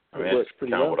 I mean, that's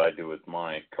kind of what I do with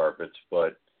my carpets,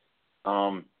 but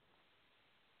I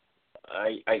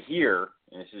hear,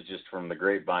 and this is just from the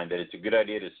grapevine, that it's a good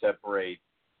idea to separate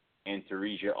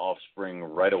Antaresia offspring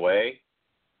right away.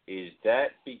 Is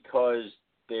that because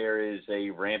there is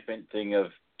a rampant thing of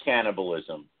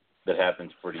cannibalism that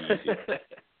happens pretty easy?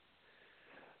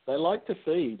 They like to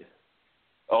feed.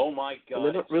 Oh my God! And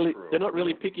they're not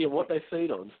really picky on what they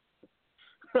feed on.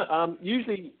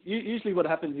 Usually what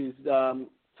happens is,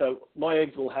 so my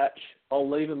eggs will hatch. I'll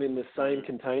leave them in the same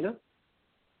container.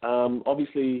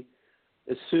 Obviously,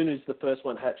 as soon as the first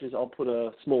one hatches, I'll put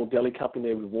a small deli cup in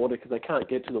there with water because they can't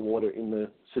get to the water in the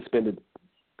suspended.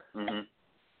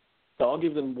 So I'll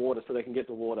give them water so they can get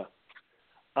the water.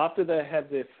 After they have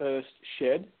their first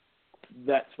shed,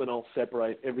 that's when I'll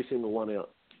separate every single one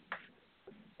out.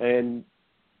 And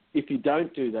if you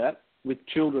don't do that, with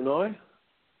children eye,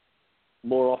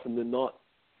 more often than not,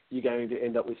 you're going to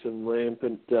end up with some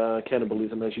rampant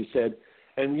cannibalism, as you said.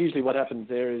 And usually what happens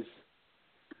there is,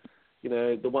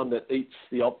 the one that eats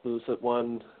the opposite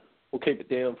one will keep it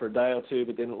down for a day or two,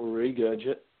 but then it will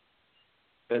regurgitate,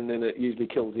 and then it usually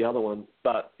kills the other one.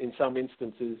 But in some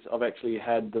instances, I've actually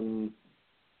had them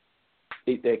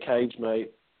eat their cage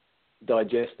mate,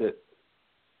 digest it,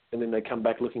 and then they come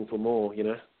back looking for more,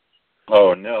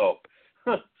 Oh, no.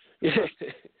 Yeah.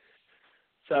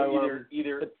 So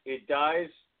either it dies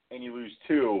and you lose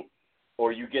two,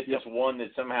 or you get this one that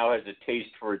somehow has a taste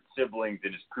for its siblings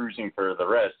and is cruising for the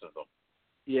rest of them.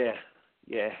 Yeah.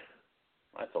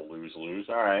 That's a lose-lose.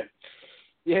 All right.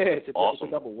 Yeah, it's awesome.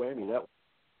 It's a double whammy, that one.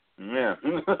 Yeah.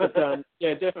 But,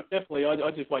 definitely.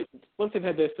 I just wait. Once they've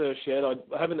had their first shed, I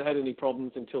haven't had any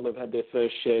problems until they've had their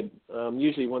first shed.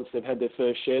 Usually once they've had their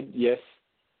first shed, yes.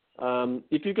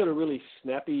 If you've got a really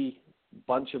snappy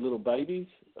bunch of little babies,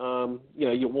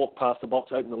 you walk past the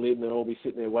box, open the lid, and they'll all be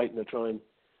sitting there waiting to try and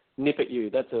nip at you.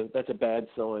 That's a bad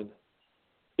sign.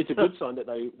 It's a good sign that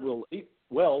they will eat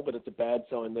well, but it's a bad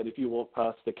sign that if you walk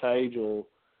past the cage or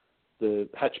the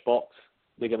hatch box,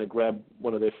 they're going to grab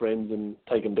one of their friends and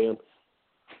take them down.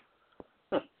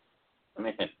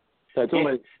 Man. So it's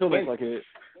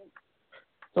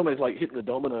almost like hitting the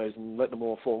dominoes and letting them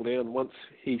all fall down. Once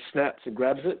he snaps and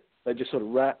grabs it, they just sort of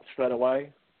wrap straight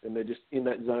away, and they're just in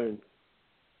that zone,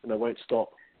 and they won't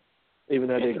stop, even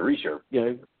though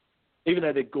even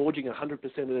though they're gorging 100%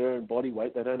 of their own body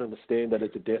weight. They don't understand that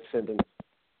it's a death sentence.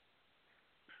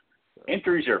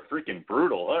 Entries are freaking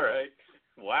brutal. All right.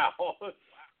 Wow.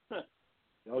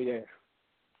 Oh yeah.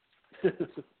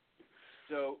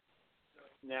 So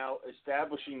now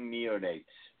establishing neonates,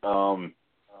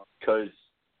 because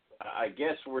I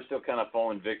guess we're still kind of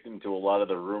falling victim to a lot of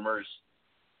the rumors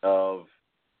of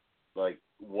like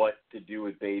what to do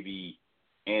with baby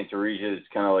Antaresia. Is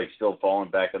kind of like still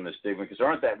falling back on the stigma because there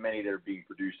aren't that many that are being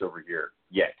produced over here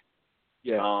yet.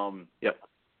 Yeah. Yep.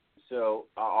 So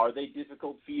are they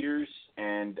difficult feeders,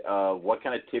 and what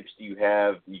kind of tips do you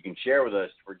have you can share with us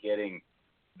for getting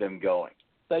them going?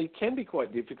 They can be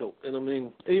quite difficult, and I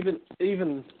mean,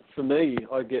 even for me,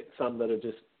 I get some that are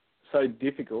just so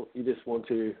difficult. You just want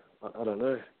to, I don't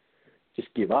know,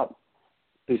 just give up,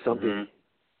 do something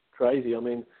crazy. I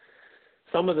mean,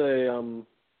 some of them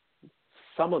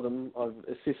I've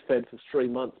assist fed for 3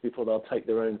 months before they'll take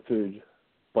their own food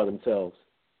by themselves.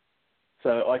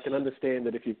 So I can understand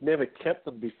that if you've never kept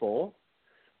them before,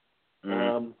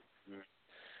 I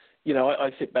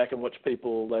sit back and watch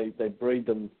people, they breed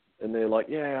them, and they're like,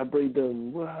 yeah, I breed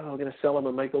them, wow, I'm going to sell them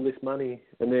and make all this money.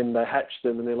 And then they hatch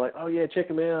them, and they're like, oh, yeah, check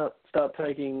them out, start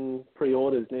taking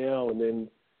pre-orders now. And then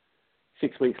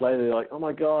 6 weeks later, they're like, oh,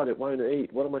 my God, it won't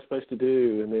eat. What am I supposed to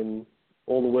do? And then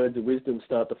all the words of wisdom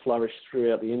start to flourish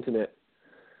throughout the internet.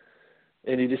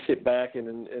 And you just sit back,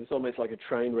 and it's almost like a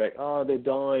train wreck. Oh, they're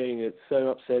dying. It's so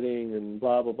upsetting, and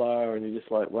blah, blah, blah. And you're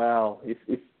just like, wow, if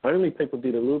only people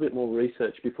did a little bit more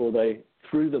research before they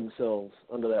threw themselves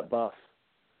under that bus.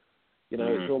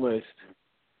 It's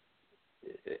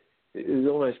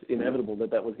almost inevitable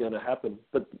that was going to happen.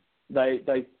 But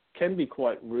they can be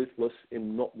quite ruthless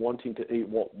in not wanting to eat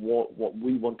what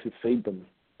we want to feed them.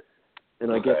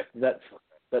 And I guess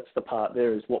that's the part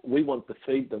there, is what we want to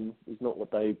feed them is not what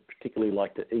they particularly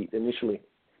like to eat initially.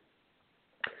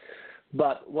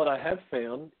 But what I have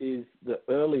found is the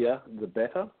earlier, the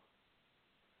better.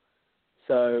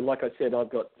 So like I said, I've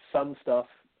got some stuff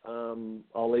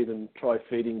I'll even try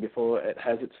feeding before it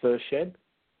has its first shed.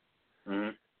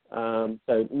 So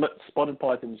spotted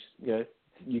pythons,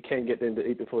 you can get them to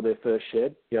eat before their first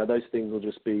shed. Those things will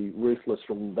just be ruthless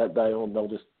from that day on. They'll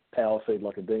just power feed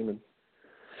like a demon.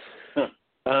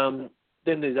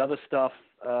 Then there's other stuff,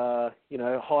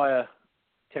 higher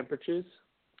temperatures.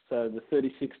 So the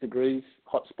 36 degrees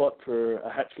hot spot for a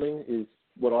hatchling is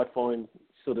what I find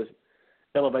sort of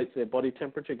elevates their body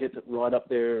temperature, gets it right up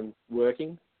there and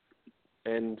working,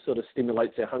 and sort of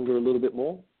stimulates their hunger a little bit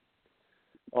more.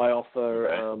 I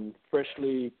offer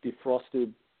freshly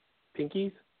defrosted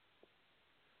pinkies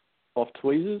off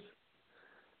tweezers,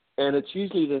 and it's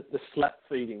usually the slap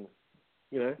feeding.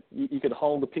 You could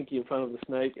hold the pinky in front of the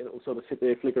snake, and it will sort of sit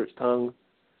there, flicker its tongue,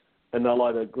 and they'll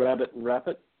either grab it and wrap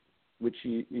it, which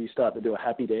you start to do a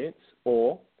happy dance,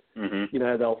 or,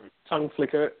 they'll tongue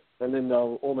flicker it, and then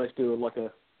they'll almost do like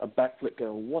a backflip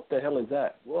going, what the hell is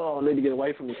that? Whoa, I need to get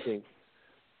away from this thing.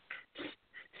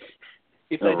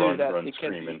 If they do that, it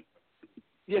can be,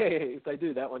 if they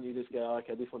do that one, you just go,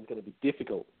 okay, this one's going to be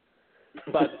difficult.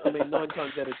 But, 9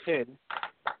 times out of 10,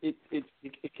 it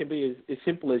can be as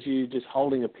simple as you just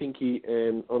holding a pinky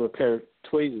and on a pair of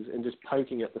tweezers and just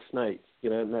poking at the snake,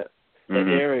 in that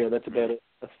area that's about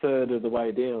a third of the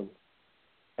way down,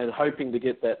 and hoping to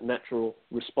get that natural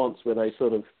response where they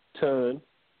sort of turn,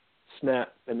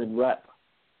 snap, and then wrap.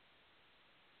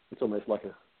 It's almost like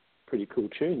a pretty cool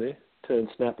tune there. Turn,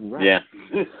 snap, and wrap. Yeah.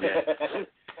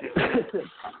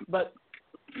 But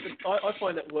I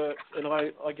find it works, and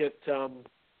I get,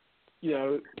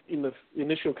 in the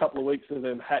initial couple of weeks of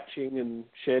them hatching and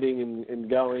shedding and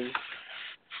going,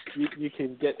 you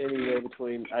can get anywhere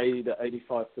between 80 to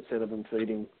 85% of them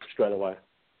feeding straight away.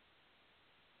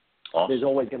 Awesome. There's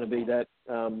always going to be that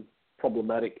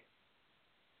problematic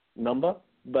number,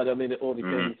 but it all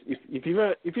depends. If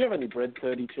you've only bred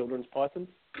 30 children's pythons,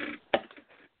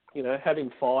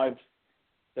 having 5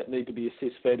 that need to be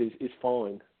assist fed is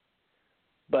fine.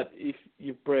 But if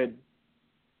you've bred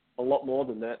a lot more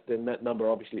than that, then that number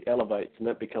obviously elevates, and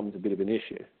that becomes a bit of an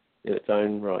issue in its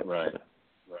own right. Right.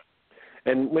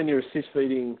 And when you're assist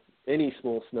feeding any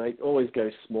small snake, always go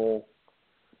small.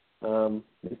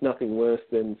 There's nothing worse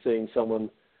than seeing someone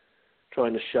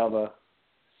trying to shove a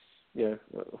 4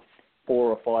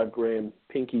 or 5 gram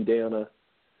pinky down a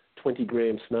 20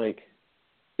 gram snake.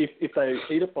 If they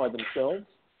eat it by themselves,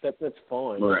 that's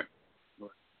fine. Right.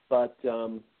 But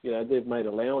they've made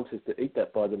allowances to eat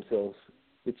that by themselves.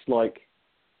 It's like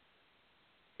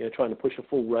trying to push a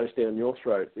full roast down your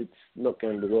throat. It's not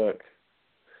going to work.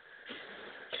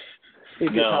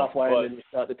 It gets halfway and then you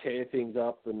start to tear things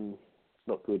up, and it's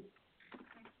not good.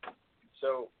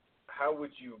 So,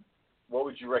 what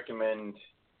would you recommend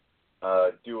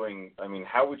doing? I mean,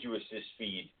 how would you assist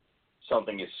feed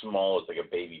something as small as like a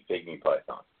baby pygmy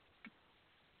python?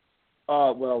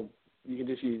 Well, you can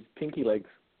just use pinky legs.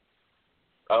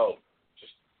 Oh,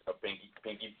 just a pinky.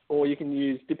 Or you can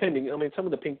use, depending. I mean, some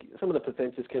of the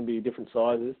Pathensis can be different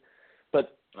sizes,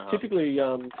 but typically,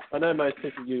 I know most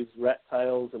people use rat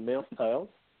tails and mouse tails.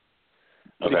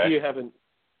 But if you haven't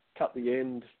cut the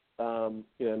end, and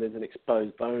there's an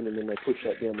exposed bone, and then they push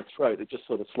that down the throat, it just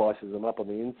sort of slices them up on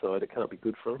the inside. It can't be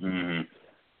good for them.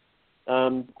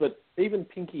 Mm-hmm. But even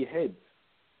pinky heads.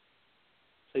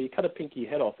 So you cut a pinky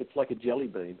head off, it's like a jelly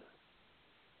bean.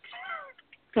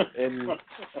 And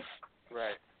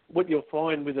what you'll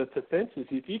find with a Pathensis,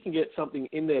 if you can get something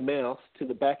in their mouth to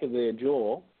the back of their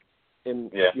jaw, and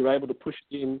you're able to push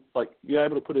it in, you're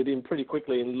able to put it in pretty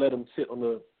quickly and let them sit on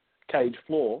the cage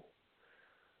floor,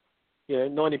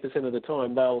 90% of the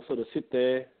time they'll sort of sit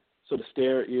there, sort of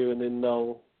stare at you, and then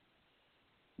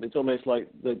it's almost like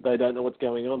they don't know what's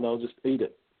going on. They'll just eat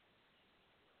it.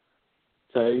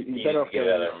 So you're better off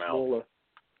going smaller.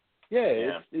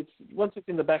 It's once it's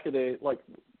in the back of their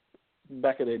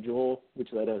jaw,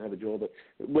 which they don't have a jaw, but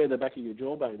where the back of your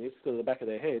jawbone is, to the back of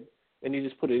their head, and you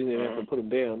just put it in their mouth and put them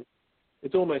down.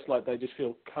 It's almost like they just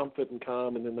feel comfort and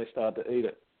calm, and then they start to eat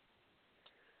it.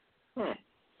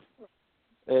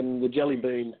 And the jelly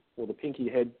bean or the pinky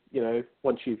head,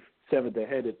 once you've severed their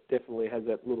head, it definitely has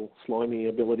that little slimy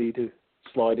ability to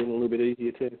slide in a little bit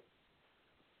easier too.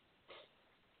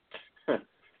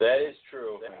 That is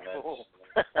true.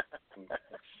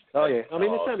 Oh yeah, I mean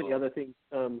there's so many other things.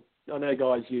 I know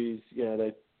guys use,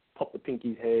 they pop the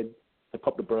pinky's head, they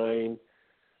pop the brain.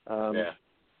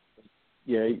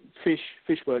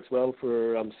 Fish works well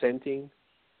for scenting,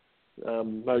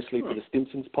 mostly for the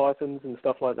Stimson's pythons and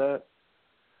stuff like that.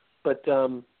 But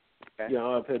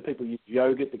I've heard people use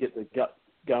yogurt to get the gut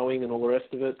going and all the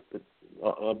rest of it. But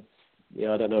I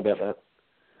don't know about that.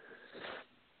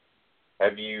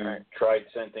 Have you tried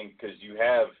scenting? Because you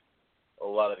have a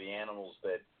lot of the animals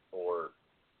or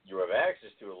you have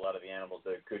access to a lot of the animals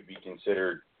that could be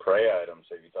considered prey items.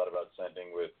 Have you thought about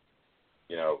scenting with,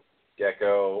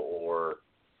 gecko or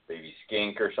maybe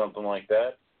skink or something like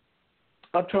that?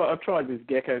 I've tried with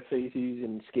gecko feces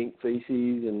and skink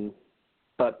feces,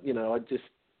 but I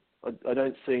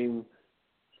don't see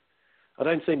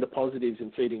the positives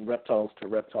in feeding reptiles to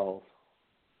reptiles.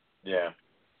 Yeah.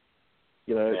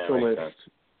 It's almost,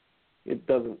 it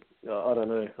doesn't, I don't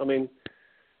know. I mean,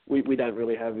 we don't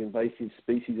really have invasive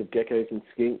species of geckos and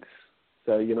skinks,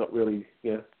 so you're not really,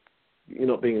 you're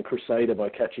not being a crusader by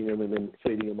catching them and then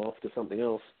feeding them off to something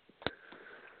else.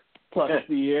 Plus,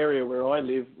 the area where I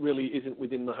live really isn't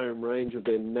within the home range of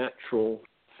their natural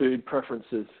food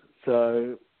preferences.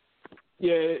 So,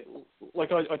 I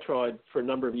tried for a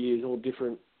number of years all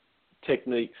different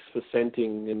techniques for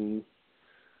scenting, and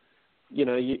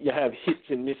you have hits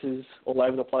and misses all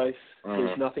over the place.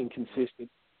 There's nothing consistent.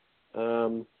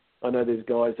 I know there's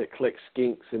guys that collect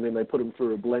skinks and then they put them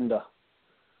through a blender.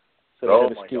 So they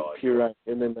have a skink puree,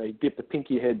 and then they dip the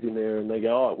pinky heads in there and they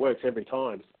go, it works every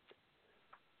time.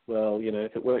 Well,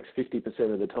 if it works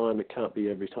 50% of the time, it can't be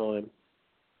every time.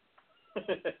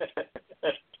 It's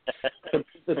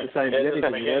the same as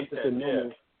anything. Just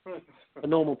a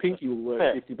normal pinky will work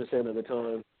 50% of the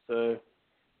time. So.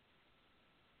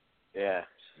 Yeah.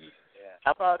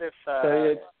 How about if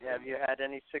have you had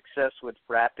any success with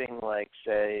wrapping,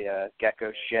 say,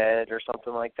 gecko shed or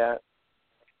something like that?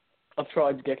 I've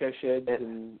tried gecko sheds,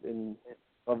 and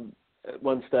at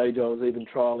one stage I was even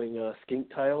trialling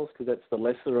skink tails, because that's the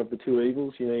lesser of the two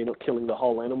evils. You're not killing the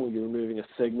whole animal; you're removing a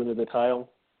segment of the tail.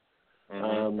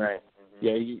 You're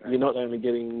not only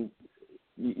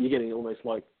you're getting almost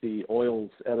like the oils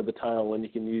out of the tail, and you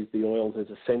can use the oils as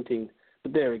a scenting.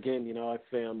 But there again, I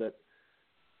found that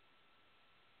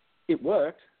it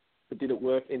worked, but did it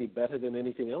work any better than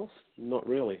anything else? Not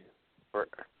really. So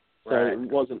it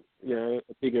wasn't, a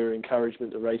bigger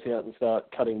encouragement to race out and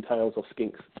start cutting tails off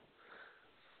skinks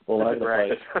all over the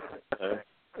place.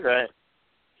 Right.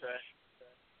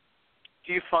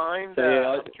 Do you find,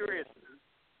 I'm curious,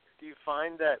 you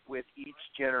find that with each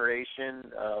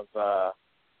generation of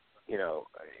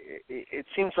it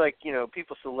seems like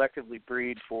people selectively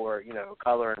breed for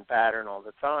color and pattern all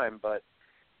the time, but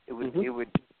you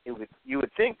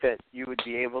would think that you would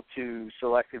be able to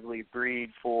selectively breed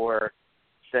for,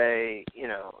 say,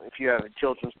 if you have a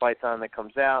children's python that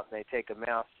comes out and they take a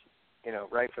mouse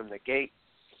right from the gate,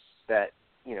 that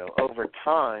over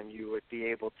time you would be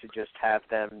able to just have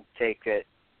them take it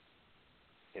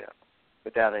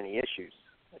without any issues.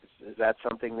 Is that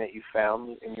something that you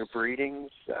found in your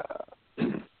breedings?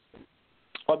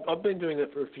 I've been doing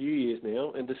it for a few years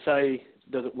now, and to say,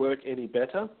 does it work any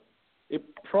better? It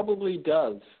probably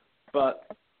does,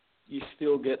 but you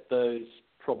still get those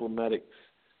problematics.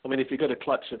 I mean, if you've got a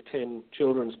clutch of 10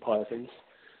 children's pythons,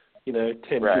 10,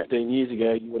 right. 15 years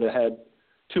ago, you would have had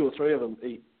 2 or 3 of them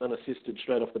eat unassisted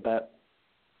straight off the bat.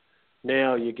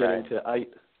 Now you're getting to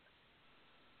 8.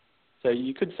 So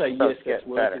you could say, yes, that's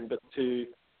working, but it's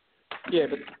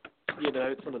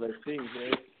one of those things,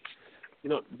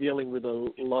 You're not dealing with a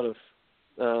lot of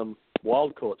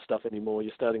wild-caught stuff anymore.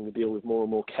 You're starting to deal with more and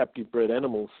more captive-bred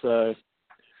animals. So,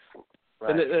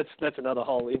 and that's another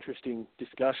whole interesting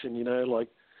discussion, like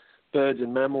birds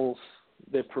and mammals,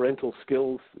 their parental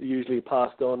skills are usually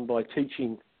passed on by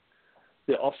teaching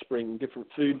their offspring different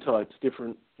food types,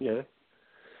 different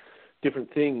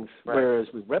things. Right. Whereas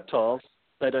with reptiles,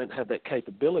 they don't have that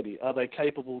capability. Are they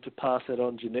capable to pass that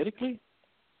on genetically?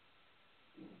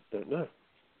 Don't know.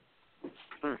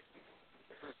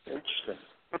 Interesting.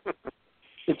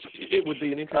 It would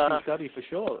be an interesting study for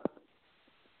sure.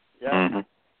 Yeah,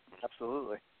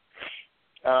 absolutely.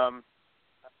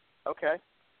 Okay.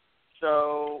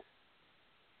 So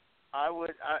I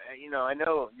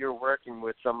know you're working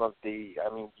with some of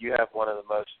you have one of the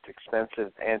most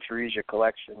expensive Antaresia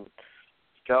collections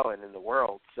going in the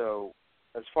world. So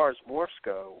as far as morphs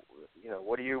go,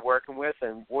 what are you working with,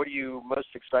 and what are you most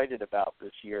excited about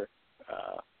this year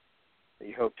that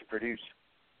you hope to produce?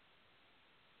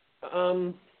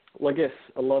 Well, I guess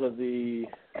a lot of the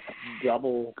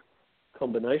double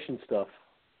combination stuff.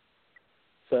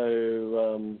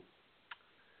 So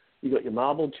you got your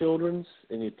marbled children's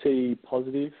and your T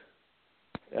positive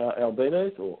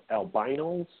albinos or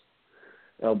albinos.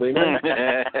 I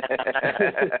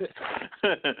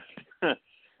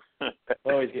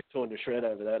always get torn to shred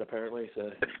over that, apparently.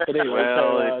 So, but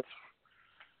anyway,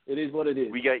 it is what it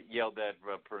is. We got yelled at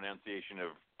pronunciation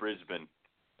of Brisbane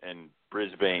and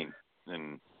Brisbane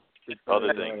and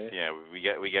other things. Yeah,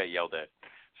 we got yelled at.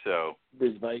 So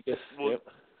Brisbane,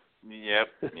 Yep.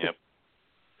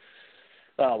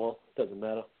 Oh well, doesn't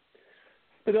matter.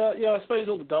 But I suppose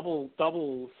all the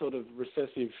double sort of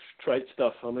recessive trait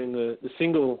stuff. I mean, the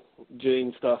single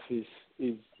gene stuff is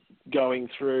going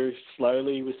through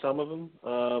slowly with some of them.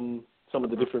 Some of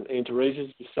the different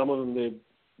Antaresias, some of them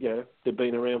they've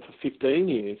been around for 15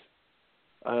 years.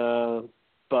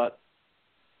 But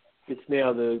it's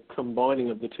now the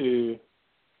combining of the two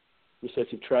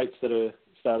recessive traits that are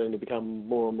starting to become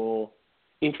more and more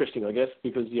interesting, I guess,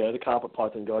 because the carpet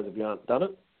python guys have done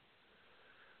it.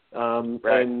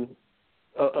 And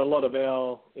a lot of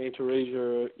our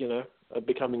Antaresia, are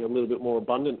becoming a little bit more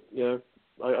abundant.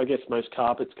 I guess most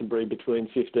carpets can breed between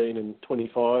 15 and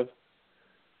 25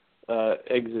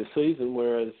 eggs a season,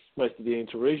 whereas most of the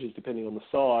Antaresias, depending on the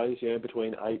size,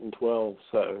 between 8 and 12.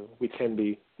 So we can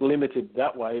be limited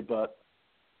that way, but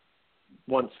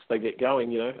once they get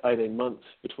going, 18 months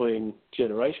between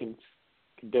generations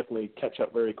can definitely catch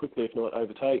up very quickly, if not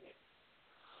overtake.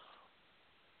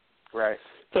 Right.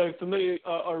 So for me,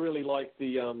 I really like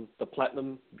the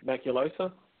platinum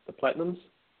maculosa, the platinums.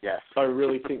 Yes. I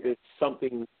really think there's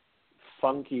something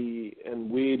funky and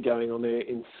weird going on there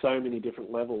in so many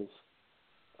different levels.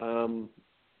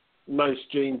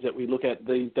 Most genes that we look at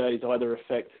these days either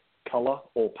affect colour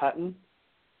or pattern,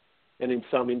 and in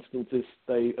some instances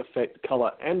they affect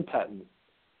colour and pattern.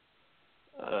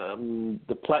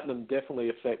 The platinum definitely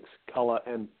affects colour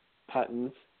and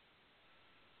patterns.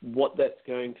 What that's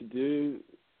going to do,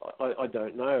 I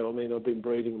don't know. I mean, I've been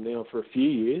breeding them now for a few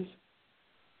years,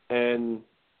 and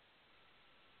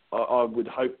I would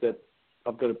hope that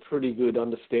I've got a pretty good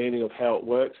understanding of how it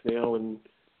works now and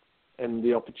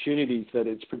the opportunities that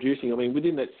it's producing. I mean,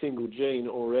 within that single gene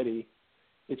already,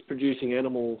 it's producing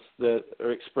animals that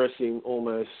are expressing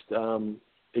almost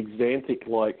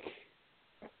exanthic-like.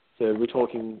 So we're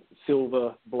talking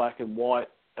silver, black, and white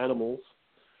animals,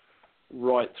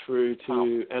 right through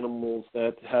to animals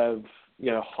that have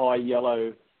high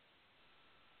yellow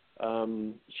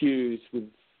hues with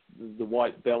the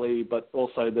white belly, but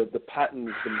also the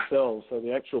patterns themselves. So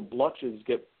the actual blotches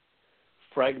get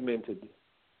fragmented.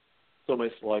 It's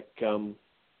almost like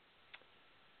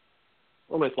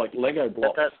almost like Lego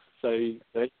blocks. So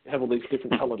they have all these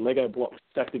different coloured Lego blocks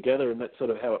stacked together, and that's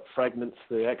sort of how it fragments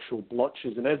the actual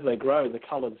blotches. And as they grow, the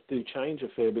colours do change a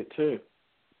fair bit too.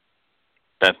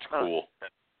 That's cool.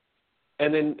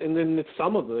 And then with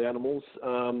some of the animals,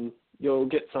 you'll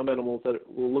get some animals that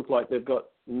will look like they've got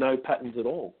no patterns at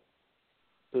all.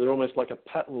 So they're almost like a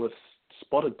patternless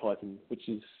spotted python, which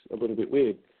is a little bit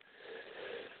weird.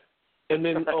 And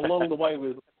then along the way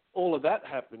with all of that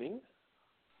happening,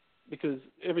 because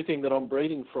everything that I'm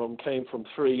breeding from came from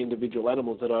 3 individual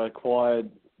animals that I acquired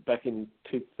back in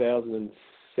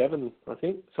 2007, I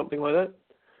think, something like that.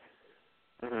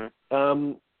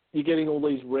 Mm-hmm. You're getting all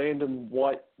these random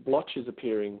white blotches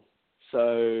appearing.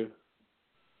 So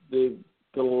the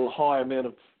high amount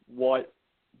of white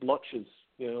blotches,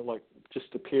 like just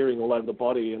appearing all over the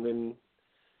body, and then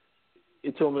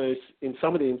it's almost, in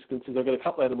some of the instances, I've got a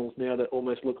couple of animals now that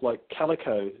almost look like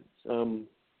calico.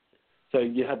 So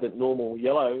you have that normal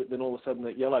yellow, then all of a sudden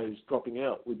that yellow is dropping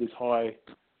out with this high,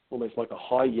 almost like a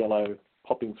high yellow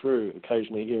popping through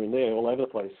occasionally here and there all over the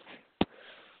place.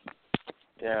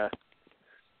 Yeah.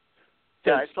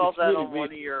 So yeah, I saw that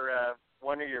really on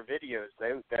one of your videos.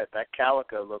 That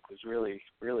calico look was really,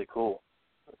 really cool.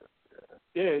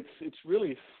 Yeah, it's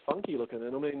really funky looking,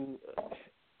 and I mean,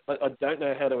 I don't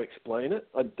know how to explain it.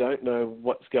 I don't know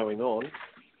what's going on,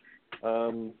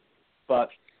 but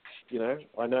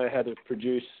I know how to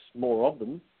produce more of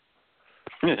them,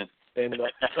 and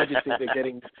I just think they're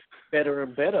getting better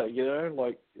and better.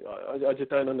 Like I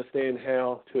just don't understand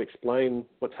how to explain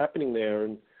what's happening there,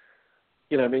 and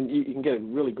I mean, you can get a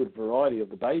really good variety of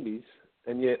the babies,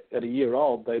 and yet at a year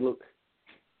old they look,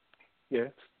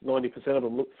 90% of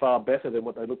them look far better than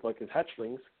what they look like as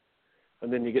hatchlings.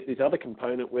 And then you get this other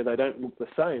component where they don't look the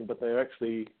same, but they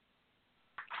actually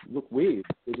look weird.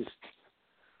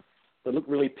 They look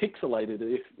really pixelated,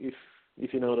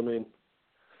 if you know what I mean.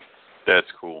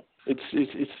 That's cool. It's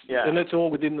yeah. And it's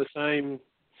all within the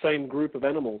same group of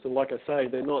animals. And like I say,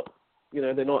 they're not.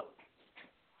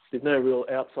 There's no real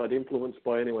outside influence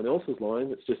by anyone else's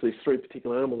line. It's just these 3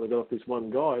 particular animals that got off this one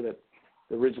guy that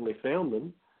originally found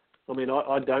them. I mean,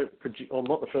 I don't produce. I'm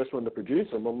not the first one to produce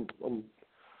them. I'm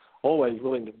always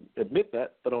willing to admit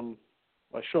that, but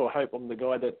I sure hope I'm the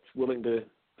guy that's willing to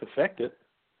perfect it.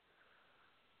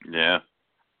 Yeah.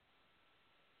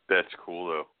 That's cool,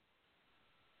 though.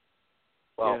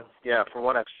 Well, yeah, from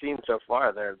what I've seen so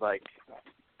far, they're like,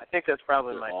 I think that's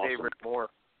probably my awesome. favorite morph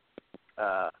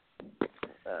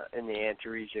in the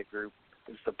Antaresia group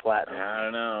is the platinum. I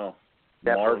don't know.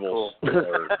 Definitely Marvels.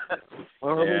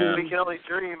 Cool. Yeah. We can only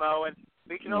dream, Owen.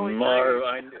 We can only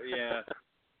dream. Yeah.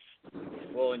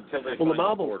 Well, until they the find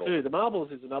marbles the portal. too. The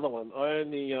marbles is another one. I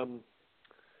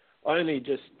only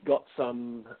just got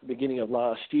some beginning of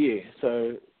last year,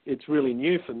 so it's really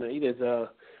new for me.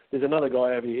 There's another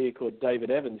guy over here called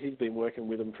David Evans. He's been working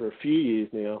with them for a few years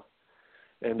now,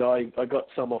 and I got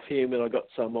some off him, and I got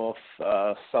some off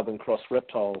Southern Cross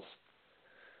Reptiles.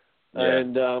 Yeah.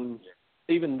 And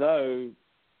even though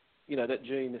that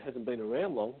gene hasn't been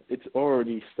around long, it's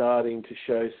already starting to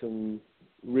show some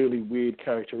really weird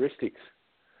characteristics.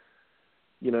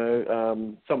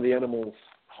 Some of the animals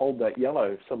hold that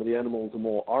yellow. Some of the animals are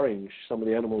more orange. Some of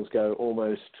the animals go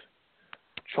almost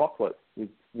chocolate with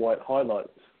white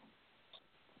highlights.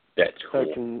 That's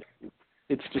cool.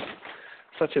 It's just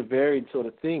such a varied sort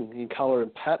of thing in colour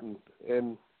and pattern.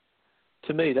 And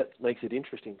to me, that makes it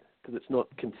interesting because it's not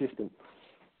consistent.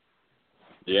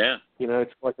 Yeah.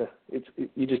 It's like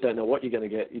you just don't know what you're going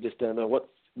to get. You just don't know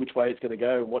which way it's going to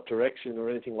go, in what direction, or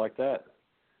anything like that.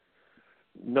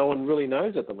 No one really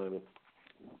knows at the moment.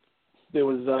 There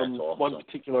was awesome. one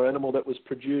particular animal that was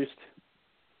produced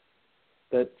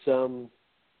that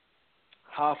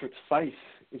half its face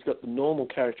has got the normal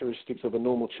characteristics of a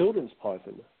normal children's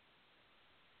python,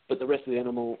 but the rest of the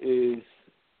animal is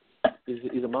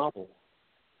a marble.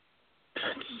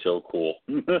 That's so cool.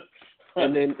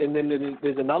 And then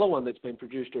there's another one that's been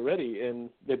produced already, and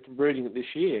they're breeding it this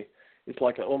year. It's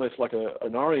almost like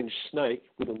an orange snake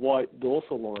with a white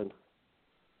dorsal line,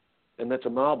 and that's a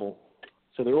marble.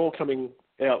 So they're all coming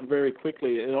out very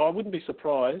quickly, and I wouldn't be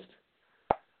surprised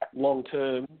long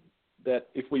term that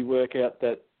if we work out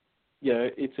that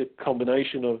it's a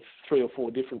combination of 3 or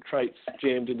 4 different traits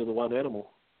jammed into the one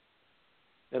animal.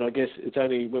 And I guess it's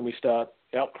only when we start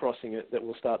outcrossing it that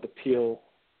we'll start to peel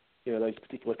those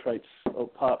particular traits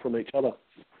apart from each other.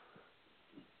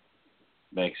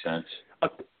 Makes sense.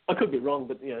 I could be wrong,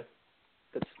 but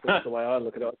that's the way I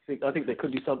look at it. I think there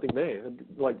could be something there,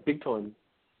 like big time.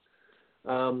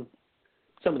 Some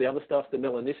of the other stuff, the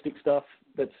melanistic stuff,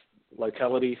 that's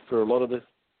locality for a lot of the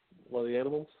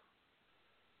animals.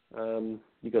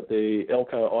 You got the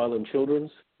Elko Island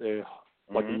Chidrens. They're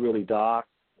like really dark,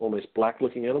 almost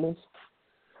black-looking animals.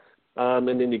 And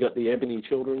then you got the Ebony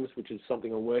Chidrens, which is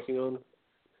something I'm working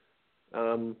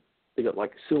on. They got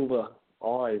like silver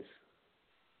eyes.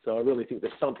 So I really think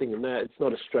there's something in that. It's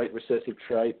not a straight recessive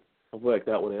trait. I've worked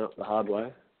that one out the hard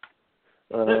way.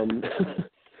 And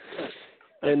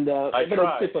I but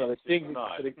tried. it's just one of those things.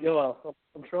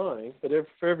 I'm trying. But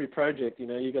for every project,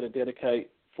 you've got to dedicate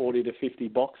 40 to 50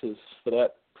 boxes for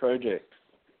that project.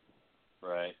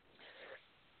 Right.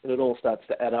 And it all starts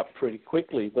to add up pretty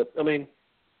quickly. But I mean,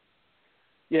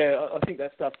 yeah, I think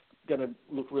that stuff's going to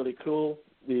look really cool.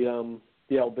 The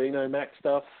albino Mac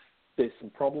stuff, there's some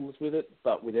problems with it,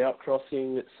 but with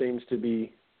outcrossing, it seems to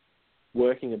be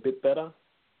working a bit better.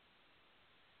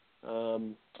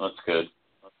 That's good.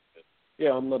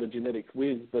 Yeah, I'm not a genetics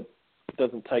whiz, but it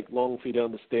doesn't take long for you to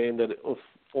understand that if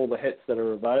all the hets that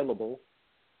are available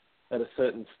at a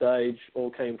certain stage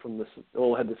all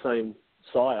had the same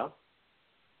sire,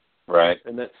 right?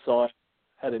 And that sire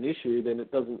had an issue, then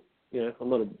it doesn't. I'm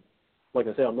not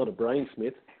I'm not a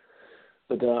brainsmith,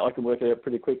 but I can work it out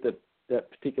pretty quick that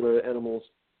particular animal's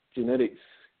genetics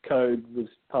code was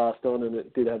passed on and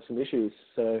it did have some issues.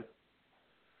 So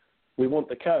we want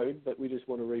the code, but we just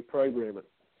want to reprogram it.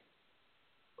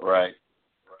 Right.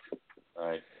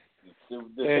 The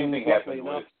same thing happened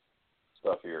with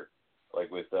stuff here, like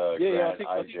with I think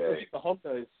IJ. The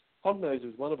hognose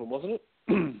was one of them, wasn't it?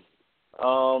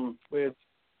 Where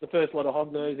the first lot of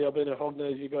hognose, the albino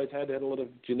hognose you guys had a lot of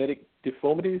genetic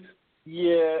deformities.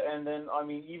 Yeah, and then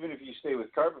even if you stay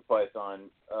with carpet python,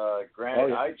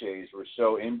 granite IJs were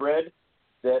so inbred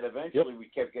that eventually we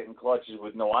kept getting clutches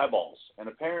with no eyeballs, and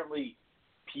apparently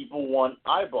people want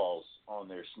eyeballs on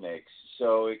their snakes,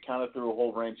 so it kind of threw a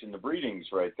whole wrench in the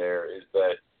breedings right there. Is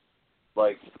that,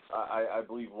 like, I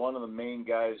believe one of the main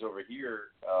guys over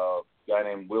here, a guy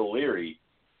named Will Leary,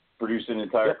 produced an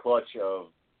entire clutch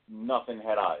of nothing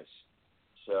had eyes.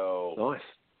 So nice.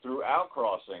 Through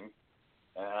outcrossing,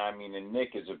 and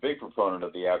Nick is a big proponent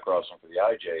of the outcrossing for the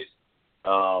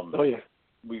IJs.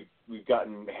 We've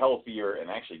gotten healthier and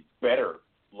actually better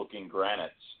looking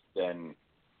granites than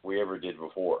we ever did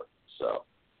before. So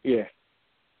yeah,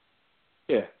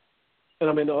 and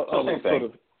I was sort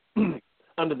of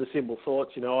under the simple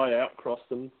thoughts. I outcrossed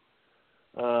them.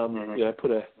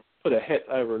 Put a het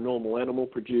over a normal animal,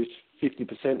 produce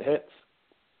 50% hets.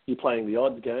 You're playing the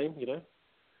odds game,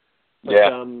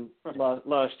 But,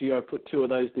 last year I put two of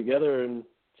those together, and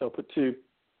so I put two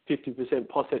 50%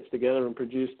 possets together and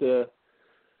produced an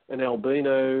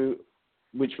albino,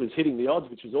 which was hitting the odds,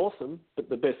 which was awesome. But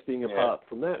the best thing apart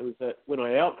from that was that when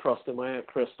I outcrossed them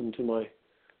to my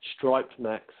striped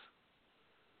Max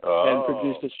and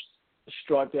produced a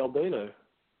striped albino.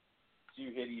 So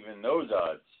you hit even those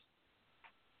odds.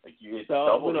 Like you hit so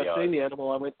double when the I odds. seen the animal,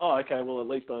 I went, okay, well, at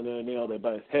least I know now they're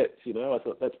both hets, I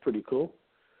thought that's pretty cool.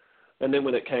 And then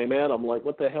when it came out, I'm like,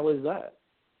 what the hell is that?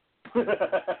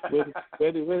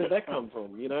 where did that come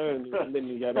from, And then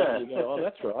you go back and you go, oh,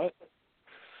 that's right.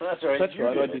 That's right. That's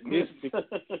right.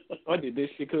 I did this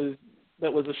because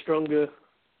that was a stronger.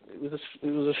 It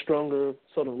was a stronger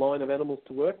sort of line of animals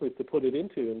to work with to put it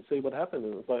into and see what happened.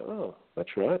 And it was like, oh,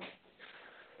 that's right.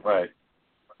 Right.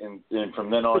 And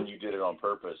from then on, you did it on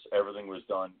purpose. Everything was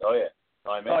done. Oh yeah.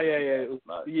 It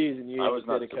was years and years. I was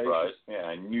not dedication. surprised. Yeah,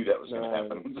 I knew that was going to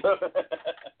happen.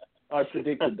 I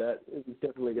predicted that it was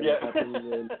definitely going to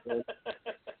happen.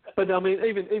 But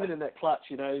even in that clutch,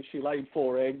 she laid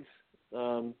 4 eggs.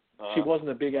 She wasn't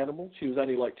a big animal. She was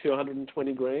only like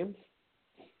 220 grams.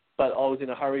 But I was in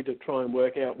a hurry to try and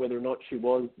work out whether or not she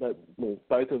was.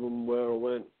 Both of them were or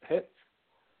weren't hets.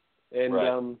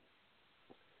 And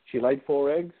she laid 4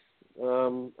 eggs.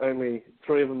 Only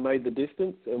 3 of them made the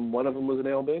distance, and 1 of them was an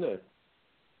albino.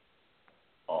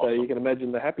 Awesome. So you can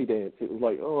imagine the happy dance. It was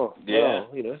like, oh, yeah, wow,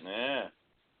 Yeah.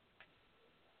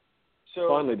 So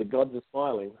finally, the gods are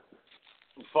smiling.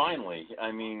 Finally,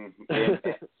 and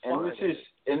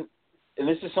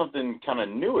this is something kind of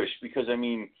newish because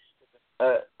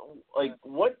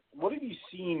what have you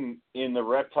seen in the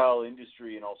reptile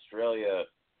industry in Australia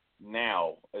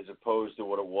now as opposed to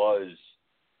what it was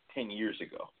 10 years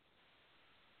ago?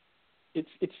 It's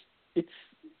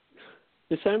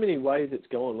there's so many ways it's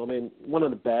gone. One of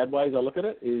the bad ways I look at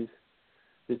it is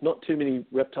there's not too many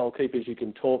reptile keepers you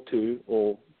can talk to,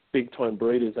 or big-time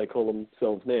breeders, they call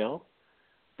themselves now,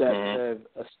 that have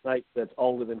a snake that's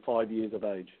older than 5 years of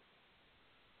age.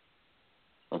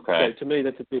 Okay. So to me,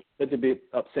 that's a bit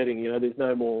upsetting. There's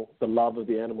no more the love of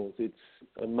the animals. It's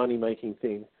a money-making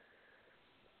thing.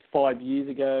 5 years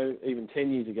ago, even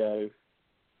 10 years ago,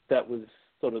 that was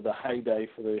sort of the heyday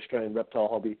for the Australian reptile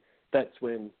hobby. That's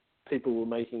when people were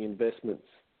making investments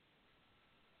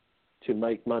to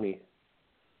make money.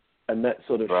 And that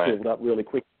sort of filled up really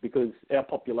quick because our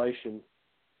population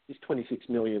is 26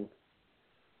 million.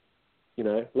 You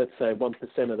know, let's say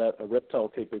 1% of that are reptile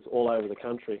keepers all over the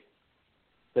country.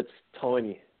 That's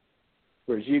tiny.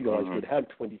 Whereas you guys would have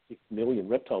 26 million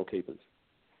reptile keepers.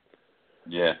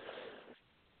 Yeah.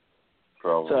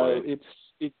 Probably. So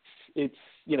it's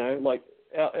you know, like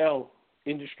our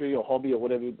industry or hobby or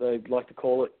whatever they'd like to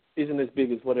call it isn't as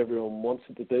big as what everyone wants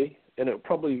it to be, and it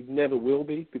probably never will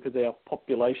be because our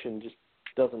population just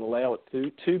doesn't allow it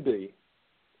to be.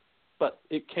 But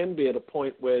it can be at a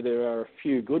point where there are a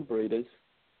few good breeders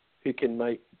who can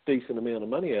make decent amount of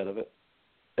money out of it,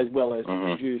 as well as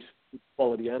produce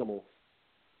quality animals.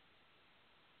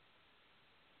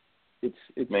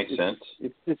 It makes sense.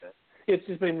 It's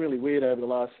just been really weird over the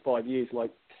last 5 years.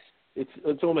 Like,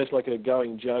 it's almost like a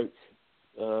going joke.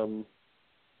 You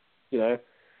know,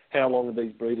 how long are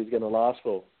these breeders going to last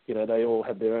for? You know, they all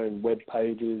have their own web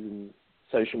pages and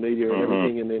social media and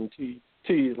everything, and then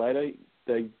two years later,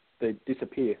 they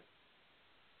disappear.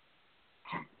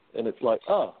 And it's like,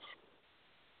 oh,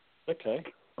 okay,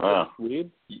 that's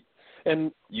weird.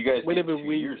 And you guys whenever get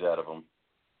 2 years out of them.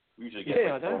 We usually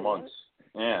get 4 months. Right?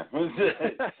 Yeah.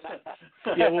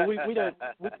 Yeah, well,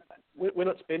 we're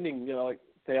not spending, you know, like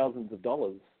thousands of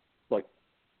dollars, like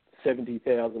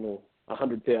 $70,000 or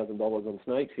 $100,000 on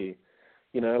snakes here.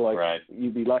 You know, like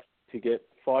you'd be lucky to get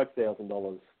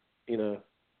 $5,000 in a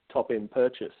top-end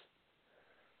purchase.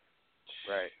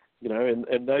 Right. You know,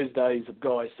 and those days of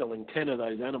guys selling 10 of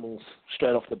those animals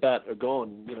straight off the bat are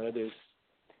gone. You know,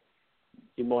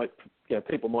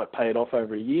 people might pay it off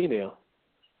over a year now.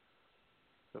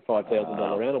 A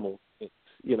 $5,000 animal.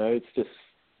 It's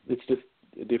just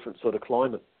a different sort of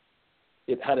climate.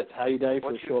 It had its heyday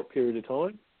for a short period of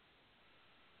time.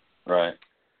 Right.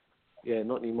 Yeah,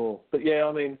 not anymore. But yeah,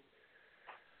 I mean,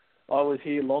 I was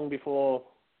here long before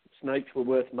snakes were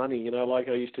worth money. You know, like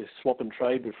I used to swap and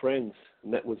trade with friends,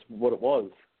 and that was what it was.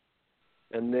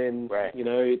 And then, you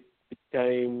know, it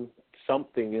became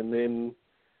something, and then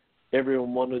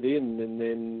everyone wanted in, and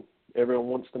then everyone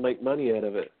wants to make money out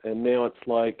of it. And now it's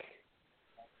like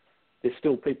there's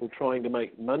still people trying to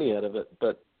make money out of it,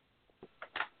 but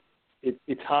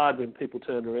it's hard when people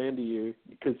turn around to you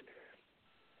because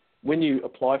when you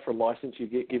apply for a license, you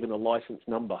get given a license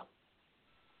number.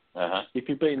 If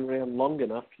you've been around long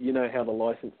enough, you know how the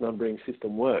license numbering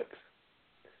system works.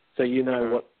 So you know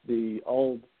what the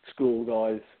old school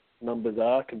guys' numbers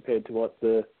are compared to what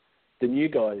the new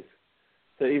guys.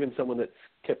 So even someone that's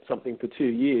kept something for 2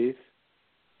 years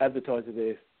advertises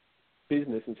their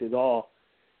business and says, oh,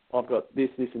 I've got this,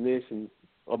 this, and this, and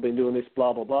I've been doing this,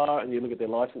 blah, blah, blah, and you look at their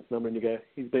license number and you go,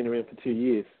 he's been around for 2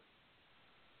 years.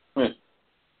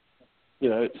 You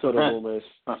know, it's sort of almost,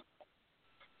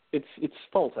 it's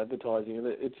false advertising, and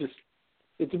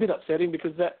it's a bit upsetting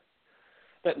because that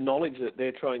knowledge that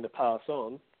they're trying to pass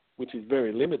on, which is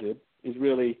very limited, is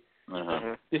really,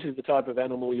 this is the type of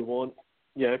animal you want.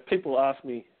 You know, people ask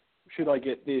me, should I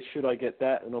get this, should I get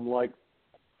that? And I'm like,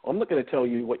 I'm not going to tell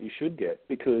you what you should get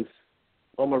because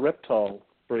I'm a reptile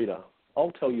breeder.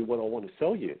 I'll tell you what I want to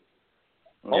sell you.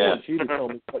 I want you to tell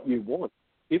me what you want.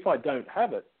 If I don't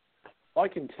have it, I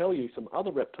can tell you some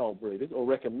other reptile breeders or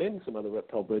recommend some other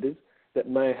reptile breeders that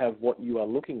may have what you are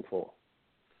looking for.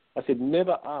 I said,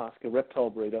 never ask a reptile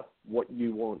breeder what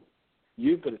you want.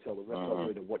 You've got to tell the reptile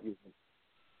breeder what you want.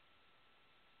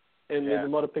 And there's a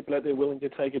lot of people out there willing to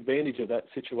take advantage of that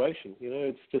situation. You know,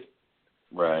 it's just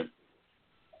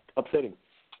upsetting.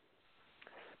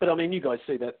 But, I mean, you guys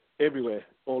see that everywhere,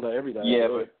 all day, every day. Yeah,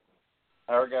 but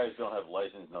our guys don't have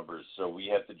license numbers, so we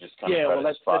have to just kind of try to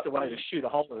that's spot a way to shoot a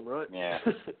hole in them, right? Yeah.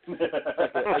 like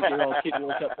a your old kid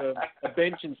walks up to a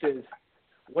bench and says,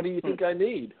 what do you think I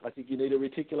need? I think you need a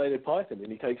reticulated python.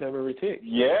 And he takes home a retic.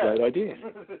 Yeah. Great idea.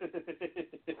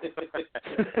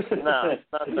 No, it's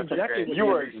not that's exactly you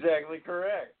are exactly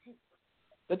correct.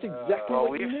 That's exactly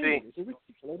what you need.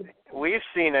 We've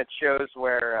seen at shows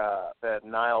where the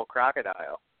Nile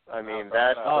crocodile. I mean,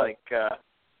 that's like...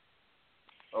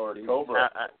 or cobra.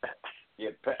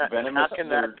 Venomous. How can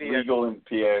that be legal in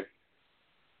PA?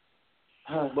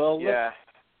 Well,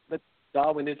 that's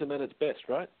Darwinism at its best,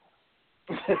 right?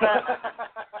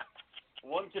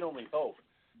 One can only hope.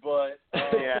 But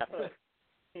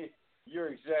you're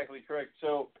exactly correct.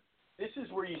 So this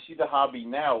is where you see the hobby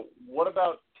now. What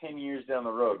about 10 years down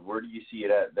the road? Where do you see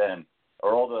it at then?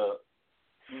 Are all the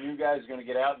new guys going to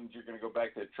get out and you're going to go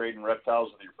back to trading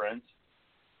reptiles with your friends?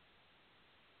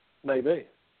 Maybe.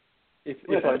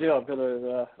 If I do, I've got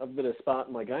to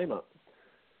sparten my game up.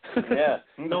 Yeah.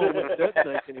 No one wants dirt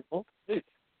snakes anymore. They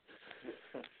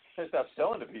stop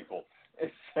selling to people.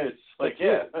 It's like,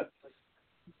 yeah.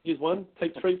 Use one,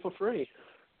 take 3 for free.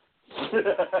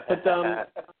 But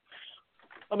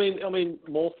I mean,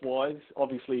 morph-wise,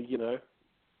 obviously,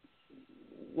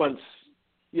 once,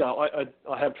 I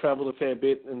have travelled a fair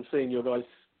bit and seen your guys'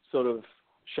 sort of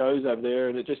shows over there,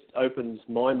 and it just opens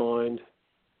my mind.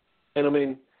 And I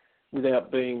mean,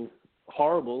 without being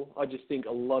horrible, I just think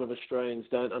a lot of Australians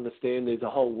don't understand there's a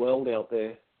whole world out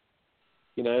there.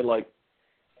 Like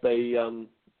they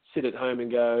sit at home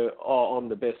and go, "Oh, I'm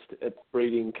the best at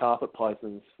breeding carpet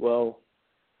pythons." Well,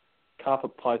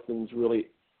 carpet pythons really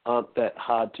aren't that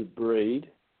hard to breed.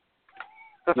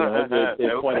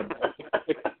 They're quite a...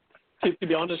 To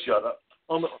be honest, shut up.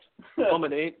 I'm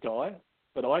an ant guy,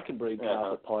 but I can breed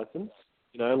carpet pythons.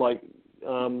 And I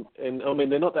mean,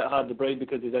 they're not that hard to breed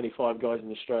because there's only 5 guys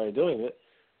in Australia doing it.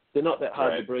 They're not that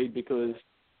hard to breed because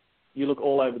you look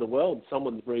all over the world,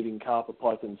 someone's breeding carpet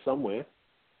pythons somewhere.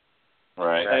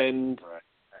 Right. And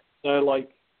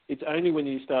it's only when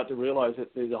you start to realise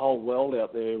that there's a whole world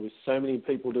out there with so many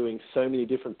people doing so many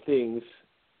different things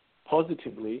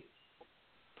positively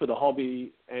for the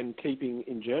hobby and keeping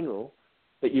in general,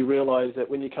 that you realise that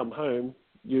when you come home,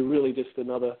 you're really just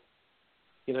another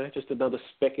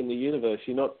speck in the universe.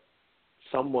 You're not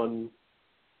someone.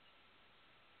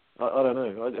 I don't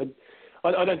know.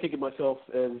 I don't think of myself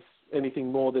as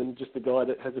anything more than just a guy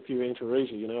that has a few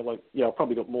Antaresia. I've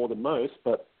probably got more than most,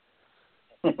 but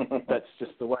that's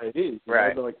just the way it is.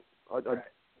 Right. I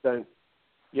don't.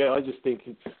 Yeah, I just think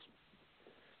it's.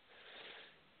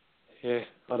 Yeah,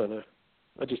 I don't know.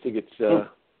 I just think it's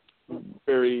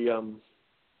very.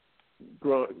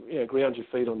 Ground your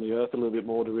feet on the earth a little bit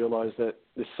more to realise that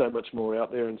there's so much more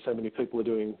out there and so many people are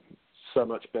doing so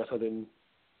much better than,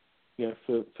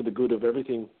 for the good of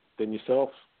everything than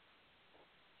yourself.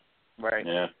 Right.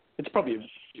 Yeah. It's probably a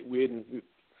bit weird and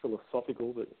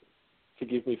philosophical, but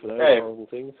forgive me for those horrible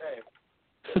things.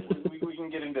 Hey, we can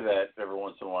get into that every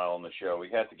once in a while on the show. We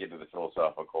have to get into the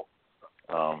philosophical.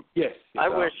 Yes. I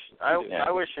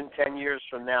wish in 10 years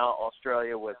from now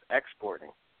Australia was exporting.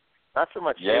 Not so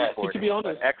much importing, to be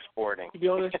honest, but exporting. To be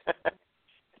honest,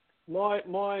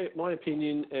 my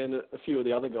opinion and a few of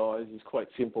the other guys is quite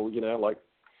simple.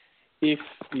 If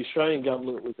the Australian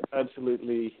government was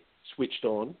absolutely switched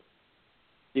on,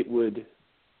 it would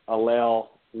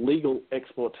allow legal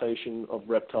exportation of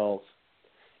reptiles.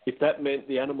 If that meant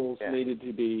the animals needed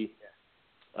to be,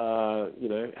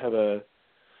 have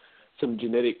some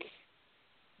genetic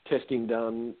testing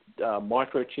done,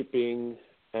 microchipping,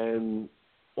 and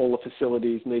all the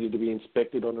facilities needed to be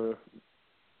inspected on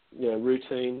a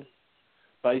routine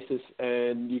basis,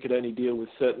 and you could only deal with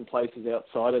certain places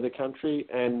outside of the country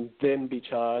and then be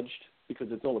charged,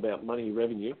 because it's all about money,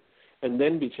 revenue, and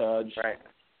then be charged,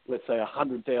 let's say,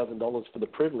 $100,000 for the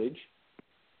privilege.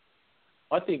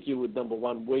 I think you would, number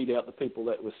one, weed out the people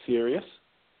that were serious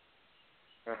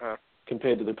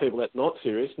compared to the people that are not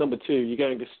serious. Number two, you're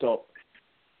going to stop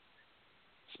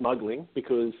smuggling,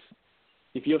 because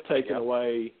if you've taken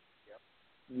away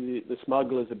the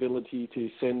smuggler's ability to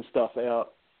send stuff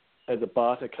out as a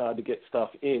barter card to get stuff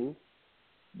in,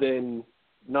 then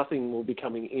nothing will be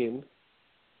coming in.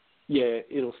 Yeah,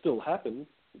 it'll still happen.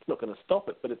 It's not going to stop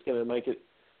it, but it's going to make it,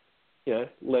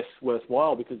 less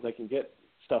worthwhile, because they can get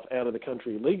stuff out of the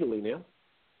country legally now.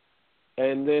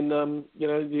 And then,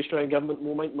 the Australian government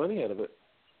will make money out of it.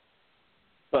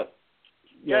 But,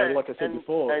 like I said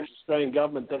before, the Australian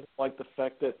government doesn't like the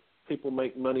fact that people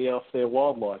make money off their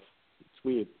wildlife. It's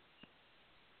weird.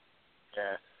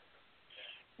 Yeah.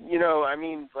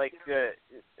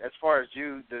 As far as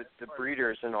the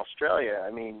breeders in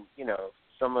Australia,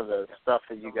 some of the stuff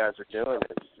that you guys are doing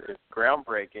is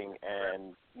groundbreaking,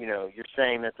 and, you're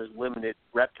saying that there's limited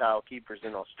reptile keepers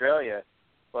in Australia,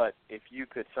 but if you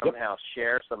could somehow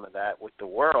share some of that with the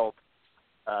world,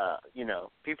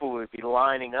 people would be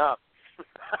lining up,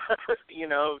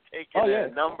 taking a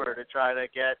number to try to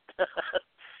get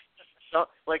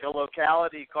like a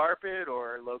locality carpet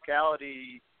or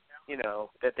locality,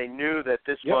 that they knew that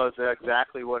this was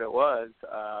exactly what it was.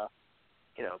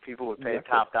 People would pay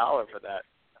top dollar for that.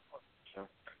 So.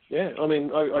 Yeah,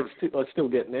 I still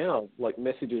get now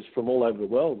messages from all over the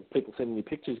world, people sending me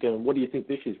pictures going, "What do you think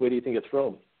this is? Where do you think it's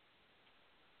from?"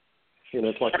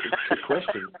 It's like it's a trick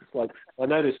question. It's like, I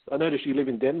noticed you live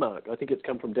in Denmark. I think it's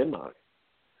come from Denmark.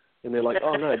 And they're like,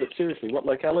 "Oh no, but seriously, what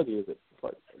locality is it?" It's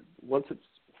like, once it's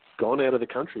gone out of the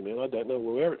country, man, I don't know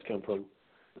where it's come from.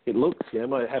 It looks,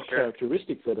 might have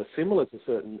characteristics that are similar to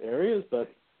certain areas, but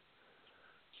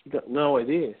you got no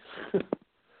idea.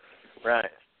 Right.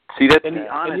 See, that's the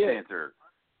honest answer.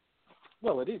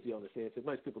 Well, it is the honest answer.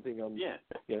 Most people think I'm Yeah.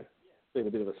 Being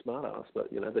a bit of a smart ass, but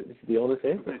this is the honest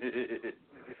answer.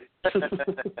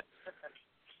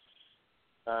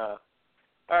 All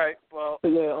right. Well, but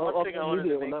yeah, one thing I I'm wanted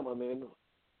with you to on make, that one, man.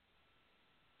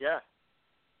 yeah.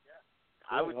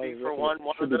 I would be for one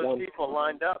of should be those done. people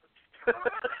lined up.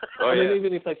 I mean,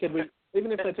 even if they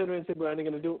turned around and said we're only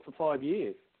going to do it for 5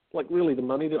 years, like really the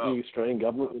money that the Australian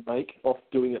government would make off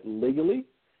doing it legally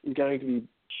is going to be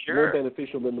more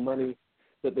beneficial than the money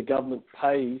that the government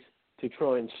pays to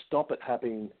try and stop it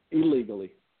happening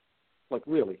illegally. Like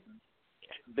really.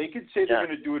 They could say they're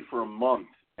going to do it for a month,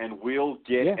 and we'll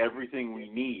get everything we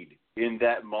need in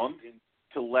that month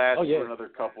to last for another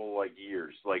couple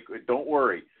years. Like, don't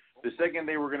worry. The second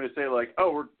they were going to say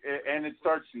and it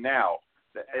starts now.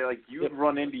 Like you'd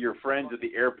run into your friends at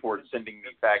the airport sending me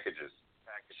packages.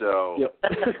 So,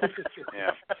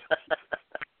 yeah.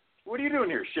 What are you doing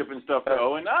here? Shipping stuff to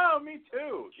Owen? Oh, me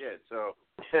too. Yeah. So,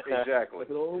 exactly.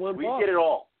 We get it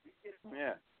all.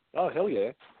 Yeah. Oh hell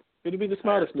yeah. It'd be the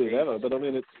smartest move ever, but I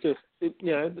mean, it's just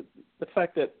the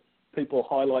fact that people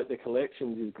highlight their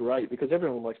collections is great because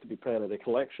everyone likes to be proud of their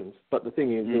collections. But the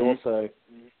thing is, it also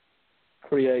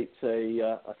creates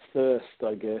a thirst,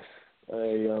 I guess,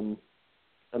 an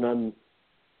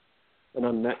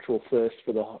unnatural thirst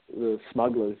for the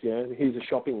smugglers. Here's a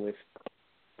shopping list.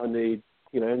 I need,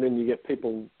 and then you get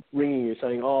people ringing you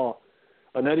saying, "Oh,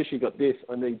 I noticed you got this.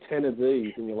 I need 10 of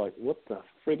these," and you're like, "What the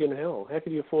friggin' hell? How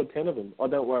could you afford 10 of them?" "Oh,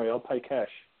 don't worry, I'll pay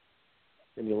cash."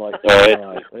 And you're like, "Right,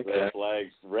 okay."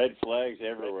 Red flags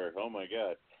everywhere. Oh my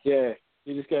God. Yeah,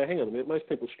 you just go, hang on a minute. Most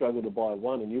people struggle to buy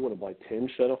one, and you want to buy 10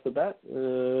 straight off the bat.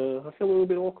 I feel a little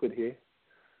bit awkward here.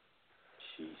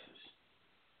 Jesus.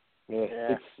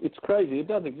 Yeah. It's crazy. It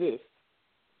does exist.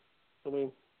 I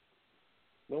mean,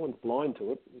 no one's blind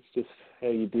to it. It's just how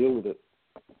you deal with it.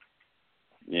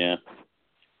 Yeah.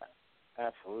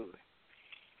 Absolutely.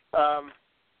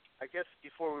 I guess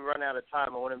before we run out of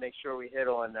time, I want to make sure we hit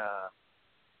on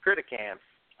Critta Cam.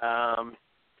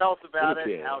 Tell us about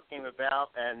it, how it came about,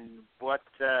 and what's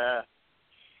the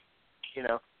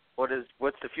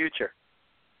future?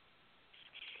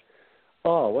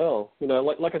 Oh well,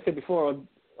 like I said before,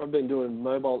 I've been doing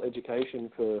mobile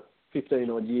education for 15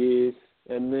 odd years,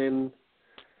 and then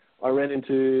I ran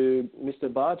into Mr.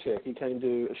 Birch. He came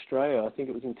to Australia. I think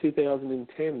it was in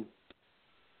 2010.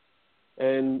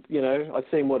 And, I'd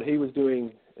seen what he was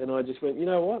doing, and I just went, you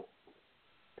know what?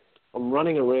 I'm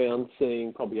running around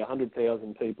seeing probably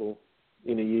 100,000 people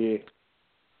in a year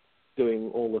doing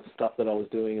all the stuff that I was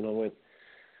doing, and I went,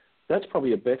 that's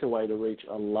probably a better way to reach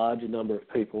a larger number of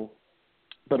people,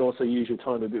 but also use your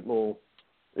time a bit more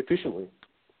efficiently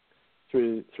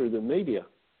through the media.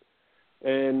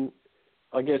 And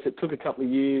I guess it took a couple of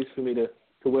years for me to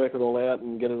work it all out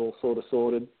and get it all sort of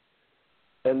sorted.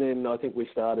 And then I think we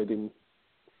started in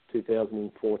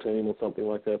 2014 or something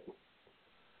like that.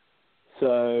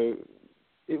 So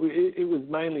it was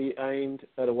mainly aimed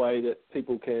at a way that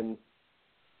people can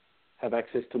have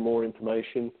access to more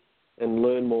information and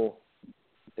learn more.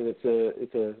 And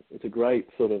it's a great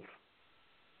sort of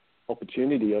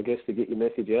opportunity, I guess, to get your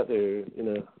message out there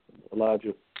in a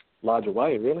larger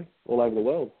way, really, all over the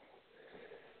world,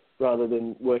 rather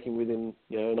than working within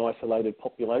an isolated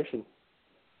population.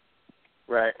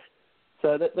 Right.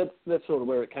 So that's sort of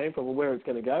where it came from, and where it's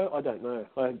going to go, I don't know.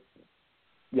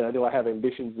 Do I have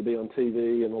ambitions to be on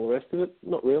TV and all the rest of it?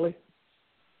 Not really.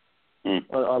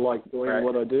 I like doing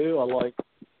what I do. I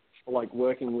like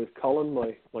working with Colin,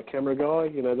 my camera guy.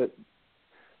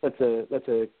 That's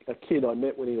a kid I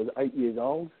met when he was 8 years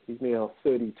old. He's now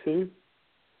 32.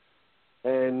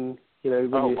 And when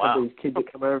you have these kids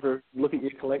that come over, look at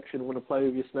your collection, want to play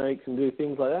with your snakes and do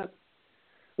things like that.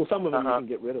 Well, some of them you can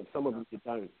get rid of. Some of them you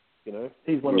don't.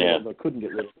 He's one of the ones I couldn't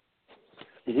get rid of.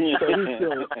 So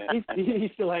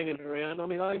he's still hanging around. I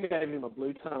mean, I gave him a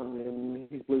blue tongue, and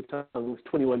his blue tongue was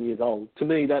 21 years old. To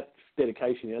me, that's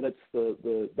dedication.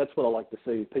 That's what I like to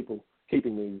see, people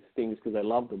keeping these things because they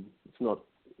love them. It's not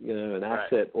an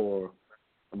asset or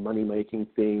a money making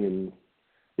thing, and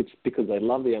it's because they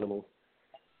love the animals.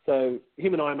 So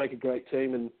him and I make a great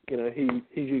team, and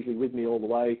he's usually with me all the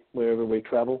way wherever we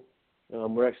travel.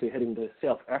 We're actually heading to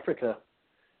South Africa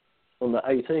on the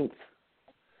 18th.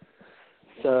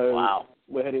 So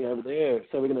we're heading over there.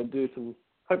 So we're going to do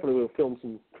hopefully we'll film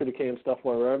some Critta Cam stuff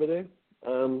while we're over there.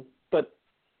 But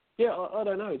yeah, I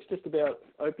don't know. It's just about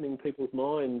opening people's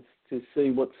minds to see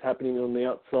what's happening on the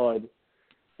outside.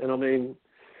 And I mean,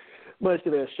 most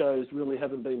of our shows really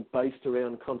haven't been based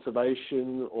around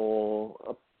conservation or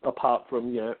apart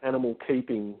from, animal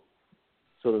keeping,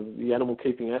 sort of the animal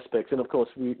keeping aspects. And of course,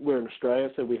 we're in Australia,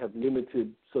 so we have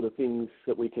limited sort of things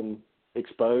that we can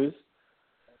expose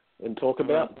and talk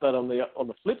about. But on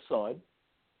the flip side,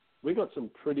 we got some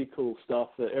pretty cool stuff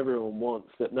that everyone wants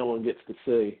that no one gets to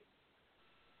see.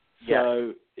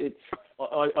 So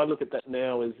I look at that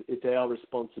now as it's our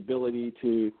responsibility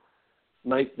to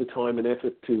make the time and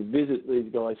effort to visit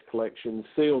these guys' collections,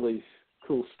 see all these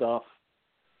cool stuff.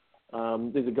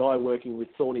 There's a guy working with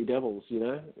Thorny Devils, you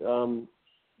know.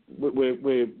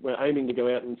 We're aiming to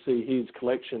go out and see his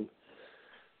collection,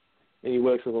 and he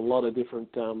works with a lot of different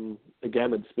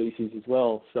agamid species as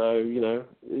well. So you know,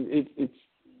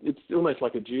 it's almost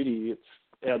like a duty. It's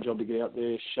our job to get out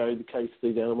there, showcase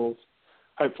these animals,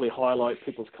 hopefully highlight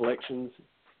people's collections.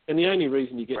 And the only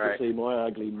reason you get to see my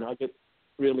ugly nugget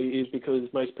really is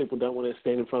because most people don't want to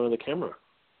stand in front of the camera.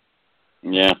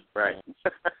 Yeah. Right.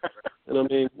 And I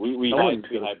mean, we hide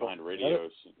behind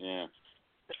radios. Yeah.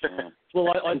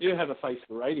 Well, I do have a face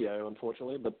for radio,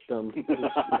 unfortunately, but it's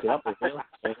out there now.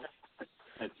 So.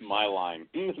 That's my line.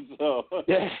 So.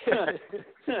 Yeah.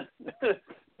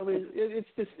 I mean, it's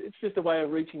just a way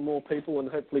of reaching more people and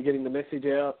hopefully getting the message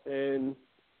out. And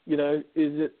you know,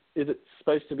 is it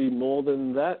supposed to be more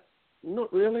than that?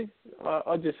 Not really.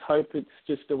 I just hope it's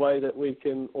just a way that we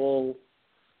can all,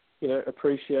 you know,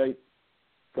 appreciate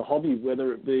the hobby,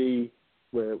 whether it be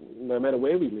no matter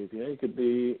where we live. You know, it could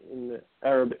be in the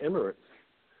Arab Emirates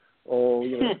or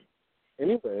you know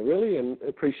anywhere really, and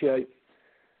appreciate.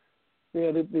 You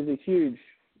know, there's a huge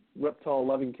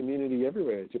reptile-loving community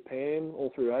everywhere. Japan, all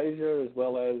through Asia, as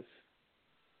well as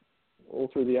all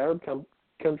through the Arab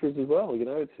countries as well. You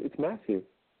know, it's massive.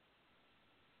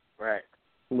 Right.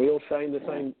 And we all share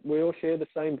the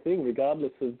same thing,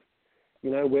 regardless of, you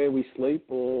know, where we sleep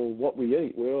or what we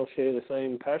eat. We all share the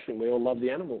same passion. We all love the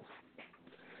animals.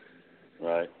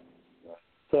 Right.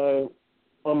 So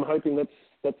I'm hoping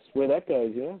that's where that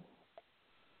goes, you know?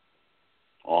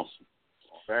 Awesome.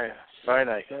 Very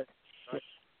nice.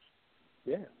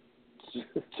 Yeah.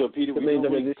 So Peter, it means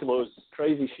I'm going to do some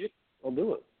crazy shit. I'll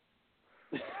do it.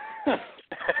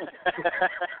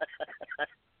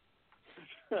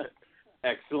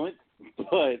 Excellent.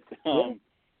 But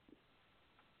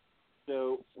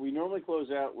so we normally close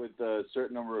out with a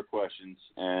certain number of questions,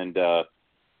 and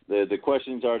the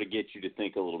questions are to get you to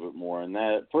think a little bit more. And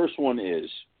that first one is,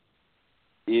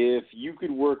 if you could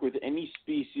work with any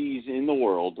species in the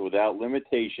world without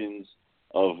limitations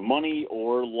of money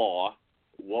or law,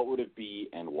 what would it be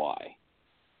and why?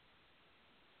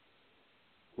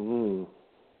 It's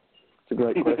a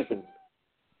great question.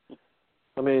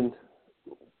 I mean,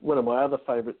 one of my other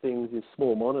favourite things is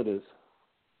small monitors.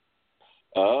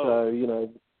 Oh. So, you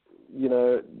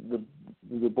know,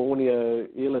 the Borneo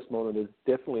earless monitors,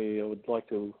 definitely I would like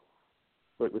to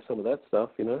work with some of that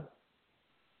stuff, you know.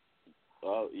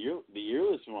 Oh, the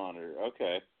earless monitor,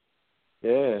 okay.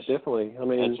 Yeah, definitely. I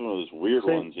mean, that's one of those weird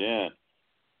ones, yeah.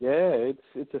 Yeah,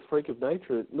 it's a freak of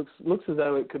nature. It looks as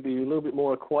though it could be a little bit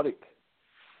more aquatic.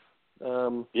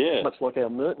 Much like our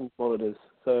Merton monitors.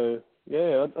 So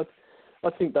yeah, I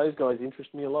think those guys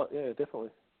interest me a lot. Yeah, definitely.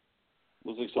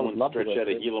 Looks like someone stretched out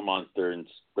a Gila monster and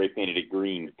spray painted it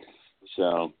green.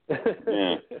 So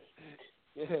yeah.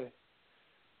 Yeah,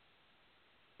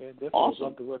 definitely. Awesome. I'd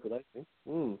love to work with those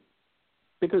things.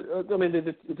 Because I mean,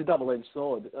 it's a double-edged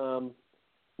sword.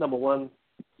 Number one,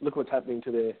 look what's happening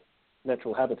to their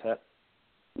natural habitat.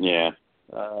 Yeah.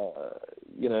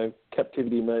 You know,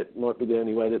 captivity might be the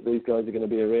only way that these guys are going to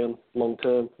be around long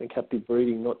term, and captive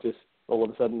breeding, not just all of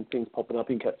a sudden things popping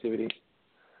up in captivity.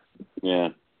 Yeah.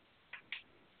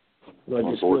 I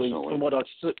just really,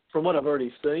 from what I've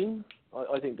already seen,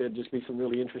 I think there'd just be some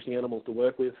really interesting animals to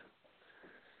work with.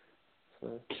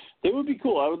 So. They would be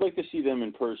cool. I would like to see them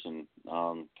in person,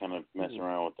 kind of mess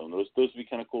around with them. Those would be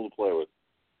kind of cool to play with.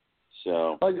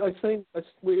 So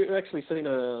we've actually seen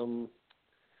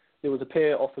there was a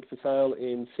pair offered for sale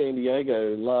in San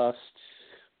Diego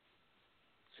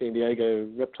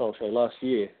Reptile Show last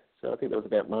year. So I think that was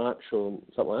about March or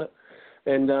something like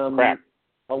that. And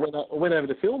I went over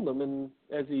to film them, and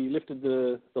as he lifted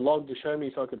the log to show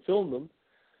me so I could film them,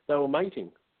 they were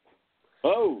mating.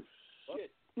 Oh,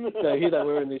 shit. So here they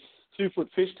were in this 2-foot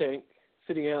fish tank,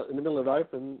 sitting out in the middle of the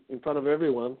open in front of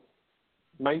everyone,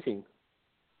 mating.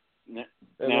 Yeah.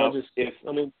 If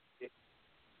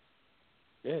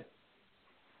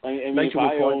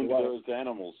I owned those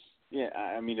animals,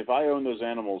 if I owned those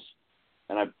animals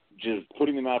and I'm just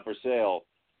putting them out for sale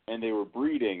and they were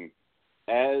breeding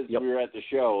as we were at the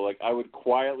show, like I would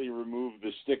quietly remove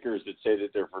the stickers that say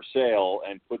that they're for sale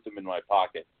and put them in my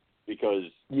pocket because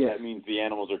that means the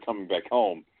animals are coming back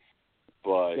home.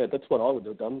 But yeah, that's what I would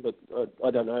have done, but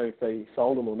I don't know if they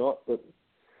sold them or not. But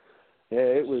yeah,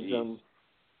 it was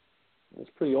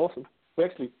pretty awesome. we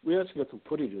actually got some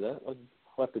footage of that. I'll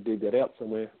have to dig that out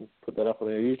somewhere and put that up on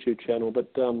our YouTube channel.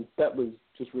 But that was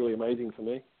just really amazing for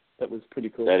me. That was pretty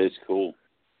cool. That is cool.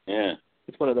 Yeah.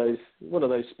 It's one of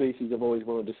those species I've always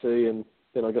wanted to see, and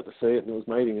then I got to see it, and it was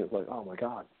mating. It was like, oh my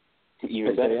god,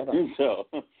 Even better. So.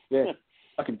 Yeah,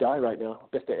 I could die right now.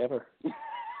 Best day ever.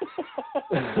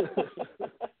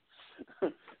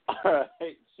 All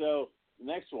right. So the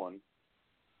next one,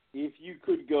 if you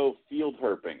could go field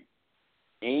herping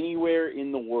anywhere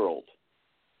in the world,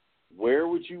 where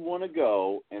would you want to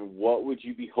go, and what would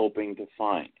you be hoping to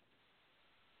find?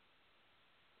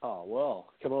 Oh,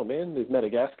 well, come on, man. There's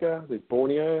Madagascar. There's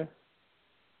Borneo.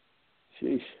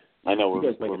 Sheesh. I know,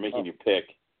 we're making you pick.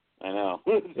 I know.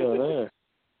 Yeah, I know.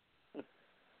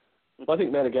 I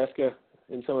think Madagascar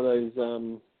and some of those,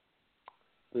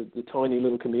 the tiny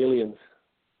little chameleons.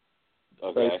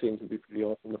 Okay. Those things would be pretty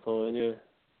awesome to find, yeah.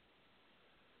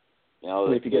 Now,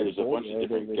 if you get there's a bunch of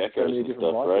different geckos so and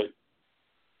stuff, right?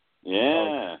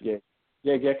 Yeah.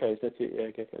 Yeah, geckos, that's it,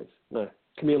 yeah, geckos. No,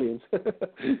 chameleons.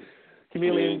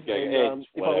 Chameleons, and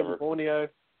if I went to Borneo,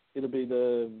 it'll be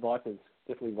the vipers,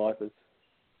 definitely vipers.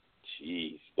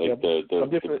 Jeez,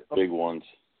 the big ones.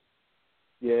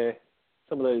 Yeah,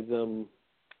 some of those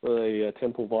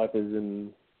temple vipers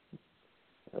and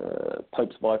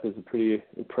Pope's vipers are pretty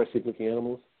impressive looking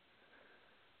animals.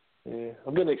 Yeah,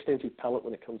 I've got an extensive palette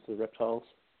when it comes to reptiles.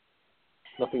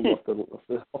 Nothing off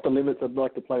the limits. I'd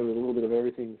like to play with a little bit of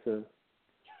everything. So.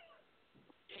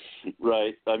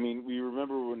 Right. I mean, we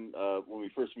remember when we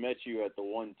first met you at the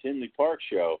one Tinley Park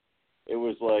show. It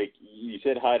was like you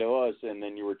said hi to us, and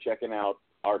then you were checking out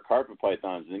our carpet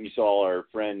pythons, and then you saw our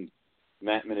friend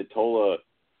Matt Minatola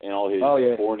and all his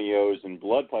Borneos and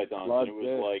blood pythons, and it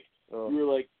was like you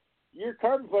were like, your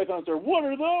carpet pythons are what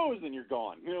are those? And you're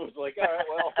gone. And it was like, all right,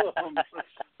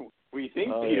 well, we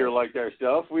think Peter liked our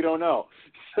stuff. We don't know.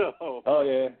 So. Oh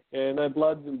yeah, no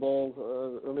bloods and balls.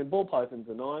 I mean, ball pythons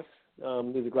are nice.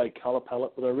 There's a great colour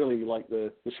palette, but I really like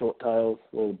the short tails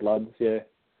or the bloods. Yeah,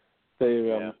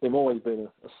 they've always been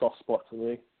a soft spot for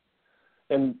me.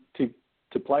 And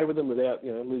to play with them without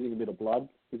losing a bit of blood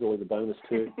is always a bonus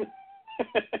too.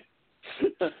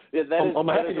 I'm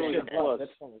happy to shed blood.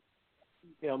 That's fine.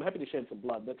 Yeah, I'm happy to shed some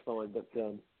blood. That's fine. But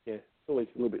it's always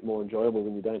a little bit more enjoyable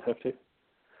when you don't have to.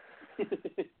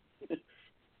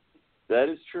 That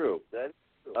is true.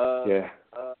 Yeah.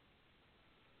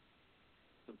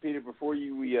 Peter, before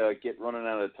we get running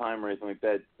out of time or anything like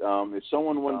that, if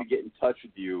someone wanted to get in touch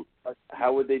with you,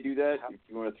 how would they do that? If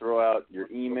you want to throw out your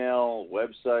email,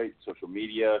 website, social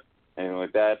media, anything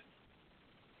like that?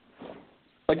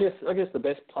 I guess the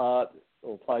best part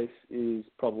or place is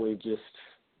probably just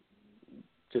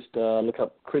look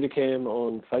up Critta Cam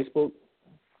on Facebook.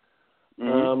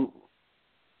 Mm-hmm.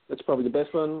 That's probably the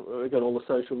best one. We've got all the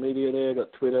social media there.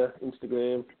 Got Twitter,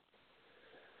 Instagram.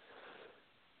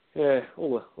 Yeah,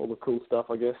 all the cool stuff,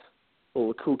 I guess. All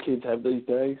the cool kids have these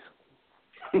days.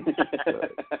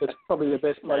 That's probably the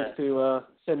best place to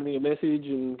send me a message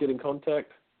and get in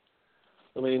contact.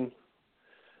 I mean,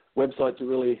 websites are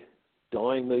really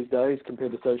dying these days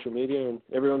compared to social media, and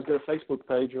everyone's got a Facebook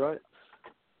page, right?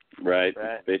 Right.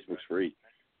 Facebook's free.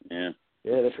 Yeah.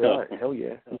 Yeah, that's right. Hell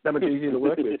yeah. It's so much easier to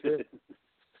work with, too.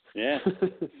 Yeah.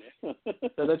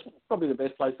 So that's probably the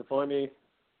best place to find me,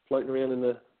 floating around in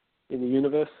the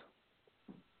universe.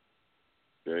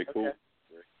 Very cool. Okay.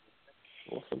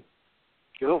 Awesome.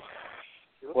 Cool.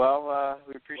 Well,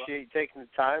 we appreciate you taking the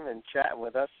time and chatting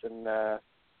with us, and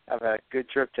have a good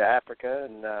trip to Africa,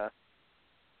 and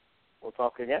we'll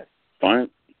talk again. Find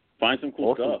some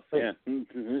cool awesome stuff. Yeah.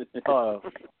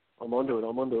 I'm onto it.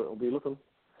 I'll be looking.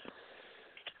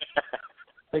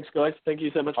 Thanks, guys. Thank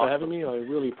you so much for having me. I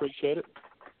really appreciate it.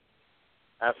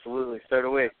 Absolutely. So do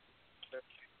we.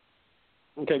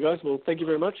 Okay, guys. Well, thank you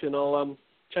very much, and I'll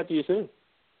chat to you soon.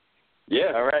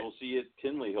 Yeah. All right. We'll see you at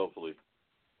Tinley, hopefully.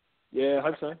 Yeah, I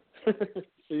hope so.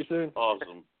 See you soon.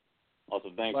 Awesome.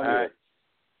 Thanks. Bye.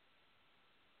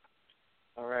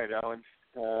 All right, Owen.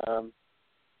 I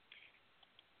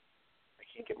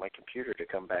can't get my computer to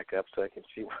come back up so I can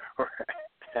see where we're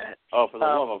at. Oh, for the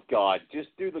love of God,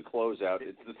 just do the closeout.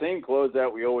 It's the same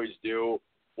closeout we always do.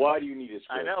 Why do you need a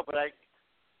script? I know, but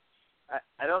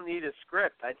I don't need a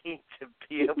script. I need to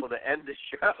be able to end the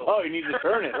show. Oh, you need to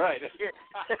turn it, right.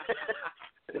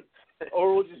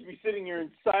 Or we'll just be sitting here in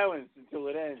silence until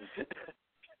it ends.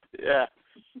 Yeah.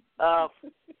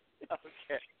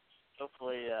 Okay.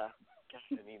 Hopefully,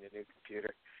 gosh, I need a new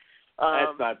computer.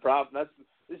 That's my problem.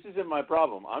 This isn't my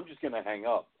problem. I'm just going to hang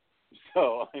up.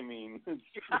 So, I mean.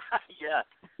 Yeah.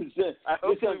 This I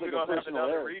hope sounds we like don't a have personal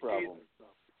another error repeat problem.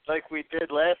 like we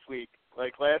did last week.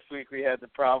 Like last week, we had the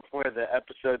problem where the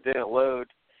episode didn't load,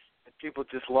 and people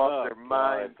just lost their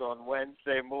minds on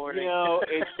Wednesday morning. You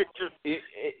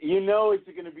know, it's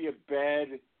going to be a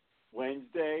bad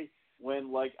Wednesday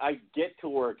when, like, I get to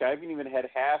work. I haven't even had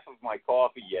half of my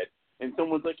coffee yet, and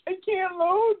someone's like, I can't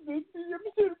load this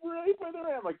episode right by the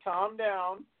way. I'm like, calm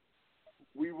down.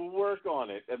 We will work on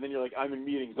it. And then you're like, I'm in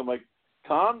meetings. I'm like,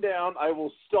 calm down. I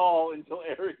will stall until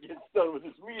Eric gets done with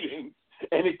his meeting,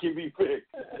 and it can be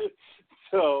fixed.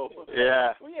 So,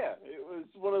 yeah, it was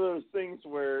one of those things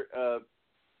where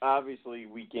obviously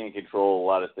we can't control a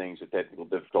lot of things with technical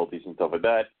difficulties and stuff like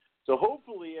that. So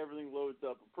hopefully everything loads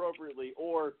up appropriately,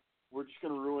 or we're just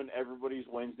going to ruin everybody's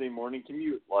Wednesday morning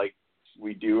commute like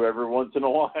we do every once in a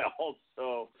while.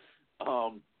 So,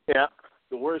 yeah.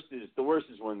 The worst is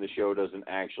when the show doesn't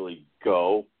actually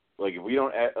go. Like if we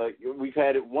don't, we've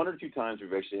had it one or two times.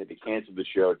 We've actually had to cancel the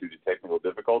show due to technical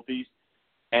difficulties.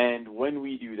 And when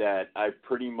we do that, I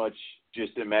pretty much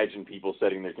just imagine people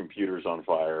setting their computers on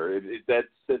fire. That's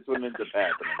what ends up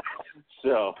happening.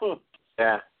 So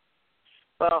yeah.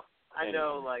 Well, I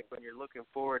know, like when you're looking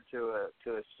forward to a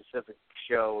specific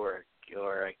show or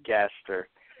a guest or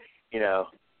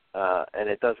and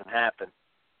it doesn't happen,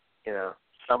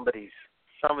 somebody's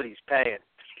paying.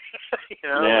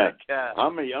 Yeah. Like,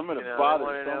 I'm gonna bother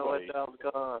I know what somebody. the hell's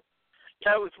going on.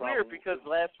 Yeah, it was weird because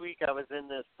last week I was in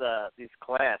this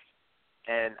class,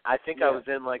 and I think I was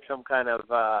in like some kind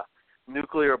of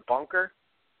nuclear bunker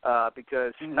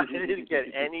because I didn't get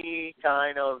any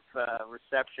kind of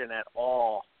reception at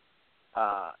all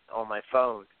on my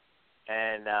phone.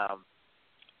 And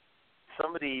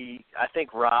somebody, I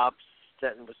think Rob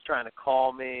was trying to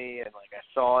call me, and like I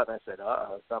saw it, and I said,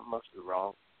 something must be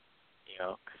wrong,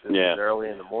 because it was early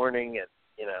in the morning, and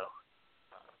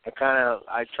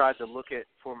I tried to look it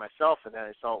for myself, and then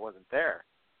I saw it wasn't there.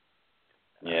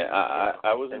 Yeah,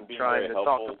 I wasn't being trying very to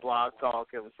helpful. talk to Blog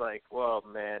Talk. It was like, well,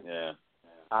 man, yeah,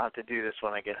 I'll have to do this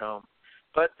when I get home.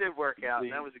 But it did work out,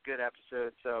 and that was a good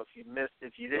episode. So if you didn't,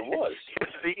 it was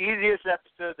the easiest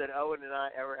episode that Owen and I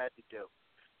ever had to do.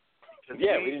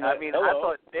 Yeah, we didn't. I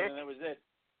thought Nick. And that was it.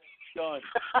 Done.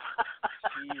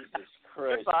 Jesus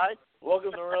Christ. Goodbye.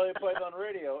 Welcome to Morelia Python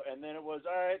Radio, and then it was,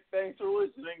 all right, thanks for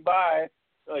listening, bye.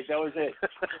 Like, that was it.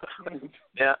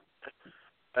 Yeah.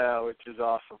 Which is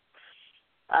awesome.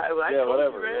 I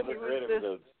whatever. He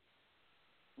was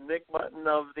Nick Mutton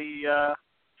of the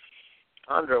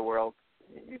Underworld.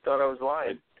 You thought I was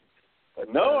lying. But,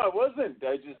 no, I wasn't.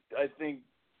 I think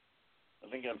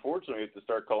unfortunately we have to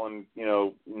start calling,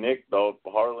 Nick the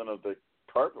Harlan of the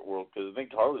carpet world, because I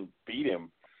think Harlan beat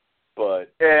him.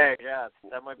 But yeah,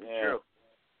 that might be true.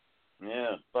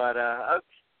 Yeah. But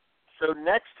so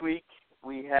next week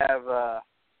we have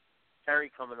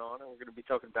Terry coming on, and we're going to be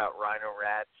talking about rhino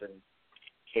rats and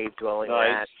cave-dwelling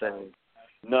rats, and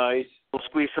nice. We'll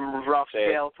squeeze some rough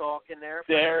scale talk in there.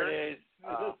 There it is.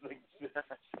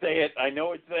 Say it. I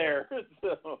know it's there.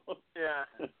 So. Yeah.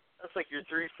 That's like your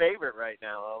three favorite right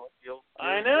now.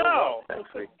 I know.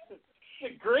 Next week. It's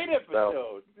a great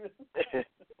episode. So,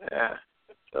 yeah.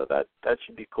 So that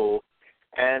should be cool.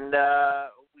 And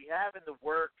we have in the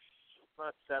works, it's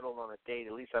not settled on a date,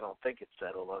 at least I don't think it's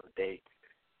settled on a date,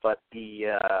 but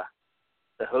the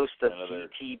host of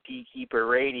CT Beekeeper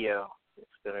Radio is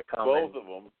going to come both of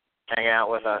them. Hang out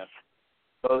with us.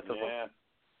 Both of them.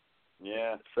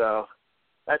 Yeah. So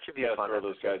that should be a fun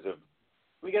episode.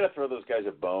 We got to throw those guys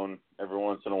a bone every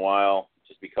once in a while,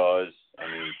 just because, they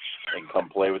can come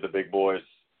play with the big boys.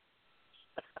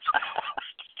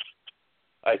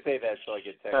 I say that so I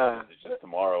get text messages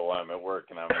tomorrow while I'm at work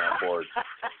and I'm not bored.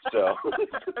 So.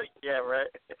 Yeah, right.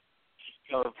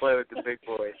 Come and play with the big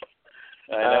boys.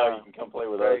 I know, you can come play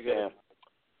with us. Yeah.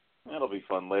 That'll be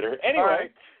fun later.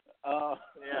 Anyway. All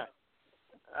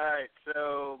right,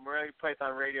 so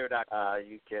MoreliaPythonRadio.com.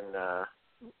 You can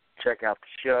check out the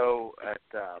show at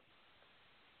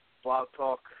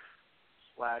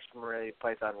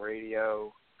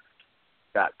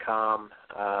blogtalk/MoreliaPythonRadio.com.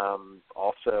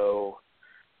 Also,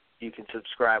 you can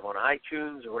subscribe on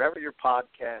iTunes or whatever your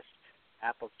podcast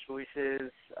app of choice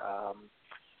is.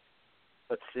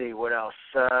 Let's see, what else?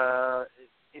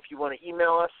 If you want to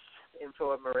email us,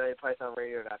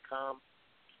 info@MoreliaPythonRadio.com.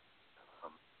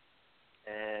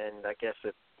 And I guess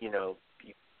if,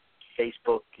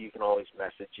 Facebook, you can always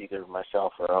message either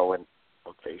myself or Owen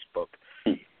on Facebook.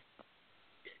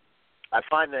 I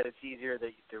find that it's easier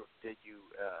that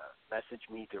you message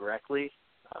me directly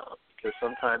because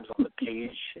sometimes on the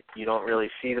page you don't really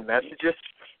see the messages.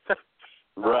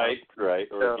 Right. Or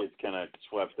so, it gets kind of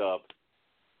swept up.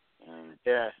 And,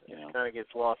 it kind of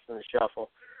gets lost in the shuffle.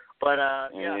 But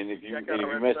and if you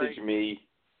message me,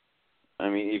 I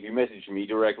mean, if you message me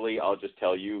directly, I'll just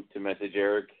tell you to message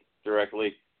Eric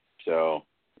directly. So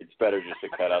it's better just to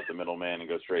cut out the middleman and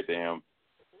go straight to him.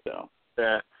 So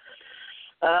yeah.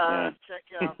 Yeah. Check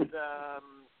out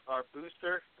our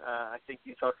booster. I think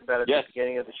you talked about it Yes. at the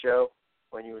beginning of the show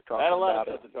when you were talking I had a lot about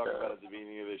of stuff it. to talk about at the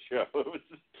beginning of the show.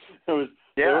 There was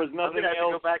Yeah, nothing I'm gonna have to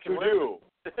else go back and to do.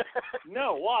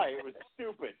 No, why? It was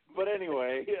stupid. But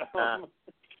anyway,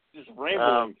 just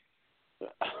rambling.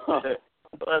 Well,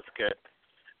 that's good.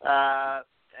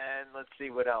 And let's see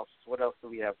what else. What else do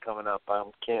we have coming up?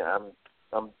 I'm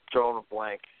drawing a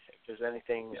blank. If there's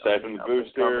anything aside from the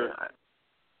booster.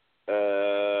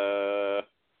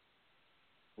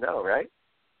 No, right?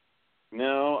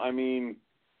 No, I mean,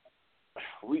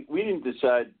 we didn't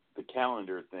decide the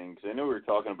calendar thing because I know we were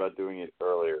talking about doing it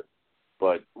earlier,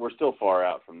 but we're still far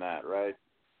out from that, right?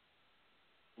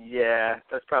 Yeah,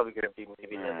 that's probably going to be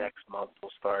maybe the Right. next month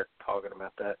we'll start talking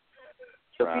about that.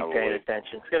 So Probably. be paying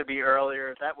attention. It's going to be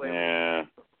earlier. That way Yeah.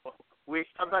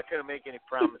 I'm not going to make any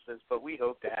promises, but we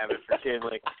hope to have it for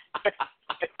Tinley.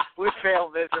 We fail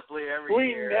miserably every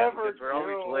year. We never because we're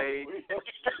always late.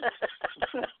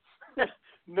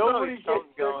 Nobody gets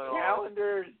something their going on.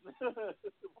 calendars.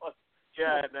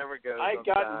 Yeah, it never goes. I on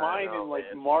got time. mine Oh, in like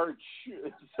man. March,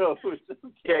 so it was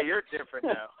okay. Yeah, you're different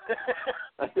now.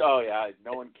 Oh yeah,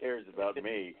 no one cares about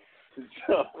me.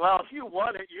 So, well, if you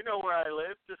want it, you know where I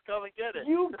live. Just come and get it.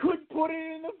 you could put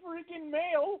it in the freaking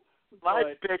mail. My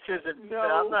but bitch isn't. no.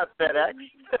 I'm not FedEx.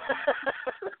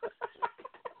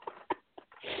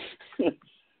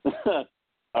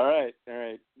 All right.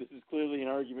 This is clearly an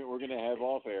argument we're going to have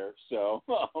off air. So,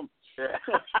 not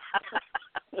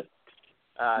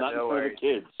no for worries. the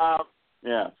kids.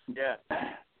 Yeah. Yeah.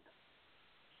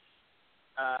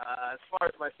 As far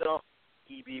as myself,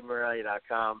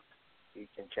 ebmorelia.com. You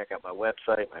can check out my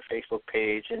website, my Facebook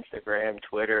page, Instagram,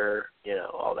 Twitter,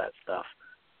 all that stuff.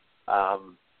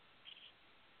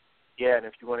 Yeah, and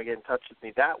if you want to get in touch with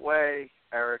me that way,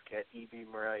 Eric at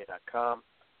ebmorelia.com.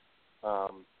 I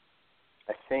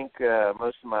think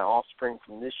most of my offspring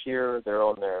from this year, they're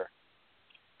on their,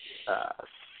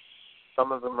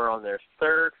 some of them are on their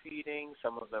third feeding,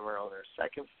 some of them are on their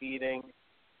second feeding.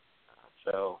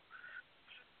 So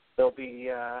there'll be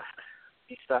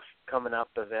stuff coming up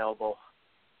available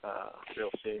real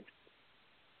soon.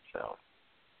 So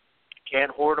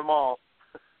can't hoard them all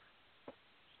as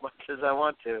much as I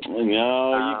want to.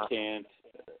 No, you can't.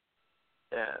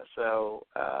 Yeah, so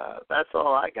that's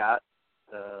all I got.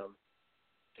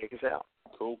 Take us out.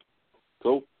 Cool.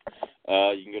 You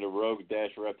can go to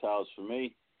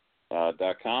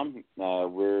rogue-reptilesforme.com.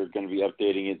 We're going to be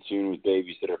updating it soon with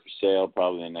babies that are for sale,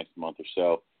 probably in the next month or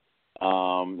so.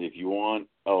 If you want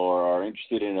or are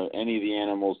interested in any of the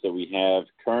animals that we have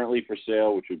currently for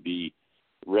sale, which would be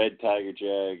red tiger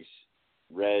jags,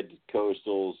 red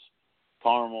coastals,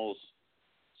 caramels,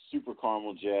 super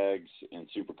caramel jags, and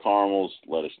super caramels,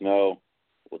 let us know.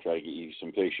 We'll try to get you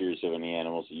some pictures of any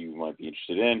animals that you might be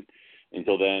interested in.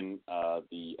 Until then,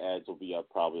 the ads will be up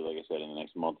probably, like I said, in the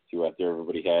next month or two after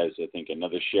everybody has, I think,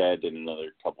 another shed and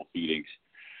another couple feedings.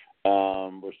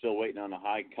 We're still waiting on a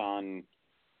high con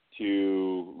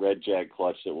to red jag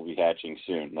clutch that will be hatching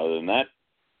soon. Other than that,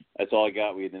 that's all I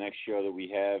got. The next show that we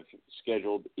have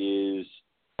scheduled is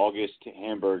August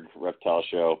Hamburg Reptile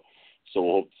Show. So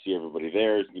we'll hope to see everybody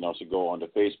there. You can also go onto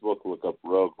Facebook, look up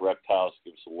Rogue Reptiles,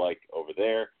 give us a like over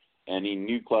there. Any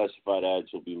new classified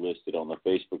ads will be listed on the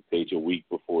Facebook page a week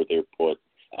before they're put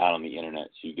out on the internet,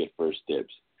 so you get first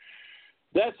dibs.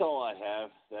 That's all I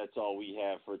have. That's all we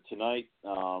have for tonight.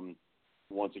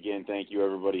 Once again, thank you,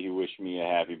 everybody who wished me a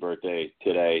happy birthday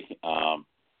today.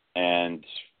 And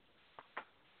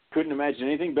couldn't imagine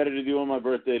anything better to do on my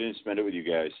birthday than spend it with you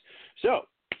guys. So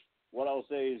what I'll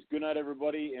say is good night,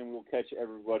 everybody, and we'll catch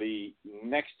everybody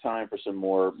next time for some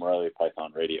more Morelia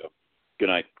Python Radio. Good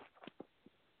night.